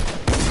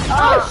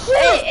 Oh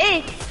shit!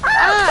 Hey!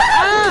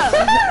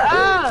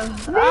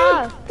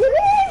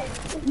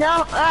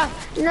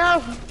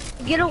 No!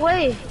 Get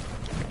away!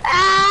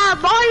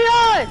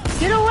 Mario!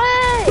 Get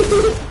away!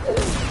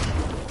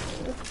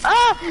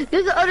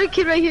 There's another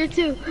kid right here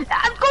too.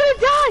 I'm gonna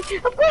die!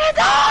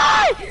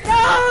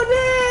 No,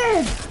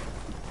 man!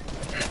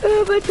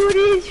 My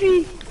 20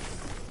 HP.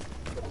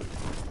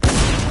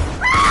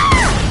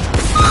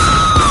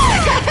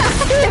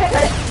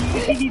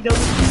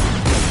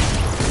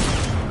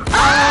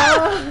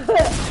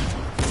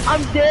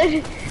 I'm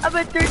dead. I'm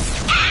at 30.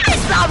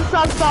 Stop.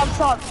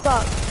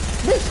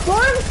 This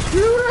storm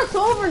screwed us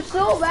over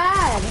so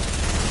bad.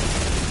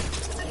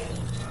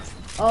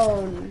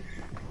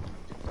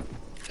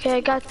 Okay,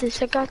 I got this.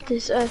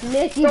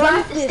 Nick, you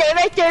got this. Stay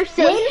right there.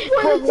 Stay.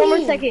 One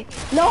more second.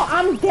 No,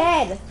 I'm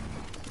dead.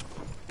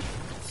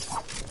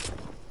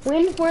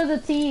 Win for the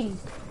team.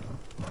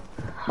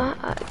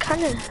 I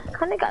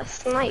kinda got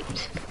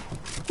sniped.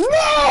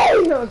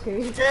 No!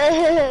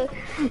 Okay.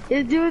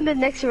 You're doing the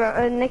next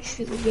round, next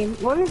game.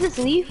 Wanna just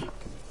leave?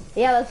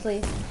 Yeah, let's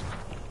leave.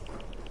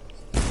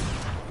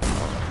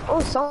 Oh,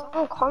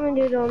 someone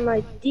commented on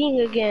my thing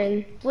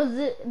again.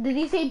 Did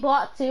he say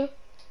bot too?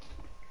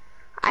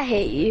 I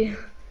hate you.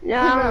 No,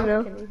 I don't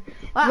know.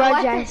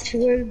 Roger, I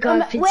swear to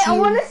God, wait, I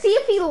want to see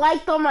if he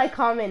liked on my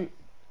comment.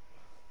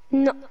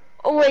 No.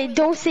 Oh wait,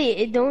 don't see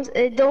it. Don't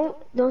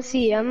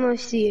see it. I'm gonna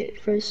see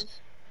it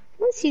first.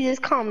 Let's see this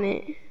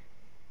comment.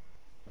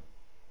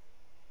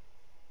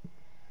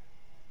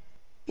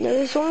 No,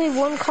 there's only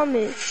one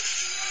comment.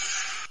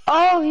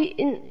 Oh,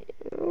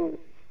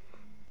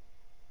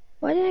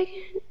 why did I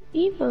get an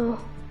email?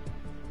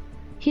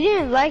 He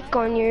didn't like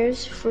on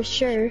yours for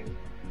sure.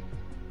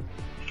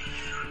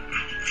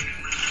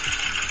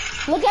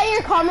 Look at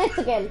your comments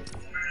again.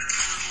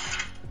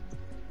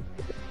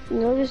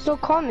 No, there's no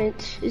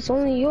comments. It's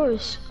only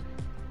yours.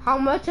 How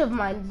much of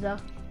mine though?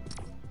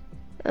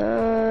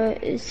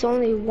 It's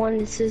only one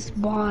that says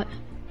bot.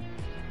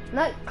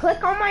 Look,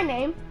 click on my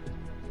name.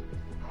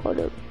 Hold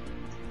up.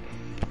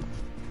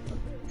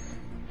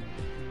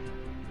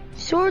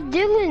 Sword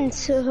Dylan.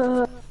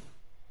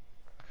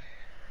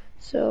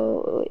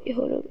 So wait,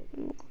 hold up.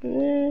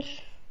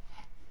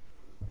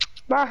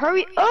 Bro,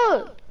 hurry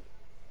up!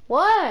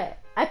 What?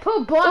 I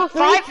put bot 3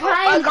 times.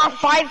 I got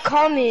 5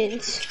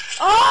 comments.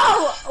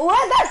 Oh,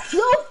 what? That's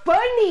so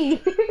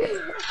funny.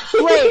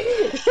 Wait,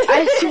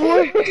 I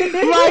swear,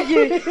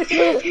 Roger.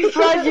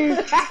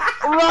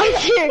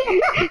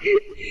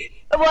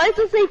 Why does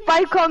it say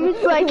 5 comments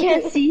so I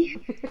can't see?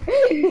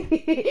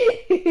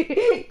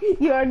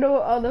 You already know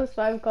what all those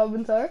 5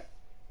 comments are?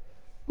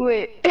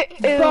 Wait,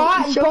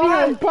 bot,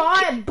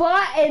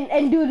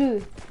 and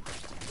doo-doo.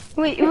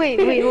 Wait,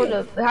 hold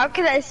up. How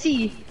can I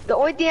see? The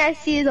only thing I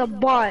see is a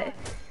bot.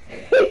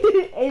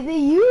 Is it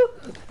you?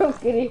 I'm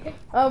kidding.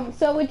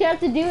 So what you have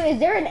to do, is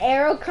there an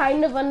arrow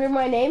kind of under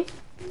my name?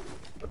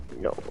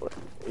 No.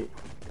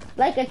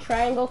 Like a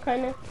triangle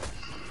kind of?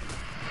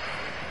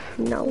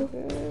 No.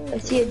 I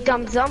see a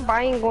thumbs up,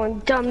 I ain't going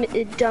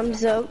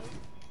thumbs up.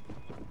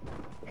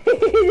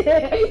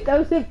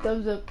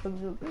 thumbs up.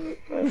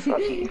 Fuck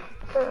you.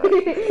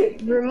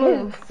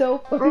 Remove. So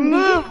funny.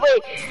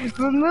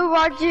 Remove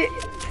Roger.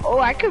 Oh,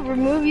 I could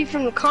remove you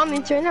from the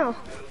comments right now.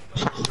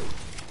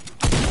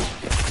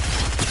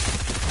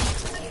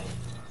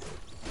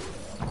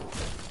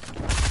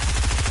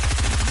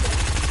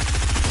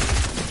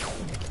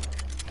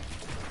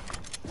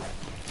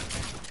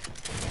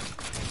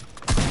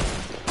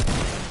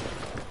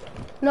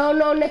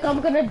 No, Nick,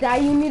 I'm gonna die.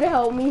 You need to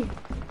help me.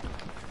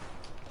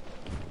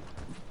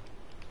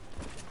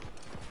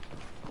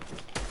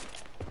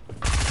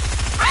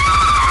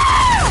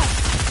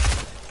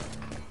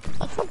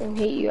 I fucking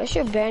hate you. I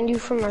should ban you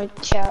from my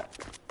chat.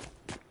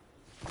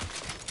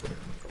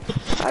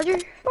 Roger,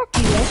 fuck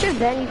you. I should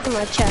ban you from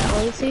my chat,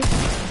 honestly.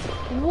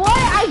 What?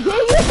 I gave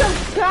you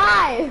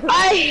subscribe.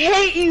 I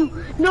hate you.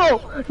 No.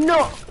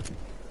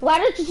 Why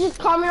don't you just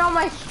comment on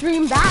my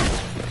stream back?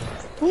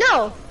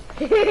 No.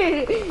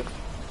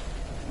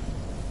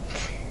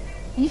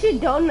 You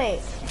should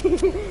donate.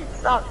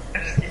 Stop.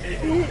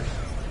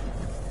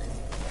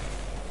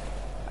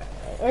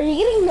 Are you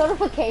getting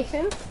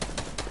notifications?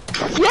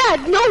 Yeah,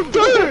 no,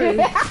 dude.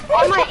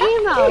 On my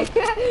email.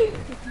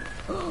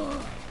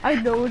 I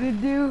know what to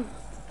do.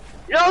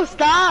 No,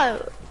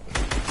 stop.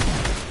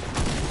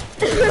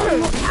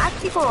 I'm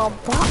actually gonna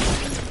block.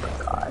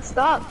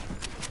 Stop.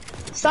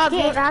 Stop,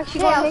 you're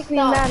actually gonna make me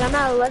mad. I'm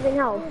at 11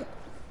 health.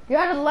 You're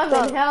at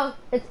 11 health.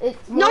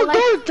 It's more No, like,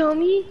 don't,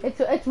 dummy.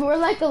 It's more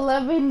like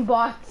 11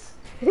 bots.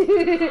 I'm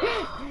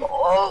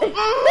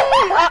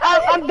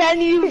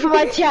banning you from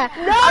my chat.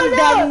 I'm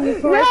banning you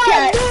from my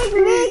chat.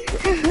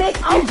 Nick,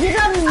 I'll get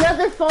on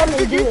another phone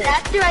and do it.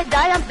 After I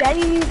die, I'm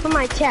banning you from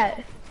my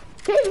chat.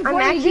 I'm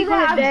actually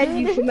gonna ban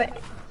you from my.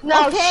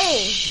 No,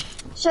 okay.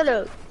 Shut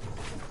up.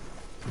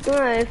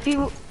 If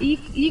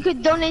you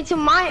could donate to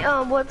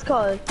my what's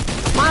called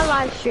my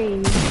live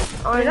stream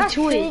on You're not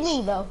Twitch.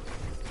 Streaming, though.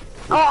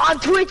 Oh, on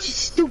Twitch, you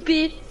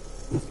stupid.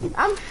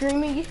 I'm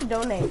streaming. You should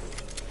donate.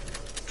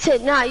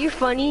 Said, nah, you're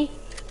funny.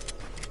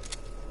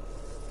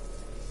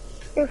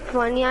 You're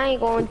funny. I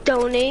ain't gonna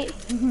donate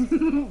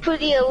for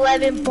the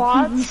 11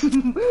 bots.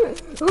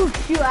 Oh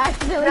shoot! I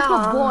accidentally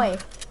put boy.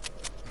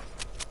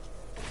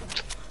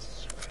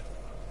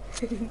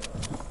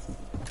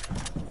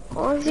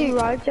 Honestly,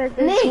 Roger, I just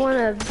Nick,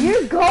 wanna.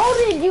 You're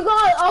golden. You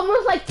got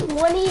almost like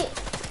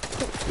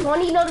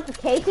 20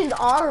 notifications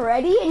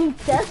already, and you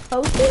just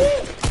posted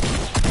it.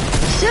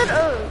 Shut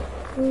up.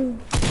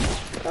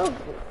 Oh,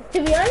 to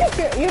be honest,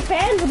 your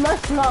fans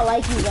must not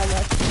like you that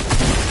much.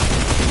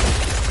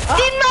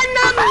 They might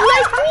not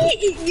like me.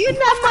 You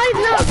might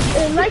not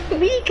like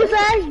me because I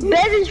have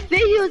better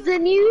videos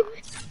than you.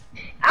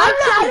 I'm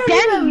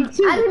banning you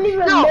too. I don't even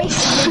make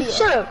videos.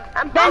 Shut up.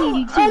 I'm banning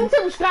you too.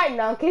 Unsubscribe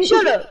now, okay?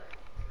 Shut up.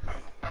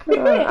 I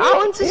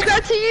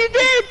unsubscribe to you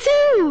there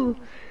too.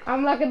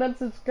 I'm not gonna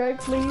unsubscribe,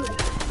 please.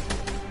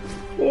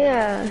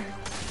 Yeah.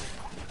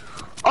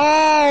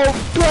 Oh,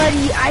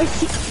 buddy, I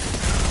see.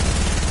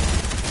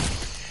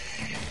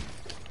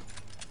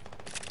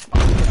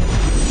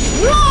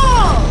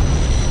 Whoa!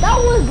 That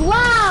was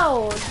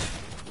loud!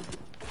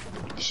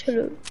 Shut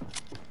up.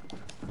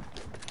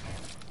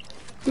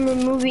 I'm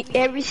removing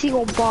every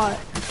single bot.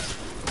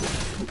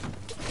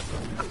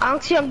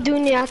 Actually, I'm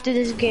doing it after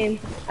this game.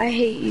 I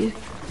hate you.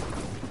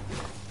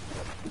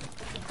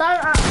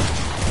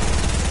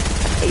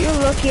 You're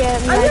lucky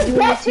at me. I'm the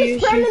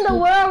bestest friend in the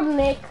world,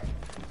 Nick.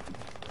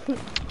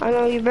 I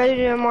know, you're better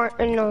than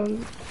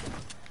Martin.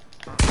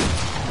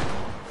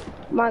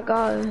 My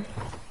God.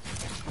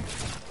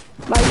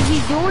 Why you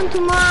keep doing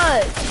too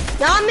much?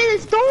 Now I'm in a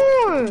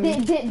storm.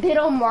 Did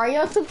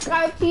Mario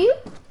subscribe to you?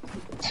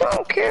 I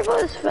don't care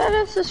about his fat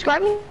ass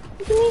subscribing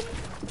to me.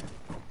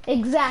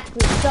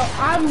 Exactly. So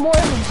I'm more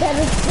of a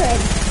better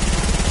friend.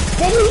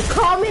 Did he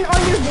comment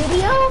on your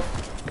video?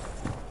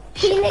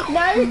 See, Nick,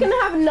 now you're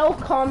gonna have no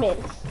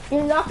comments.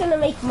 You're not gonna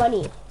make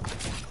money.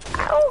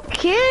 I don't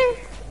care.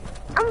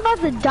 I'm about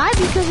to die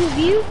because of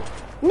you.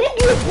 Nick,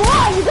 you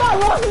bought. You got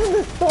lost in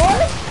the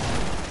store?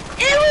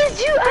 It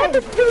was you. I had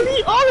to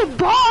delete all the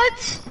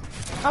bots.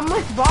 How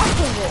much bots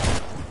is it?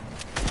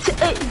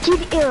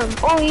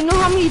 Oh, you know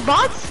how many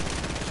bots?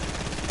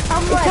 How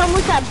much? It's how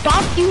much I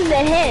bopped you in the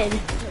head.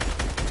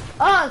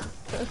 Oh,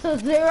 so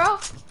 0?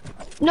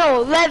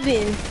 No,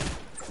 11.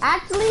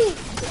 Actually,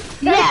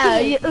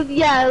 13.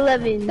 Yeah,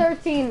 11.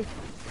 13.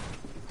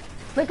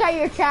 Look at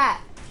your chat.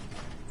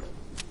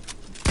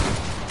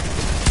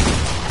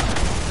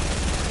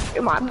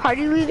 You're my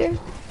party leader.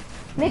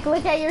 Nick,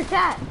 look at your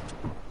chat.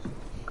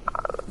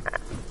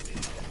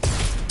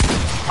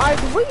 Alright,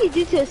 what did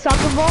you do to a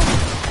soccer ball?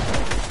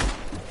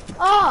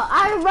 Oh,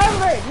 I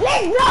remember.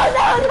 Nick, no.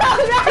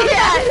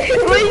 Yeah,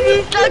 what do you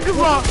mean soccer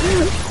ball?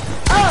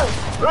 Oh,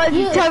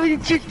 Tell me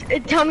the truth.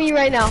 Tell me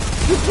right now.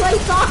 You play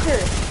soccer.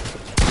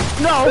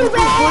 No,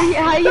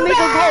 how you make a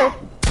goal?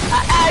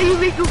 How you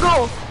make a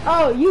goal?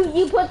 Oh,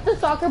 you put the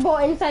soccer ball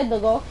inside the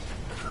goal.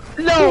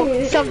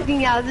 No,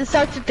 something else. It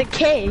starts with the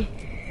K.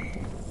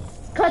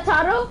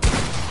 Kataro?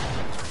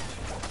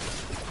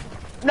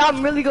 Now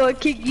I'm really gonna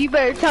kick you. You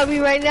better tell me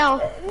right now.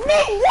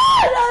 Nick,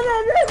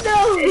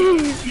 no.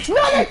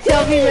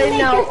 Tell me right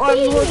now, or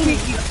I'm gonna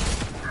kick you.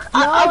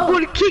 I'm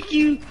gonna kick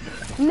you.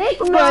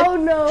 Nick,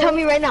 no. Tell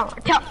me right now.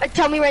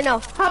 Tell me right now.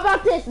 How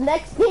about this?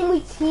 Next game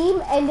we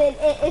team, and then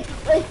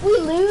if we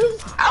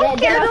lose, then I'll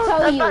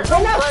tell you.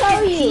 Then I'll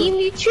tell you. Team,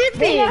 you tripping?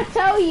 Then I'll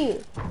tell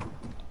you.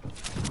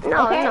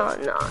 No.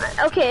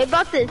 Okay,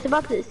 about this.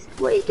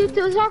 What you do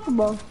to a soccer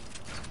ball?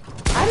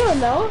 I don't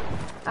know.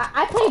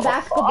 I play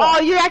basketball. Oh,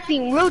 you're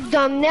acting real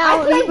dumb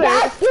now. I play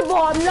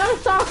basketball. I'm not a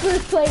soccer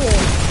player.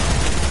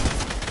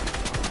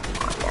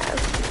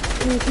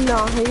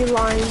 No, you're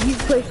lying. You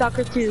play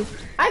soccer too.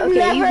 I've okay,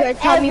 never, you better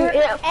tell me.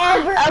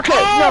 ever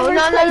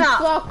No.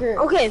 Soccer.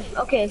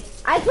 Okay.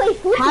 I play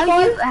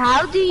football.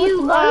 How do you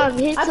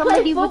hit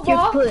somebody with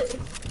your foot?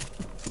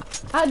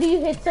 How do you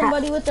hit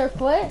somebody with their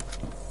foot?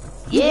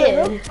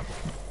 Yeah.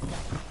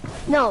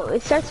 No,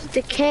 it starts with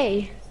the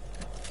K.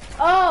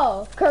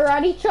 Oh,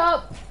 karate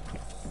chop.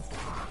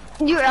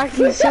 You're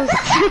acting so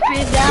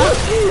stupid now.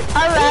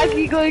 I'm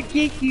actually gonna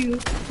kick you.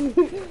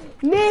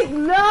 Nick,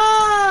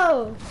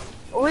 no!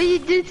 What do you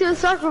do to a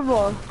soccer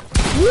ball?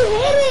 You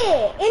hit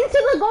it into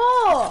the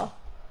goal.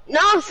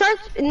 No, search.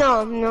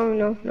 No.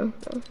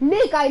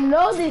 Nick, I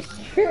know this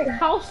trick.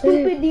 How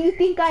stupid do you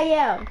think I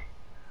am?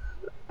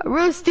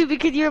 Real stupid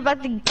because you're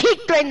about to get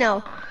kicked right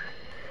now.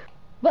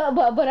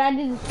 But I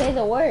didn't say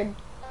the word.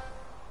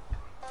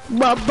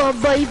 But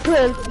you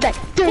put like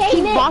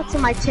 13 Nick. bots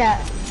in my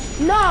chat.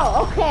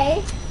 No,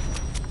 okay.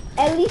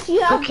 At least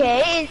you have...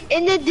 Okay,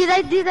 and then did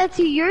I do that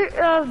to your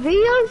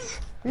videos?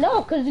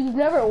 No, because you've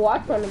never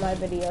watched one of my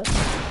videos.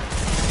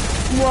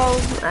 Well,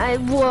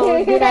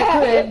 did I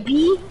put a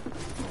B?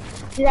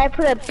 Did I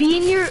put a B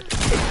in your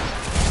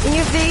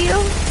video?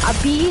 A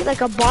B,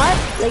 like a bot?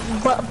 Like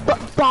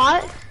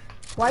bot?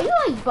 Why do you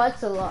like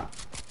butts a lot?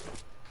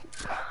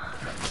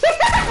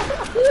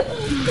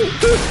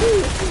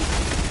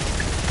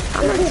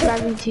 I'm not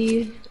talking to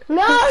you.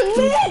 No,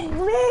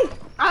 Nick!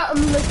 I'm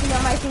looking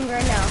at my thing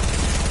right now.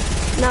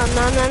 No,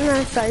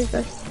 sorry.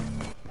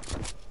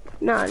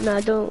 No,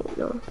 don't,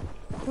 no.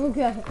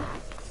 Okay.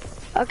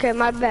 Okay,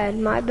 my bad.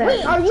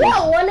 Wait, are you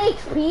at 1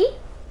 HP?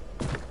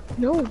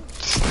 No,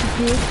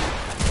 stupid.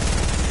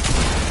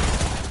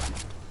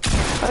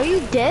 Are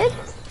you dead?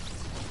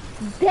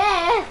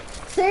 Dead?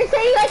 So you're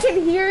saying I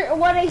can hear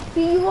 1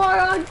 HP you are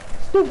on?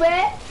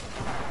 Stupid.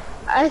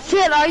 I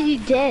said, are you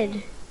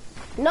dead?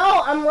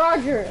 No, I'm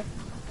Roger.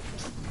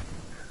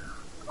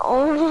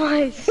 Oh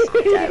my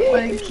god, I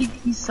wanna kick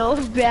you so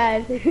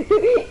bad.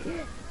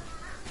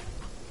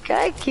 Can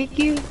I kick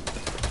you?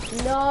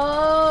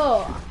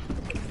 No.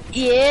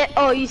 Yeah.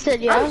 Oh, you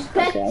said yeah. I'm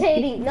spectating.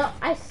 Okay. No,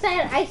 I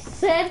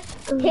said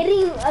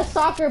hitting a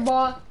soccer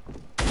ball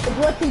is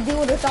what you do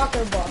with a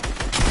soccer ball.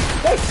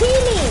 They're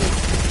cheating.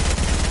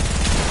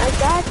 I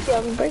got you.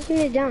 I'm breaking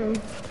it down.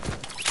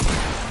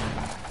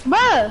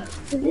 Bruh,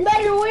 you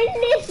better win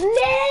this,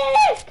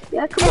 Nick.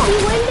 Yeah, come on. If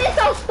you win this,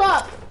 I'll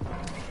stop.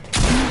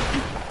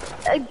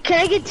 Can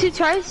I get 2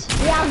 tries?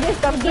 Yeah, I'm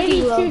just giving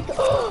you 2.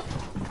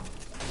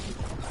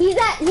 He's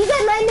at 9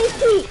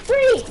 HP.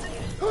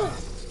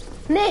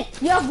 3.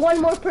 Nick, you have 1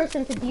 more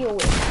person to deal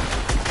with.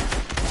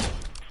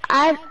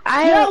 I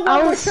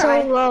was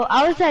so low.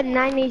 I was at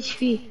 9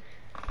 HP.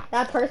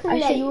 That person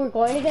that you were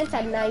going against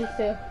had 9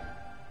 too.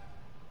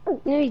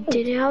 No, he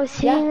didn't. I was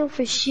hitting him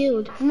for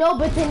shield. No,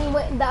 but then he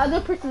went. The other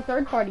person's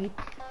third party.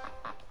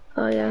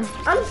 Oh yeah.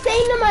 I'm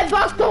staying in my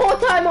box the whole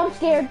time. I'm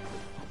scared.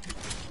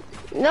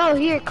 No,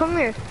 here, come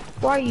here.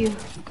 Why are you?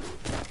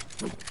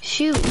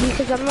 Shoot,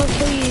 because I'm gonna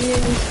kill you and you're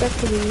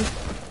respecting me.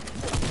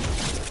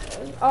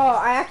 Oh,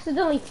 I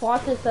accidentally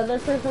fought this other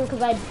person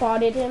because I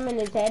botted him in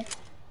his head.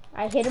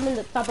 I hit him in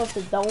the top of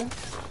the dome.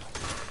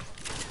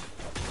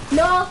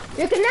 No,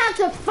 you're gonna have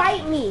to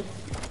fight me.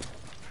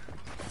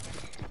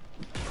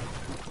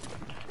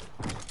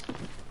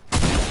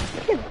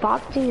 Get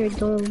bopped in your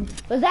dome.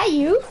 Was that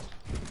you?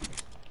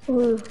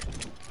 Ooh.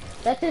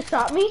 That just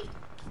shot me?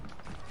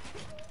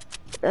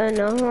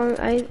 No,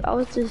 I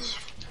was just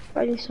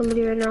fighting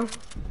somebody right now.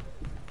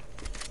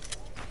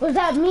 Was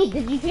that me?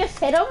 Did you just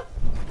hit him?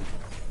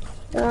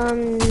 No,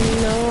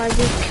 I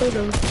just killed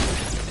him.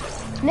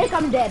 Nick,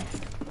 I'm dead.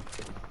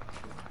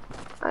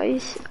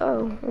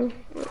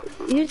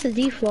 Here's the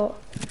default.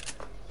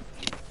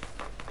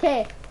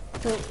 Okay,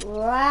 so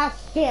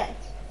last chance.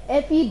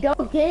 If you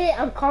don't get it,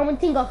 I'm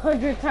commenting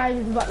 100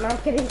 times, but no, I'm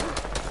kidding.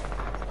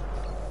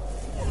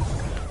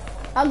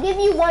 I'll give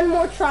you 1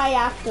 more try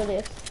after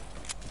this.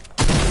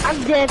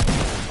 I'm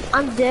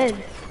dead.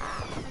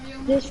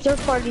 This third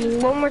party,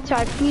 1 more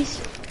try, please.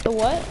 The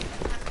what?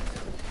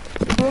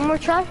 1 more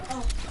try.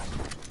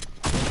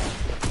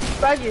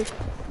 Roger.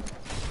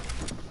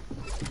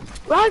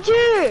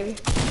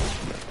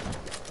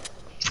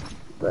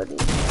 Buddy.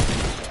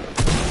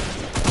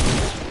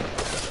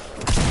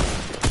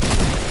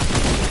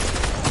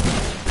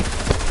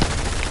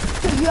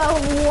 You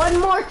have 1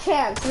 more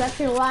chance, and that's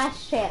your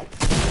last chance.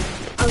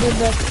 I'll get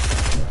back.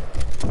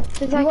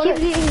 Since I keep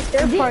getting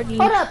third party.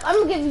 Hold up,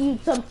 I'm giving you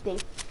something.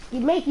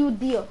 Make you a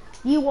deal.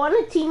 You want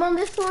a team on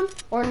this one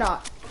or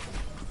not?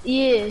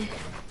 Yeah.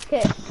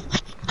 Okay.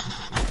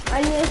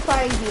 I need to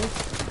find you.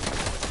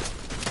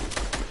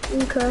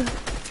 Okay.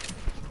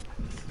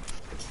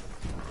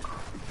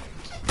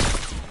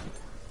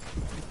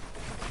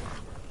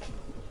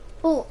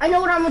 Oh, I know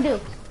what I'm gonna do.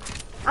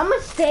 I'm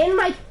gonna stay in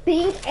my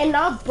thing and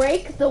not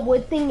break the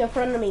wood thing in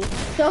front of me.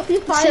 So if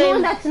you find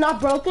one that's not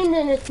broken,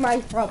 then it's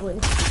my problem.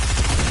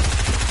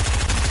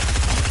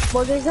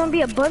 Well, there's gonna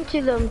be a bunch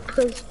of them,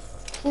 cause,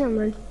 never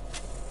mind.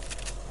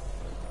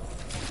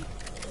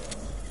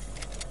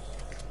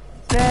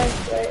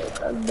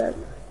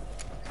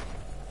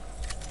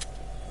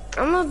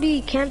 I'm gonna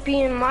be camping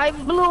in my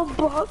blue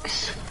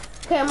box.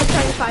 Okay, I'm gonna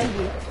try and find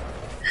you.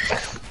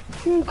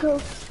 Okay.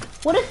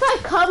 What if I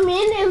come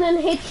in and then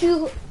hit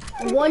you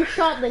 1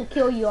 shot, then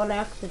kill you on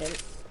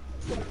accident?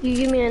 You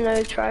give me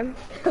another try.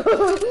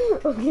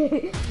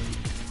 Okay.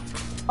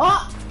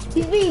 Oh,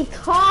 he's being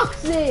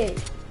toxic.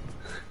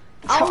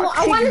 I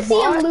want to see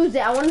him lose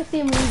it.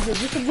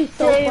 This would be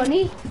so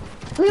funny.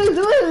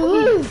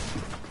 Lose.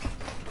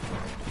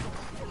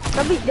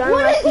 I'll be done.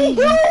 What is he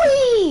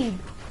doing?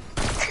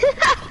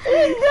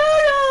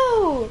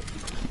 No.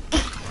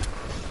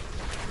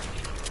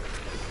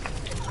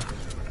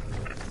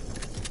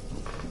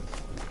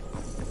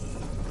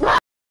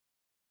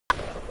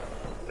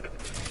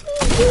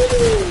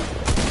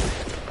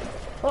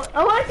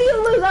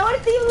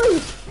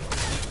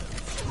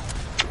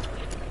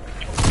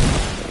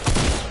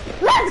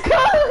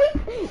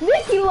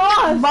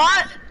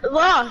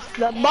 lost.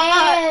 The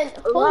bot And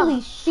holy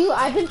lost. shoot,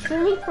 I've been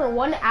streaming for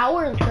 1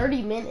 hour and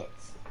 30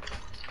 minutes.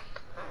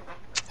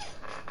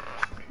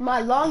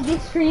 My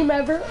longest stream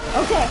ever.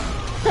 Okay,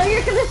 so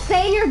you're gonna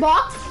stay in your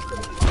box?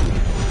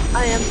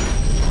 I am.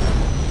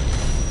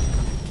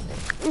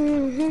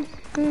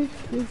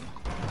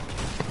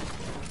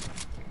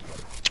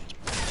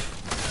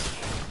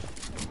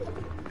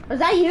 Was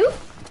that you?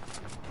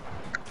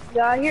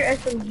 Yeah, I hear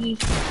SMG.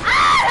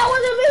 Ah, that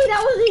wasn't me.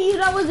 That wasn't you.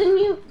 That wasn't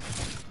you.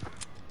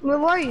 Where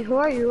are you? Who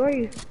are you? Who are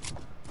you?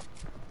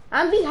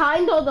 I'm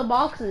behind all the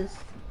boxes.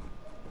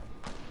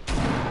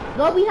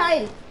 Go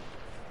behind.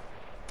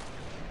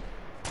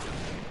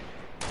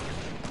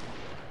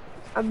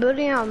 I'm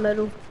building out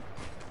metal.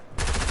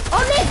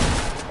 Oh, Nick!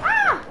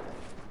 Ah!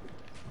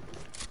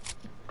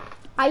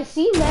 I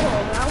see metal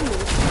around me.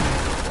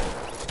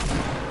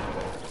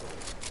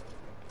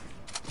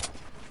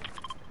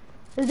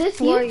 Is this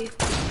you? Where are you?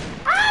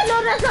 Ah,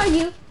 no, that's not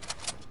you.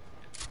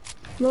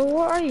 No,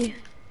 where are you?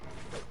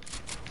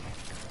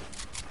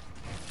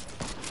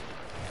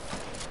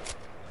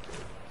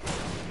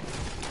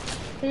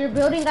 So you're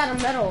building out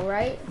of metal,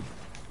 right?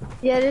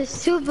 Yeah,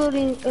 there's two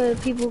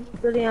people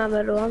building out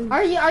metal.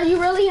 Are you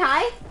really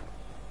high?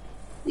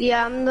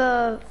 Yeah, I'm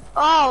the.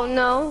 Oh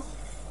no.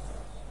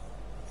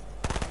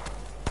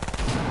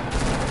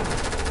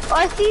 Oh,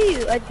 I see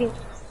you. I think.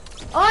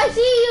 Oh, I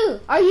see you.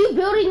 Are you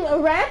building a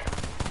ramp?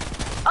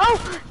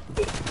 Oh,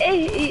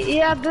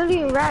 yeah, I'm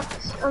building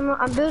racks.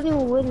 I'm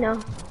building wood now.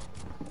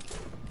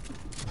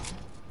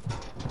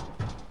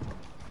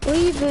 What are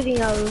you building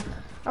out of?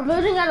 I'm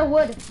building out of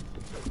wood.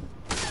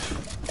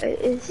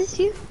 Is this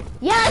you?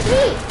 Yeah, it's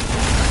me.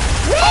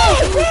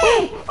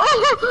 Nick!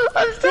 Oh,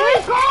 I'm sorry.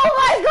 Nick, oh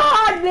my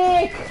God,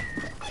 Nick!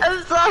 I'm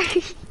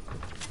sorry.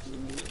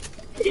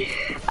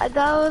 I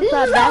thought it was This is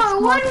our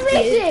basketball one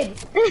kid. mission.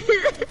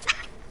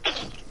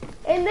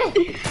 And then,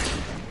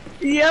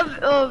 You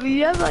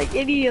have like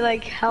any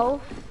like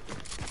health?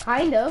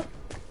 kind of.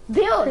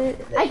 Build.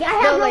 I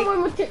have No, no like- more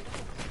material.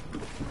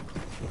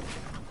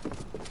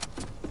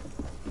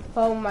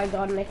 Oh my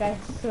God, Nick! I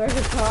swear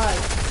to God.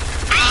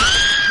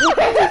 Do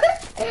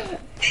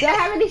I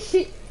have any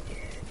shit?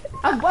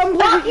 I'm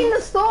blocking the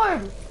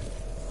storm.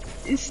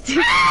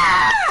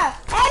 Ah!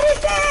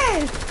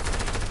 Edison!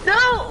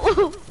 No!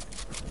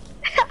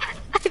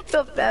 I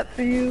feel bad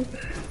for you.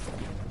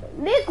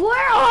 Nick,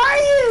 where are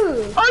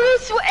you? Oh,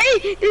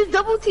 hey, there's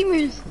double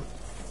teamers.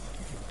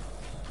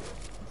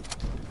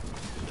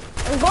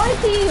 I'm going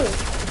to you.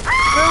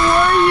 Where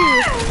are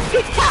you?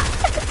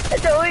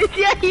 No,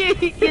 yeah, you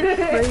get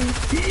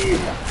sprayed.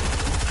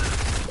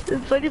 The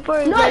funny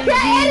part is No, I that you're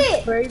can't getting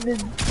edit. sprayed.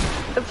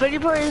 The funny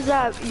part is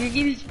that you're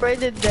getting sprayed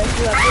to death.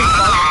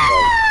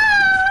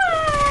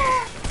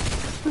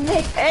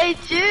 Nick, Hey,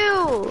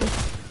 chill.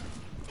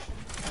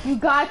 you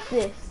got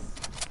this.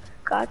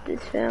 Got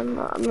this, fam.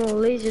 I'm gonna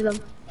laser them.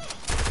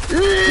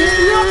 You're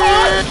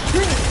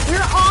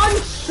on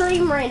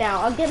stream right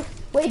now. Again,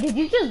 wait, did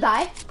you just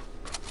die?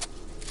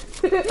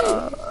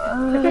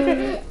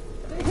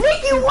 Nick,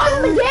 you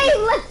won the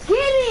game. Let's get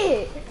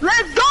it.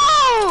 Let's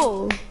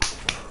go!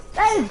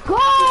 Let's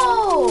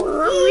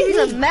go. Easy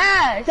Easy.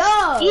 match.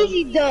 Dubs.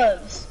 Easy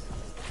dubs.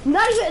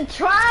 Not even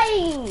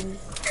trying.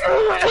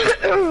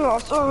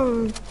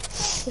 Awesome.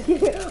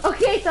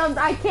 Okay, so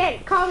I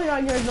can't comment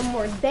on yours no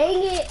more.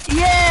 Dang it.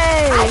 Yay!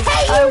 I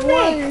hate you,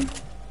 Nick.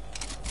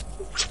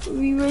 won.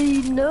 We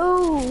already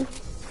know.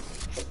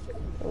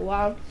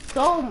 Wow, I'm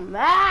so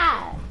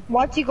mad.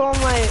 Watch you go on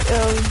my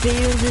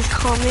video and just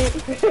comment.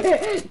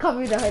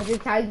 Covered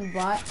 100 times,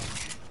 bot.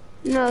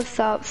 No,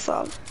 stop.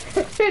 That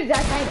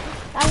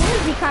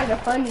would be kind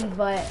of funny,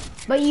 but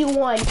you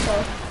won,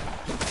 so.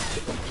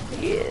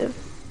 Yeah,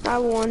 I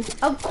won.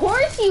 Of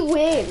course you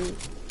win.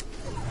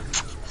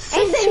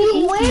 So And then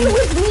you win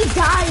with me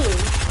dying.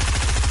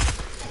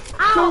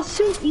 Ow. It's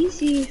so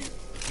easy.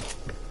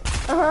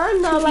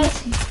 Not like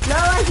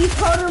you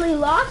totally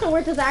lost and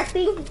we're just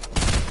acting.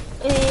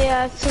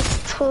 Yeah, it's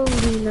just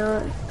totally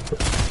not.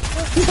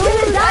 You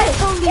totally died.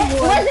 totally won.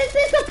 Wasn't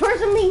this the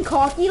person being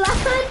cocky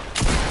last time?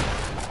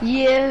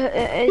 Yeah,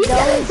 He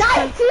totally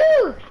died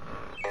too.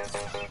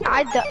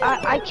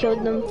 I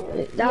killed them.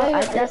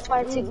 That's why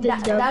I took the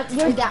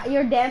dub.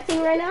 You're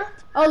dancing right now?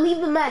 Oh, leave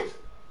the match.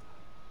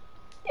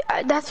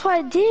 That's what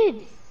I did.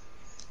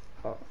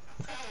 You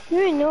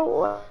didn't know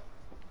what?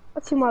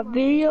 What's in my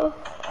video?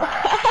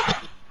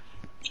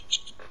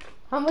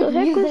 How much The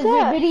heck views was does your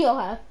that? video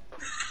have?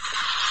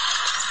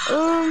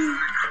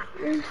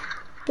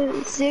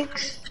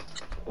 6.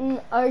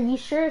 Are you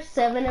sure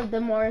 7 of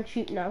them aren't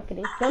shooting? No, I'm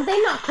kidding. Don't they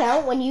not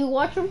count when you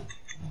watch them?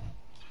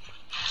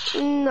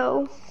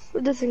 No,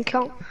 it doesn't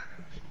count.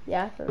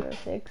 Yeah, so there's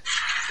 6.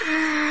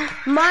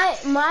 My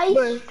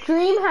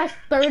stream has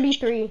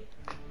 33.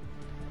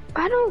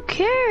 I don't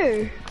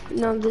care.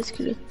 No, I'm just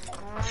kidding.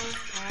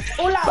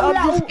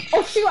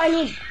 Oh shoot, I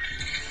need.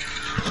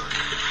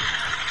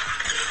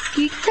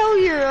 Can you tell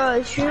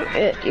your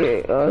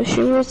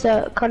streamers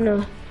that kind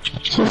of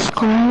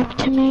subscribe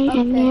to me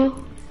and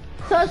you?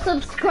 So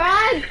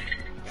subscribe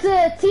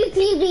to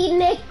TTV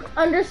Nick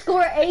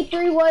underscore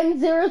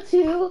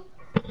 83102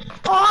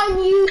 on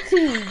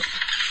YouTube.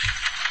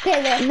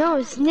 Okay, then. No,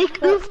 it's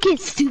Nick Oof Kid,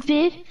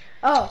 stupid.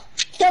 Oh,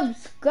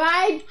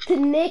 subscribe to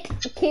Nick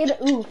Kid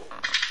Oof.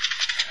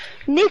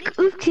 Nick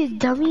Oof Kid,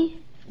 dummy.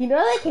 You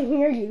know they can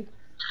hear you.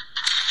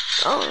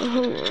 Oh,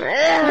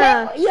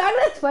 Yeah,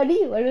 that's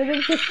funny. One of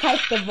them just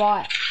typed the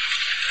bot.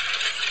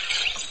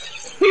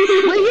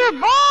 but you're a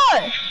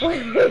bot.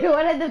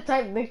 One of them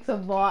typed Nick's a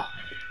bot.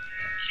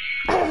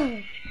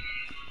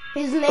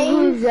 His name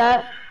Who's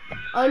that?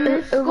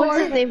 underscore What's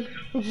his name?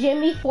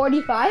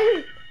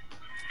 Jimmy45.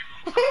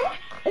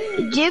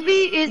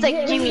 Jimmy is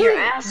like Jimmy your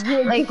ass.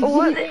 Like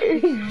what?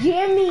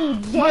 Jimmy.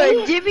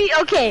 Bro, Jimmy.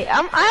 Okay,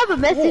 I have a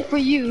message for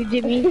you,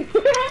 Jimmy.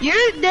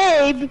 Your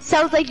name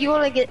sounds like you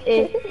wanna get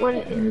it.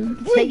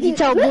 Like you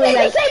tell boy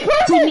like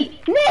Jimmy.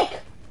 Nick,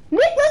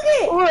 look at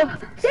it.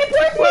 Same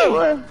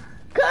person.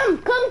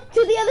 Come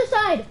to the other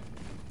side.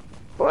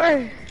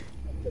 Or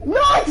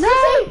No, it's the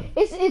same.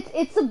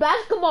 It's a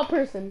basketball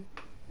person.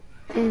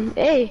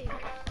 hey,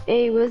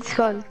 what's it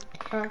called?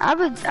 I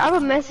have a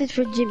message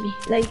for Jimmy.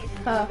 Like,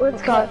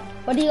 what's it called?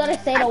 What do you gotta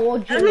say to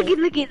old Jimmy?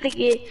 Look at.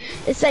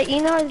 It's like,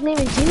 you know his name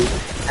is Jimmy?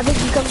 I bet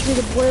you come to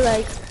the boy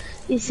like,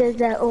 he says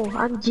that, oh,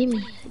 I'm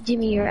Jimmy.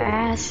 Jimmy, your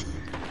ass.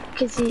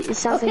 Cause it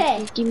sounds like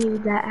he's giving me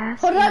that ass.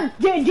 Hold on,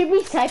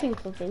 Jimmy's typing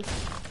something.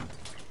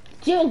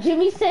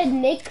 Jimmy said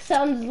Nick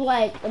sounds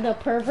like the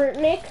pervert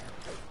Nick.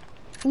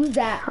 Who's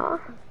that? Huh?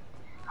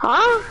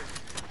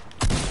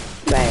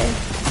 Right.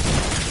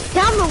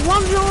 Tell him to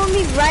 1v1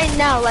 me right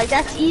now, like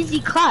that's easy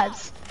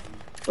claps.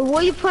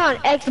 What you put on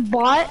X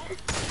bot?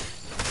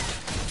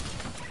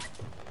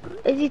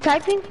 Is he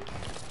typing?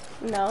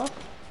 No.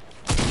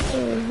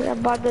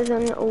 That bot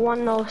doesn't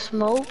want no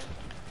smoke.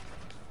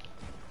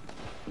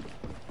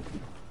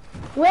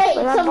 Wait,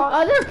 some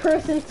other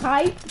person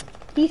typed.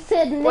 He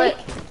said Nick. What?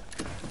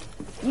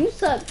 You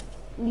suck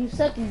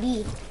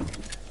D.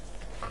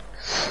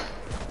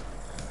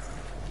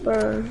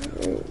 Bro,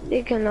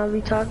 they cannot be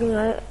talking.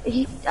 I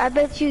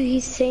bet you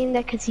he's saying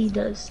that because he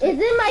does.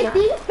 Isn't my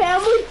thing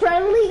family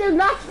friendly? They're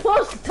not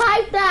supposed to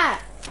type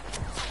that.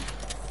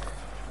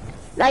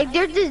 Like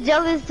they're just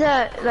jealous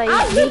that like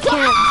they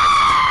can't.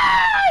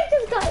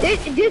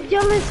 They're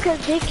jealous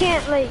because they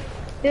can't like.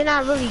 They're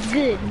not really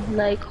good.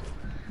 Like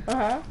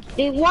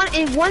they want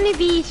to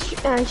be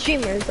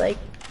streamers. Like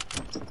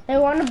they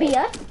want to be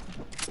us.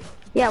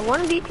 Yeah,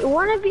 want to be a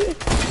Marion.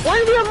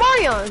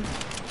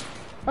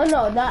 Oh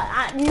no, no,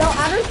 I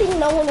don't think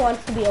no one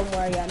wants to be a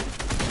Marion.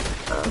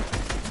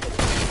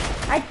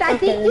 I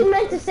think you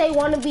meant to say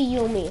want to be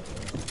Yumi.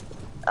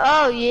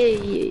 Oh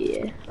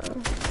yeah.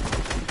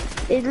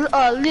 Is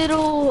a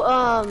little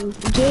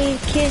gay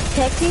kid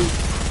texting?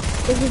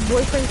 Is his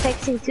boyfriend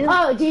texting too?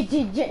 Oh,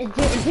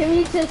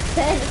 Jimmy just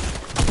said,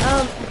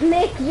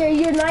 Nick,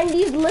 your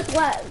 90s look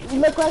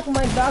like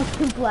my dog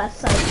poop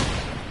last night.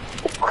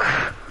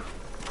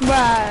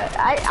 Bruh,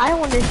 I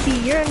want to see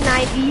your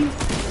 90s.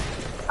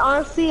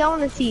 Honestly, I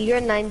want to see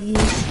your 90s.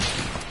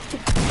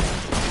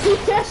 He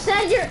just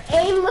said your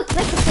aim looks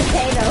like a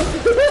potato.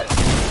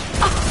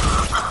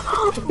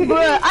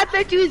 Bruh, I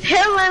bet you his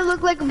hairline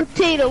looked like a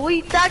potato. What are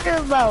you talking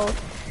about?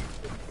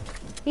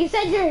 He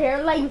said your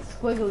hairline's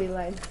squiggly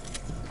line.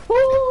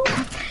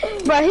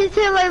 Bruh, his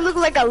hairline looked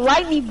like a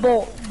lightning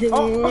bolt.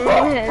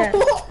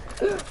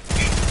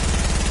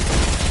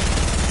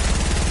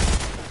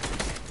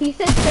 He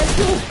said such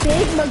a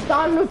big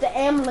McDonald's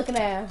am looking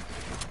at.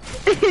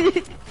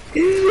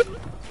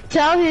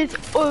 Tell his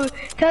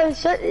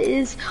shut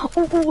his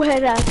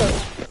head ass up.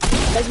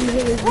 Like he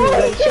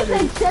just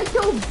said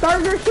Central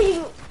Burger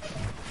King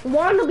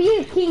wanna be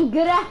a king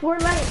good at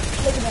Fortnite.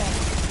 Look at that.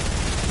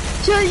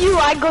 Show you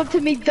I go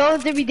to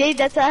McDonald's every day,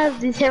 that's why I have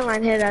this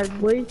hairline head ass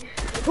boy.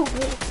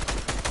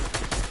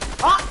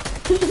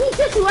 He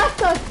just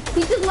left us.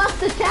 He just left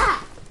the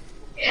chat.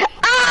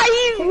 Ah,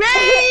 he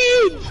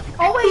raged!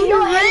 Oh wait, no,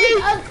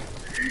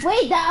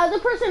 wait, that other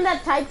person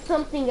that typed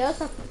something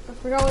else, I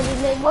forgot what his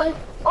name was.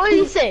 What did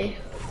he say?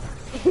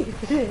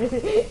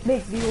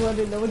 Makes me want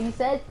to know what he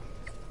said.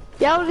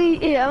 Yeah, I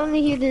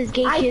only hear this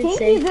gay kid say. I think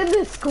he's in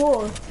the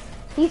school.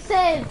 He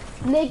said,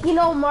 Nick, you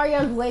know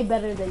Marion's way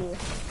better than you.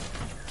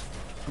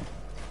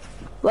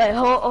 Wait,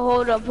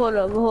 hold up. I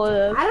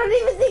don't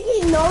even think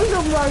he knows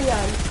of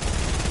Marion.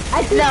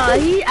 I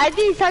think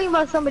he's talking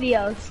about somebody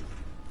else.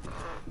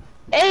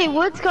 Hey,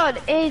 what's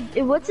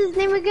his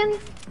name again?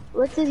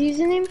 What's his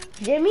username?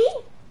 Jimmy?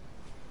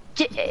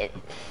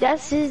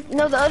 That's his,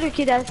 no, the other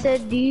kid that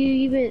said, do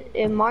you even,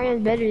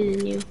 Marion's better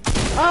than you.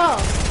 Oh,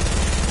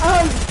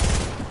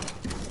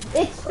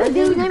 it's the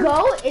dude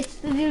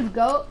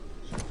Goat.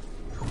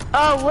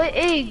 Oh, wait,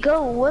 hey,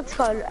 Go, what's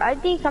called? I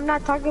think I'm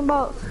not talking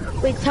about,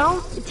 wait,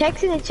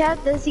 text in the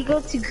chat, does he go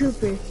to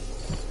Cooper?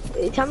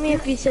 Tell me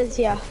if he says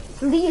yeah.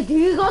 Do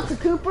you go to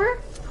Cooper?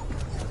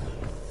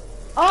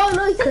 Oh,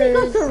 no, he said he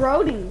goes to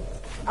Rhodey.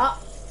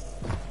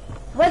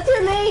 What's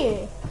your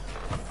name?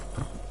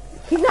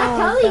 He's not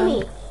telling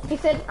me. He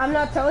said, I'm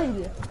not telling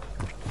you.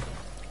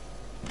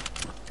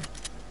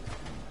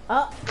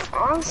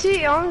 Honestly,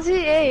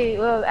 hey,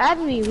 add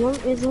me.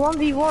 It's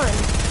 1v1.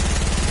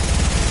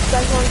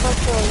 Guys want to talk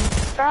to him.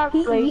 Stop,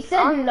 He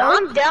said no.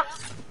 I'm down.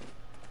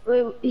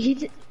 Wait,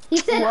 He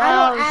said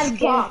wow, I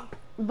don't add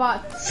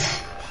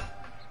bots.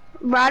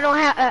 But I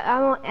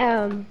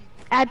don't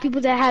add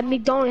people that have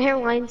McDonald's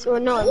hairlines or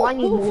no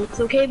lightning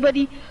bolts. Okay,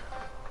 buddy.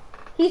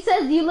 He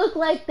says you look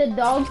like the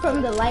dog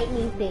from the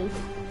lightning thing.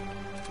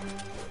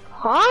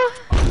 Huh?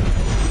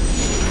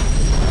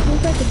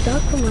 Looks like a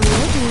dog from a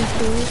lightning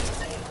thing.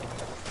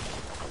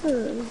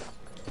 You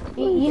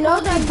know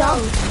that dog.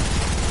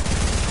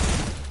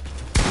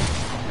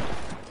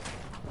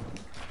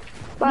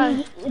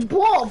 Boy,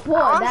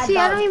 honestly,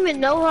 that I don't even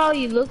know how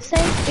he looks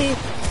like.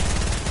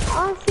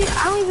 Honestly,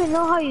 I don't even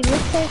know how he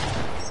looks like.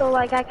 So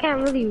like, I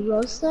can't really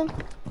roast him.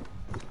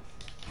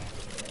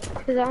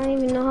 Cause I don't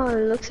even know how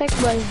it looks like,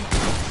 but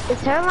his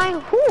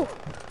hairline, whoo!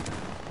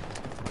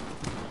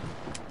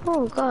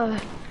 Oh god.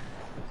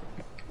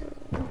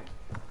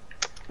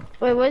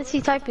 Wait, what is he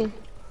typing?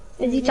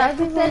 Is he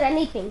typing? Never said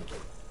anything.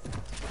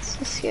 It's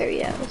a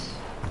scary ass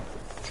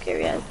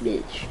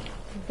bitch.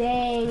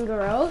 Dang,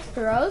 gross.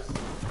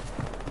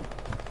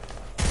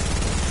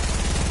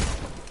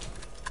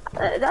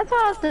 That's how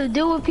I have to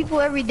deal with people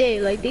every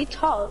day. Like they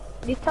talk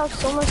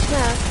so much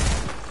smack,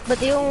 but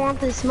they don't want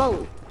to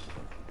smoke.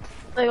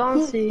 Like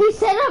honestly. He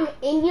said I'm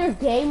in your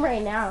game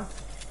right now.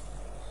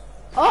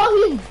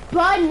 Oh, he's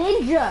Bud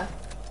Ninja.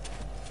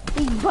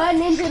 He's Bud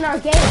Ninja in our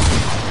game.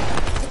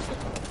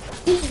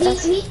 He's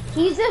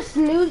a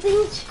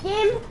snoozing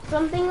skin,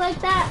 something like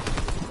that.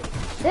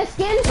 The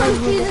skin from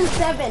season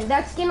 7.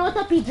 That skin with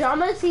the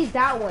pajamas, he's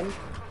that one.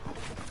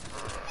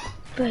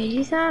 But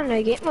he's not in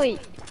our game. Wait,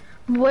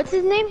 what's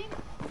his name?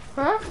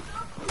 Huh?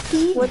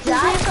 What's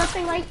his name?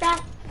 Something like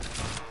that?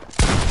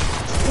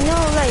 No,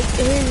 like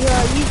his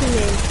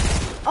username.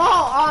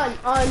 Oh,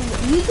 on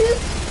YouTube?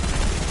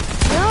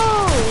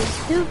 No,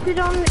 stupid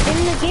in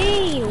the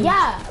game.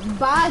 Yeah,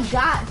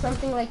 Bagat,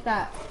 something like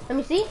that. Let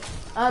me see.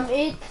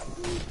 It's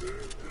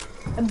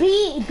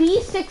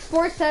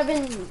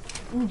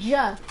B647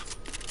 J.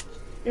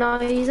 No,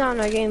 he's not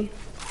in our game.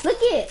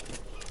 Look at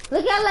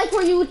like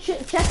where you check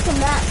the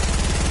map.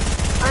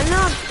 I'm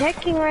not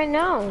checking right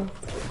now.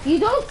 You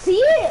don't see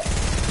it?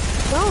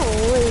 No,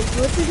 wait,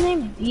 what's his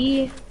name?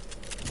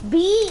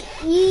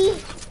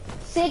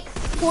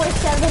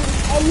 BE647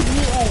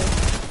 NGA.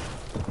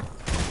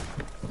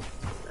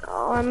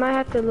 Oh, I might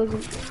have to look.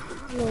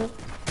 No.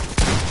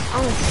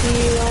 I don't see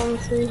it,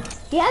 honestly.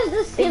 He has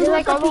the skin Is it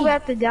like with all the way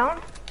at the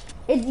down?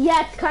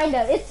 Yeah, it's kind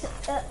of. It's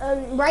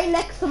right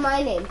next to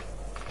my name.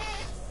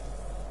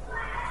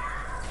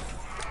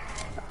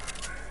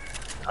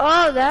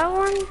 Oh, that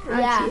one?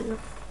 Yeah,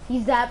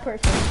 he's that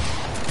person.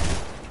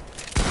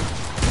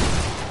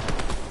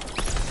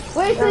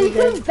 Wait, so you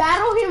can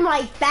battle him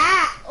like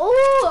that?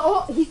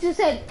 Oh, he just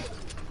said,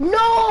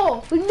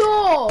 no.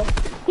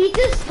 He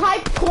just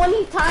typed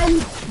 20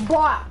 times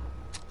bot.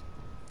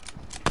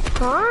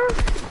 Huh?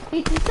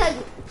 He just said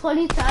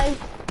 20 times.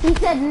 He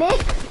said Nick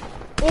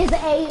is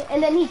a,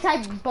 and then he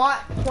typed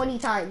bot 20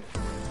 times.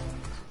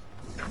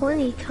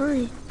 20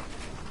 times?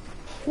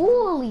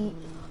 Holy.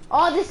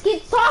 Oh, this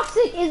kid's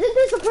toxic. Isn't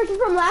this a person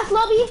from last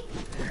lobby?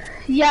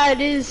 Yeah, it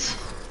is.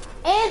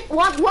 And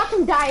watch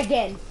him die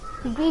again.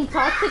 He's being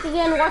toxic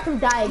again. Watch him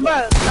die again.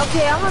 Bro,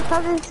 okay, I'm gonna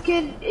tell this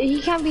kid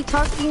he can't be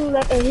talking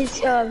like his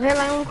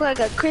hairline look like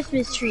a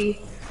Christmas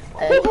tree.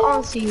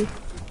 Honestly.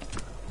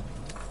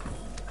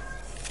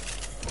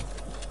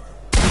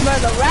 Bro,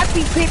 the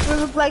wrapping paper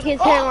look like his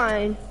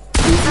hairline.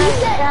 He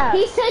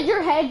said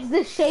your head's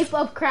the shape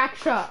of crack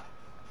shot.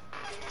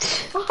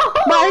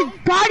 My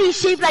body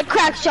shaped like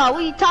crack shot.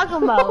 What are you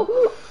talking about?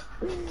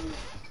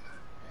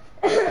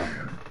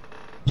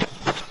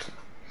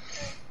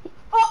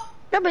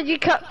 No, but you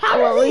cut.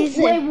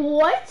 Wait,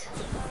 what?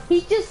 He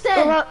just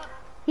said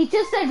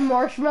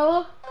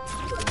marshmallow.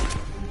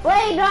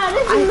 Wait, no,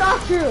 this is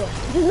not true.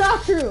 This is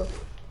not true.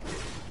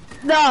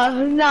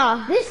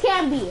 No. This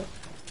can't be.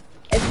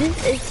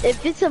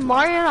 If it's a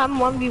Mario, I'm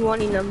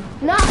 1v1ing them.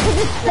 No, because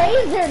it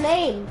says their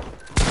name.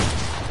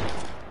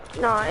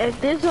 No,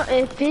 if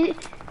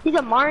he's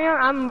a Mario,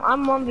 I'm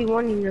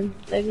 1v1ing them.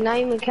 Like not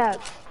even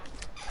cap.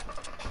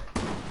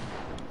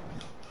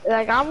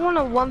 Like I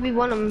wanna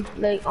 1v1 him.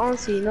 Like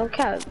honestly, no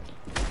cap.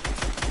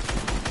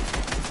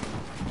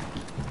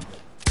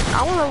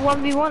 I wanna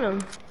 1v1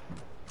 him.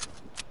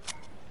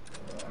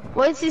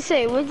 What does he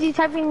say? What is he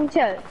typing in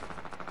chat?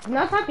 I'm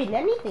not typing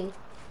anything.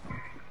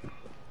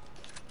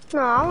 No,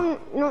 I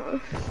don't.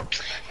 No.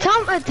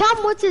 Tell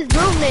him what's his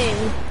real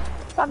name.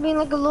 Stop being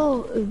like a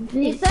little.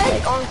 He said,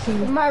 like, honestly.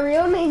 my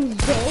real name's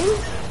James.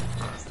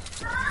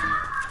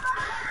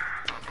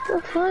 The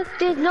fuck?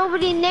 There's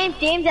nobody named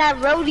James at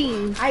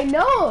Roadie. I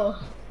know.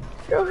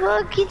 The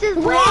fuck? He's just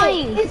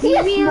lying. Is he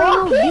a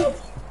small kid?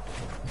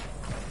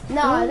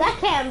 No, Hmm? that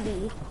can't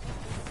be.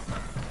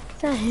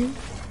 Is that him?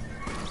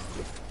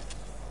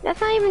 That's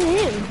not even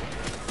him.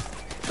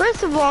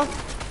 First of all,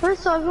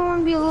 if you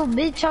want to be a little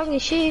bitch talking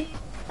shit,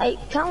 like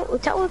tell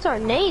what's our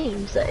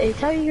names. Like,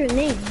 tell your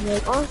name.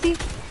 Like honestly,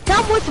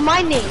 tell what's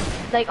my name.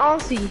 Like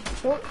honestly,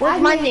 I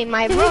what's my mean, name?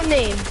 My real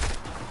name.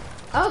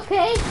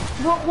 Okay.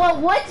 Well,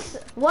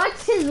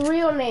 what's his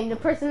real name? The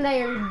person that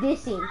you're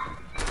dissing.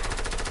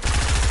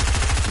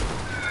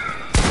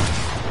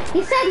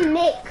 He said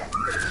Nick.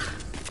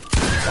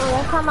 Oh,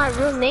 that's not my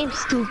real name,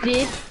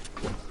 stupid.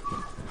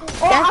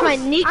 Oh, That's my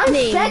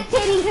nickname. I'm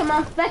spectating him.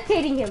 I'm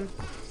spectating him.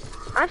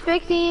 I'm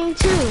spectating him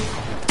too.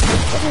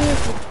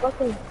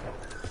 Fucking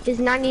his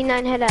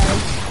 99 head ass.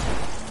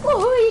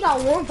 Oh, he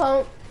got one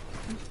pump.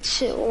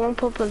 Shit, one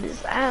pump of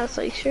his ass,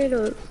 like straight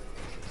up.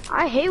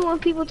 I hate when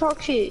people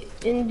talk shit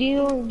and you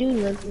don't do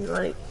nothing,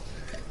 like.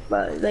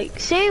 But like,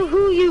 say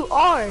who you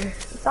are.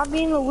 Stop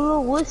being a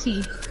little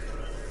wussy.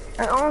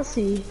 Like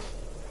honestly.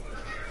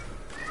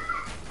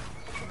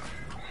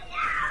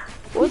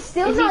 He's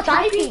still not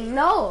typing.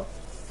 No.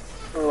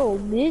 Oh,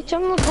 bitch,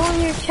 I'm gonna go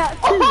in your chat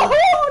too.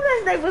 Oh,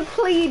 this name was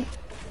clean.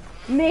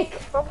 Nick.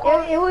 It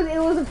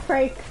was a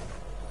prank.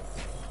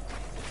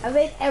 I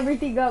made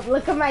everything up.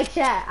 Look at my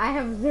chat. I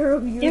have 0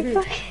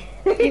 viewers.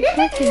 You're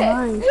fucking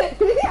lying.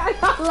 I'm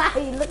not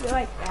lying. Look at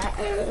my chat.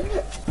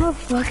 Oh,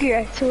 fucker,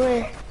 I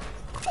swear.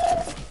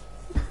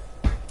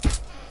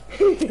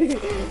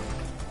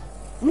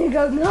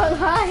 Nigga, I'm not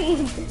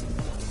lying.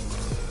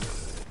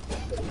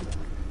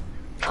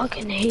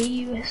 Fucking hate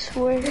you, I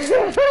swear.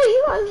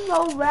 You are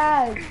so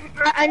bad.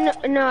 I know,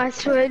 no, I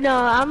swear, no,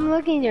 I'm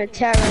looking in your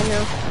chat right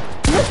now.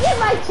 Look at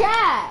my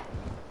chat.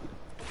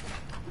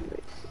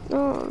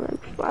 No,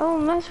 I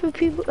don't mess with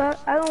people.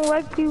 I don't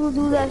like people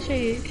do that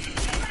shit.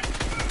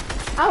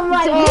 I'm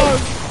like, Fuck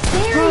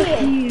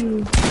serious.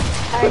 you.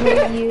 I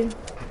hate you.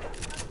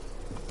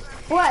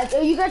 What?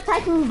 Are you gonna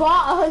type in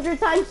bot 100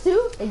 times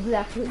too?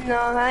 Exactly. No,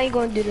 I ain't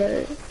gonna do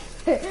that.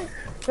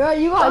 Bro,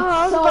 you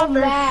are so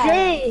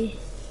mad.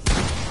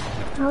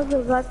 I was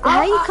about to,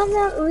 how you come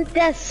out with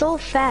that so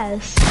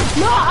fast?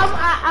 No,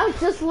 I was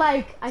just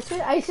like, I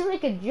should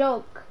make a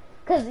joke.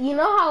 Cause you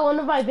know how one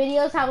of my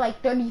videos have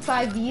like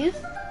 35 views?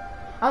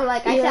 I'm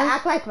like, I should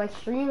act like my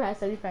stream has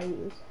 35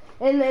 views.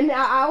 And then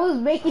I was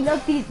making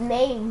up these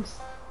names.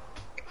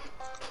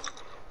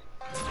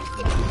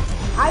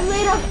 I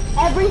made up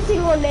every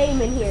single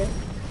name in here.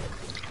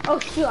 Oh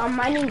shoot, I'm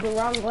mining the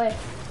wrong way.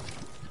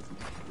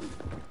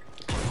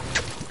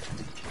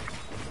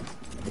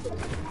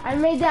 I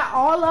made that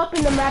all up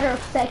in a matter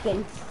of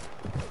seconds.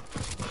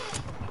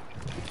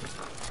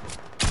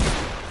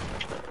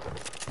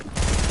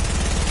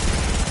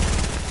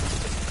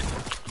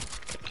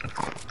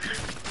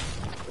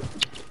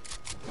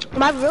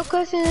 My real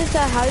question is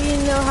that how do you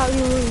know how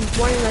he was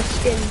wearing a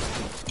skin?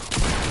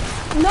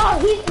 No,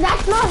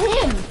 that's not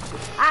him.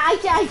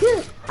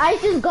 I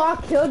just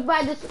got killed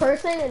by this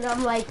person, and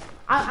I'm like,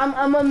 I'm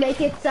gonna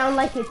make it sound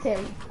like it's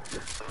him.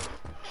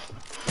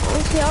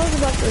 Honestly, I was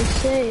about to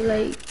say,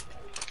 like,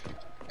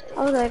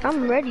 I was like,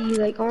 I'm ready,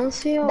 like,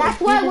 honestly.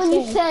 That's why when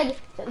you said,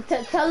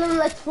 tell him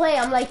let's play,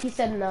 I'm like, he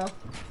said no.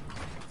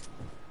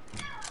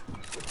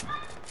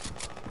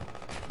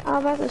 I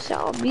was about to say,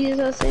 I'll beat his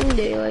ass any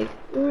day, like,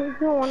 you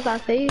don't want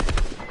that face.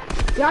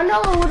 Y'all know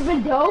what would've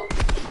been dope?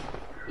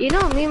 You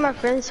know, me and my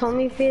friends told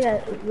me for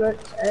that,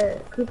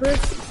 Cooper.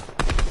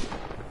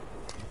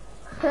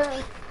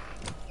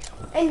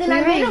 And then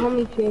I made him.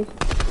 homie kid.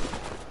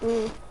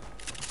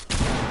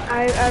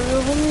 I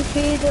will homie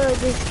kid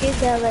this kid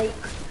that like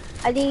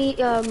I think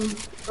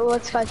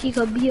what's called he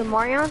could be a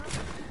Marion.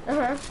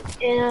 And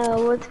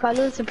what's called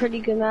it was a pretty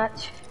good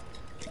match.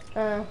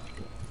 Bro,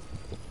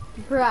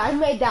 I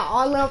made that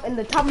all up in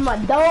the top of my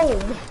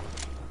dome.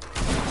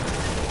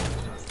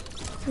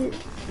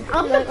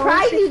 I'm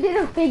surprised you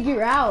didn't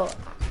figure out.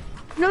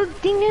 No, the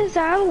thing is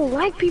I don't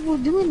like people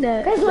doing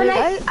that. Cause when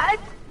like,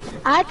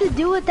 I have to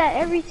deal with that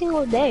every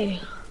single day.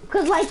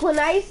 Cause like when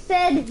I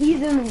said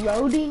he's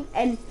enroding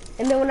and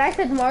then when I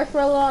said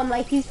Marshmallow, I'm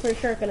like he's for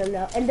sure gonna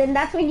know. And then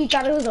that's when you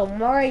thought it was a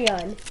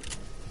Marion.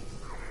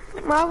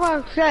 My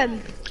wife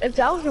said if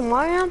that was a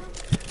Marion,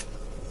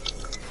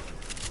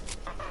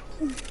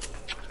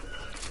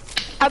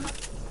 I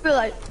feel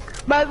like,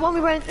 but when we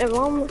right now,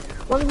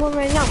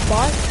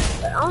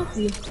 boss, but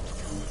honestly,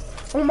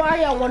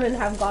 Mario wouldn't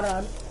have got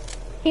on.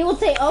 He would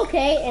say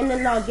okay and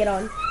then not get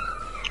on.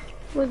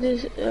 What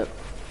is it?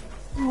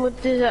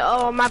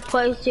 Oh, my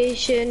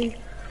PlayStation.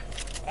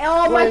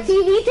 Oh, my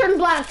TV turned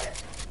black.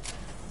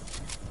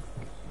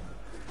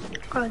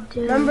 God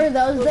damn. Remember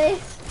those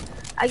days?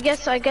 I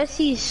guess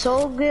he's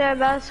so good at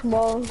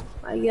basketball.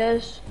 I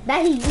guess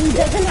that he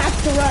doesn't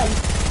have to run.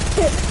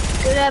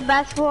 Good at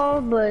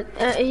basketball, but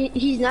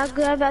he's not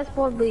good at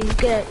basketball, but he's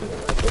good at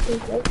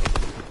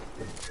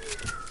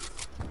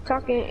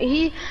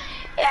talking.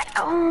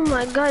 Oh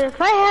my God! If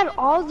I had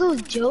all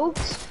those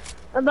jokes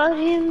about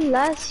him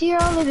last year,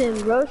 I would have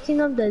been roasting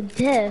him to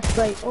death.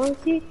 Like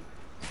honestly,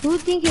 who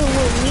think it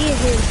was me and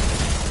him?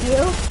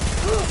 You?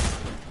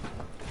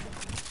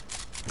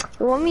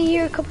 You want me to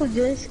hear a couple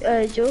jokes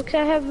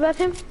I have about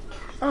him?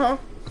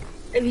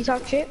 If you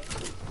talk shit.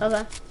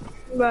 Okay.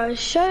 Bro,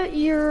 shut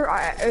your.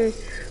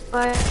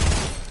 I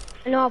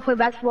know I'll play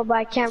basketball, but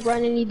I can't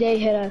run any day,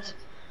 hit us.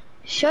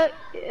 Shut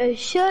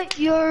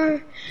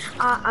your.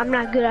 I'm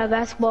not good at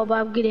basketball, but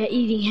I'm good at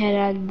eating,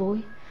 head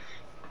boy.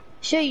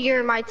 Shut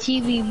your my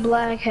TV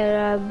black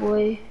head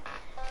boy.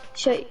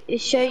 Shut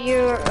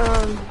your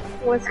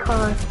what's it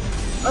called?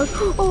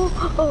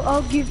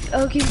 I'll give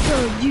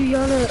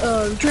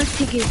Juliana dress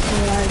tickets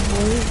head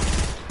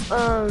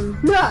boy.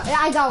 No,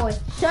 I got one.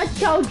 Shut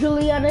your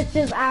Juliana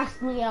just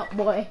asked me out,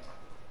 boy.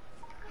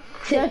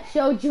 Shut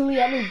your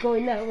Juliana's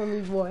going out with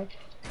me, boy.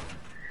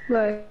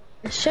 Right.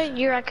 Shut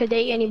your I could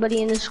date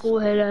anybody in the school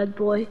head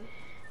boy.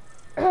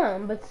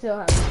 But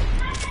still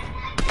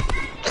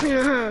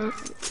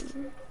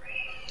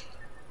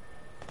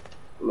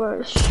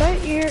Bro,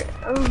 shut your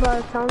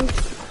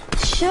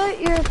shut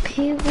your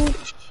people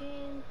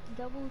chin,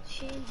 double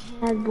chin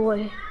head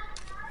boy.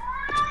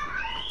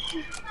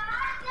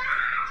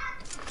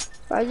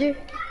 Roger?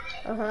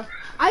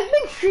 I've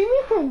been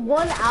streaming for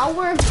 1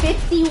 hour and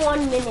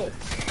 51 minutes.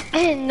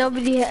 And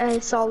nobody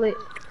saw it.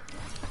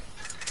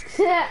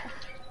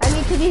 I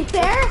mean, to be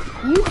fair,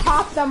 you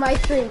hopped on my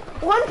stream.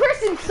 One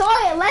person saw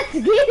it, let's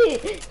get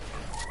it.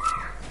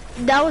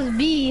 That was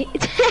B.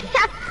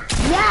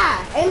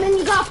 Yeah, and then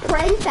you got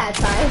pranked that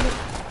time.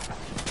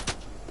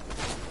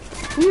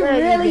 You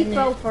really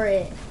fell for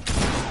it.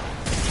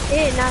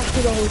 It did not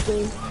do the whole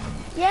thing.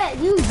 Yeah,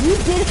 you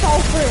did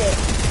fall for it.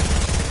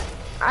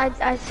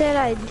 I said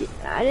I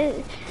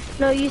didn't.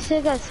 No, you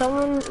said that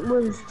someone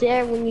was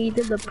there when you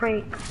did the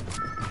prank.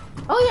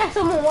 Oh yeah,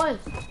 someone was.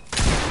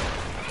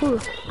 Who?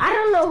 I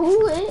don't know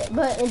who it,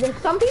 but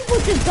some people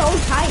just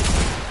don't type.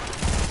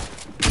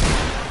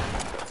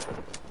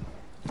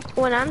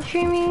 When I'm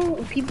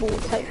streaming, people will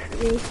type for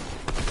me.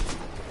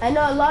 I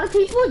know a lot of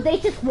people, they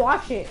just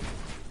watch it.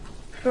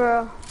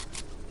 Bro.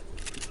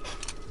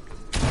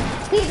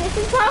 See, this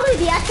is probably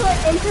the actual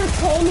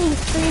entertaining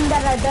stream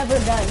that I've ever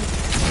done.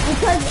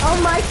 Because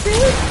on my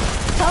stream,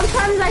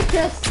 sometimes I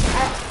just...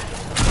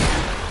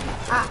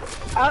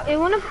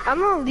 I'm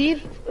gonna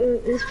leave.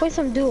 Let's play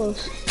some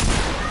duos.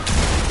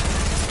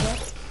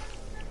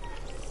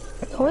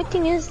 The only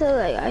thing is that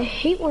like, I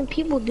hate when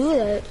people do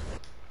that.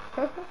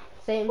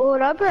 Same.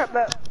 What up,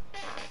 bro?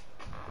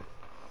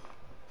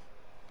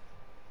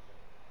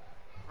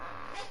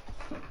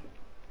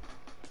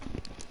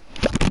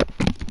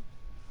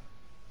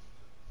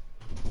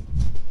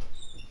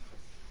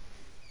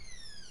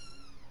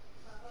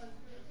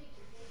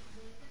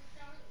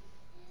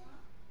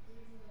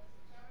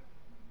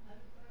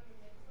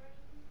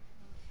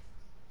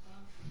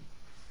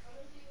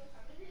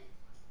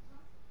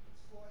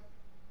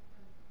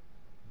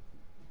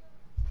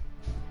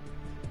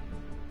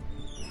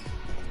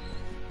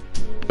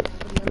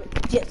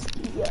 Jet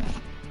ski,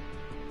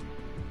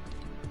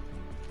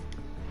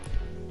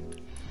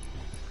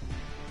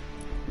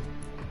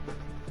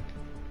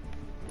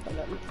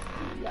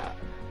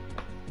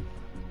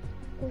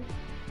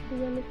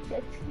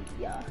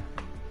 yeah.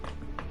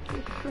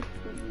 Jet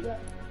ski, yeah.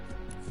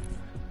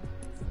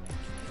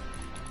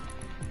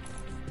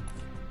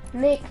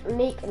 Nick,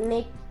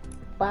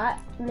 bot,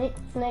 Nick,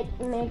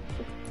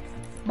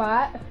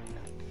 bot.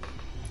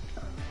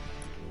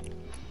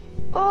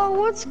 Oh,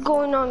 what's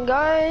going on,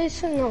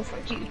 guys? No,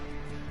 fuck you.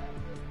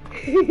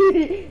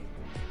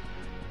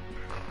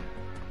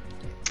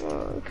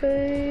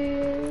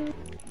 Okay.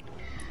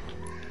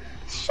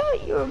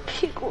 Shut your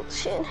pickle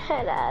chin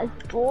head ass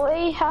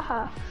boy,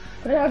 haha.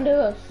 What did I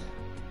do?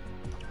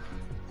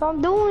 What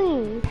I'm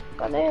doing?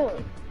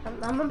 Goddamn.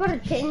 I'm about to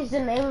change the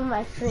name of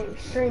my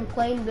stream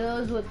Playing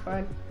Bills with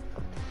Fun.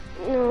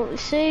 No,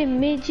 say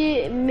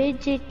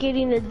midget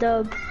getting the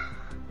dub.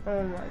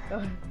 Oh my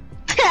god.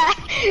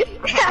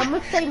 I'm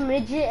gonna say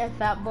midget and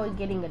fat boy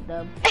getting a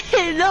dub.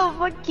 No,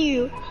 fuck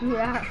you.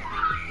 Yeah.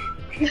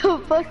 No,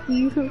 fuck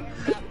you.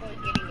 Fat boy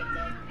getting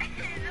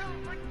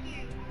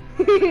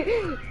a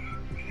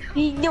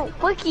dub. No,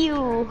 fuck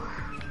you.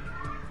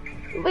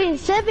 Wait,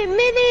 7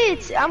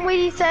 minutes. I'm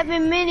waiting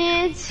 7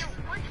 minutes.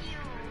 Fuck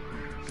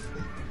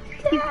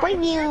you. I'm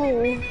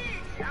waiting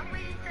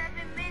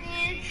 7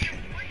 minutes.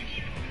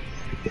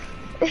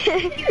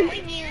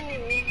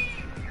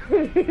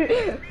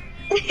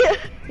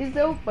 It's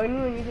so funny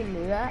when you can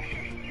do that.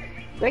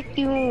 Fuck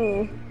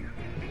you.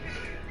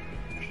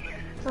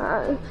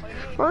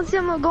 Honestly,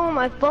 I'm gonna go on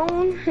my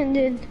phone and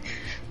then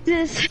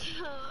just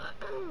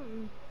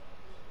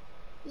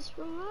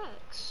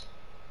relax.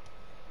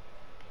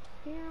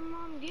 You're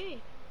mom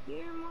gay.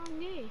 You're mom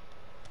gay.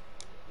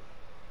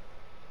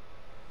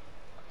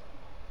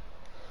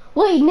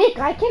 Wait, Nick,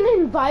 I can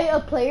invite a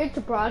player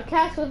to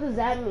broadcast? What does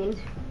that mean?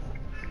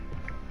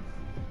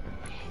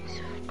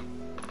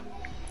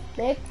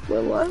 Nick?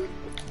 Wait, what?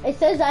 It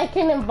says I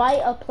can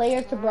invite a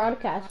player to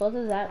broadcast. What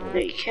does that mean? No,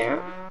 you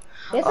can't.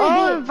 Yes,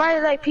 I did.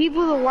 Invite like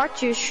people to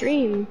watch your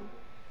stream.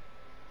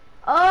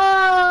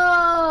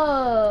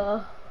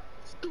 Oh!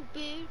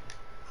 Stupid.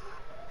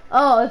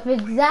 Oh, if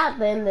it's that,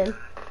 then.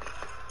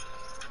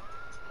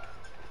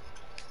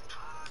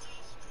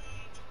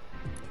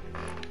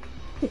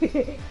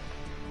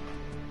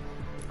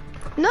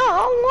 No,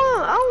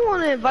 I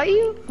want to invite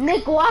you.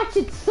 Nick, watch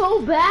it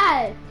so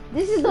bad.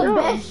 This is the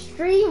best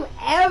stream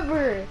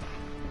ever.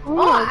 Oh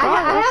my god,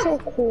 I that's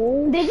have. so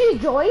cool. Did you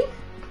join?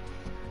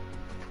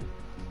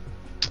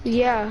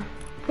 Yeah.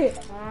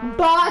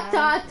 Bot,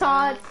 tot,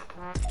 tot.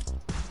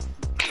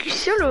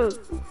 Shut up.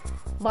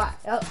 Bot.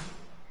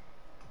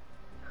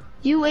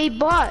 You a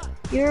bot.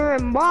 You're a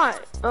bot.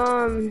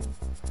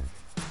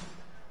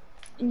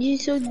 You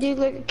so dig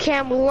like a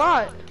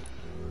Camelot.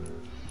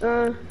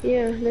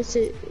 Yeah, that's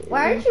it.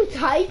 Why aren't you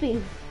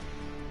typing?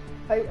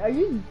 Are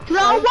you? Cause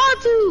I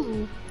want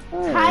to.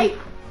 Type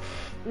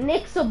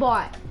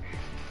Nixabot.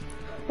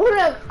 Hold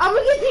up, I'm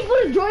gonna get people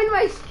to join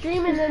my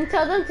stream and then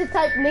tell them to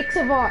type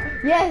Nixabot.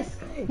 Yes,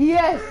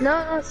 yes.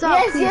 No,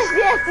 stop.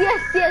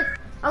 Yes.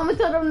 I'm gonna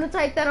tell them to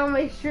type that on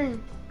my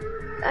stream.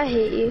 I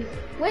hate you.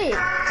 Wait,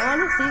 I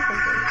wanna see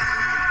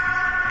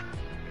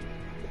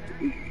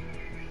something.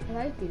 Can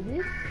I do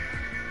this?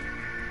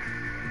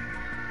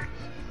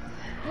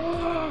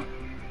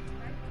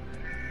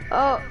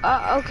 Oh,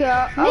 okay.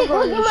 I'll Nick, go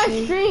look on at your my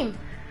stream.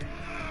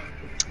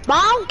 But I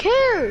don't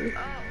care.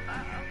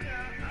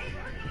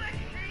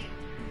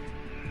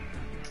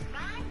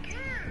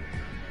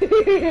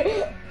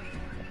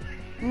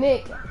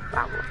 Nick,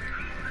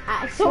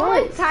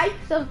 someone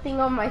typed something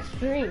on my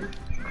stream.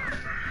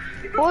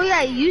 Oh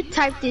yeah, you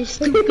typed it,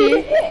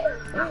 stupid.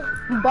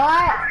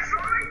 But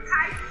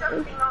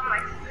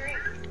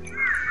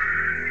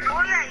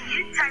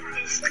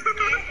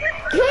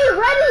okay,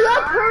 ready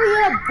up, hurry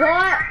up,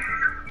 bot.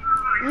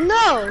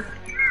 No.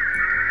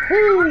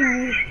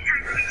 Ooh.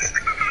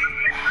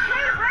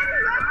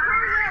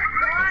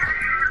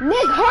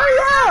 Nick, hurry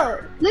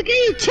up! Look at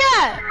your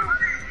chat.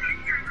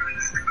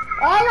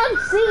 All I'm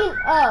seeing,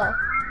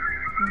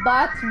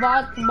 bots,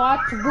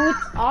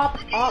 boots, up,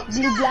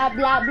 blue, blah,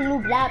 blah, blue,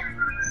 blah.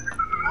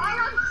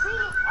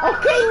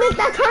 Okay, Nick,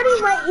 that's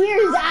hurting my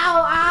ears.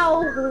 Ow.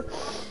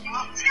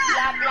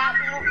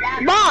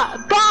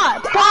 Bot.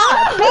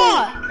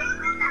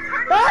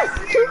 That's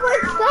too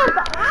much stuff.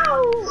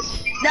 Ow.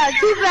 Not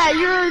too bad.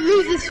 You're gonna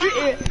lose this.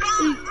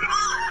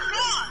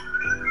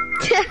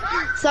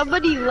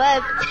 Somebody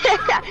left.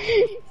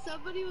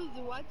 Somebody was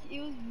watching.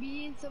 It was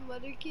me and some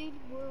other kid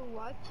were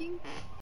watching.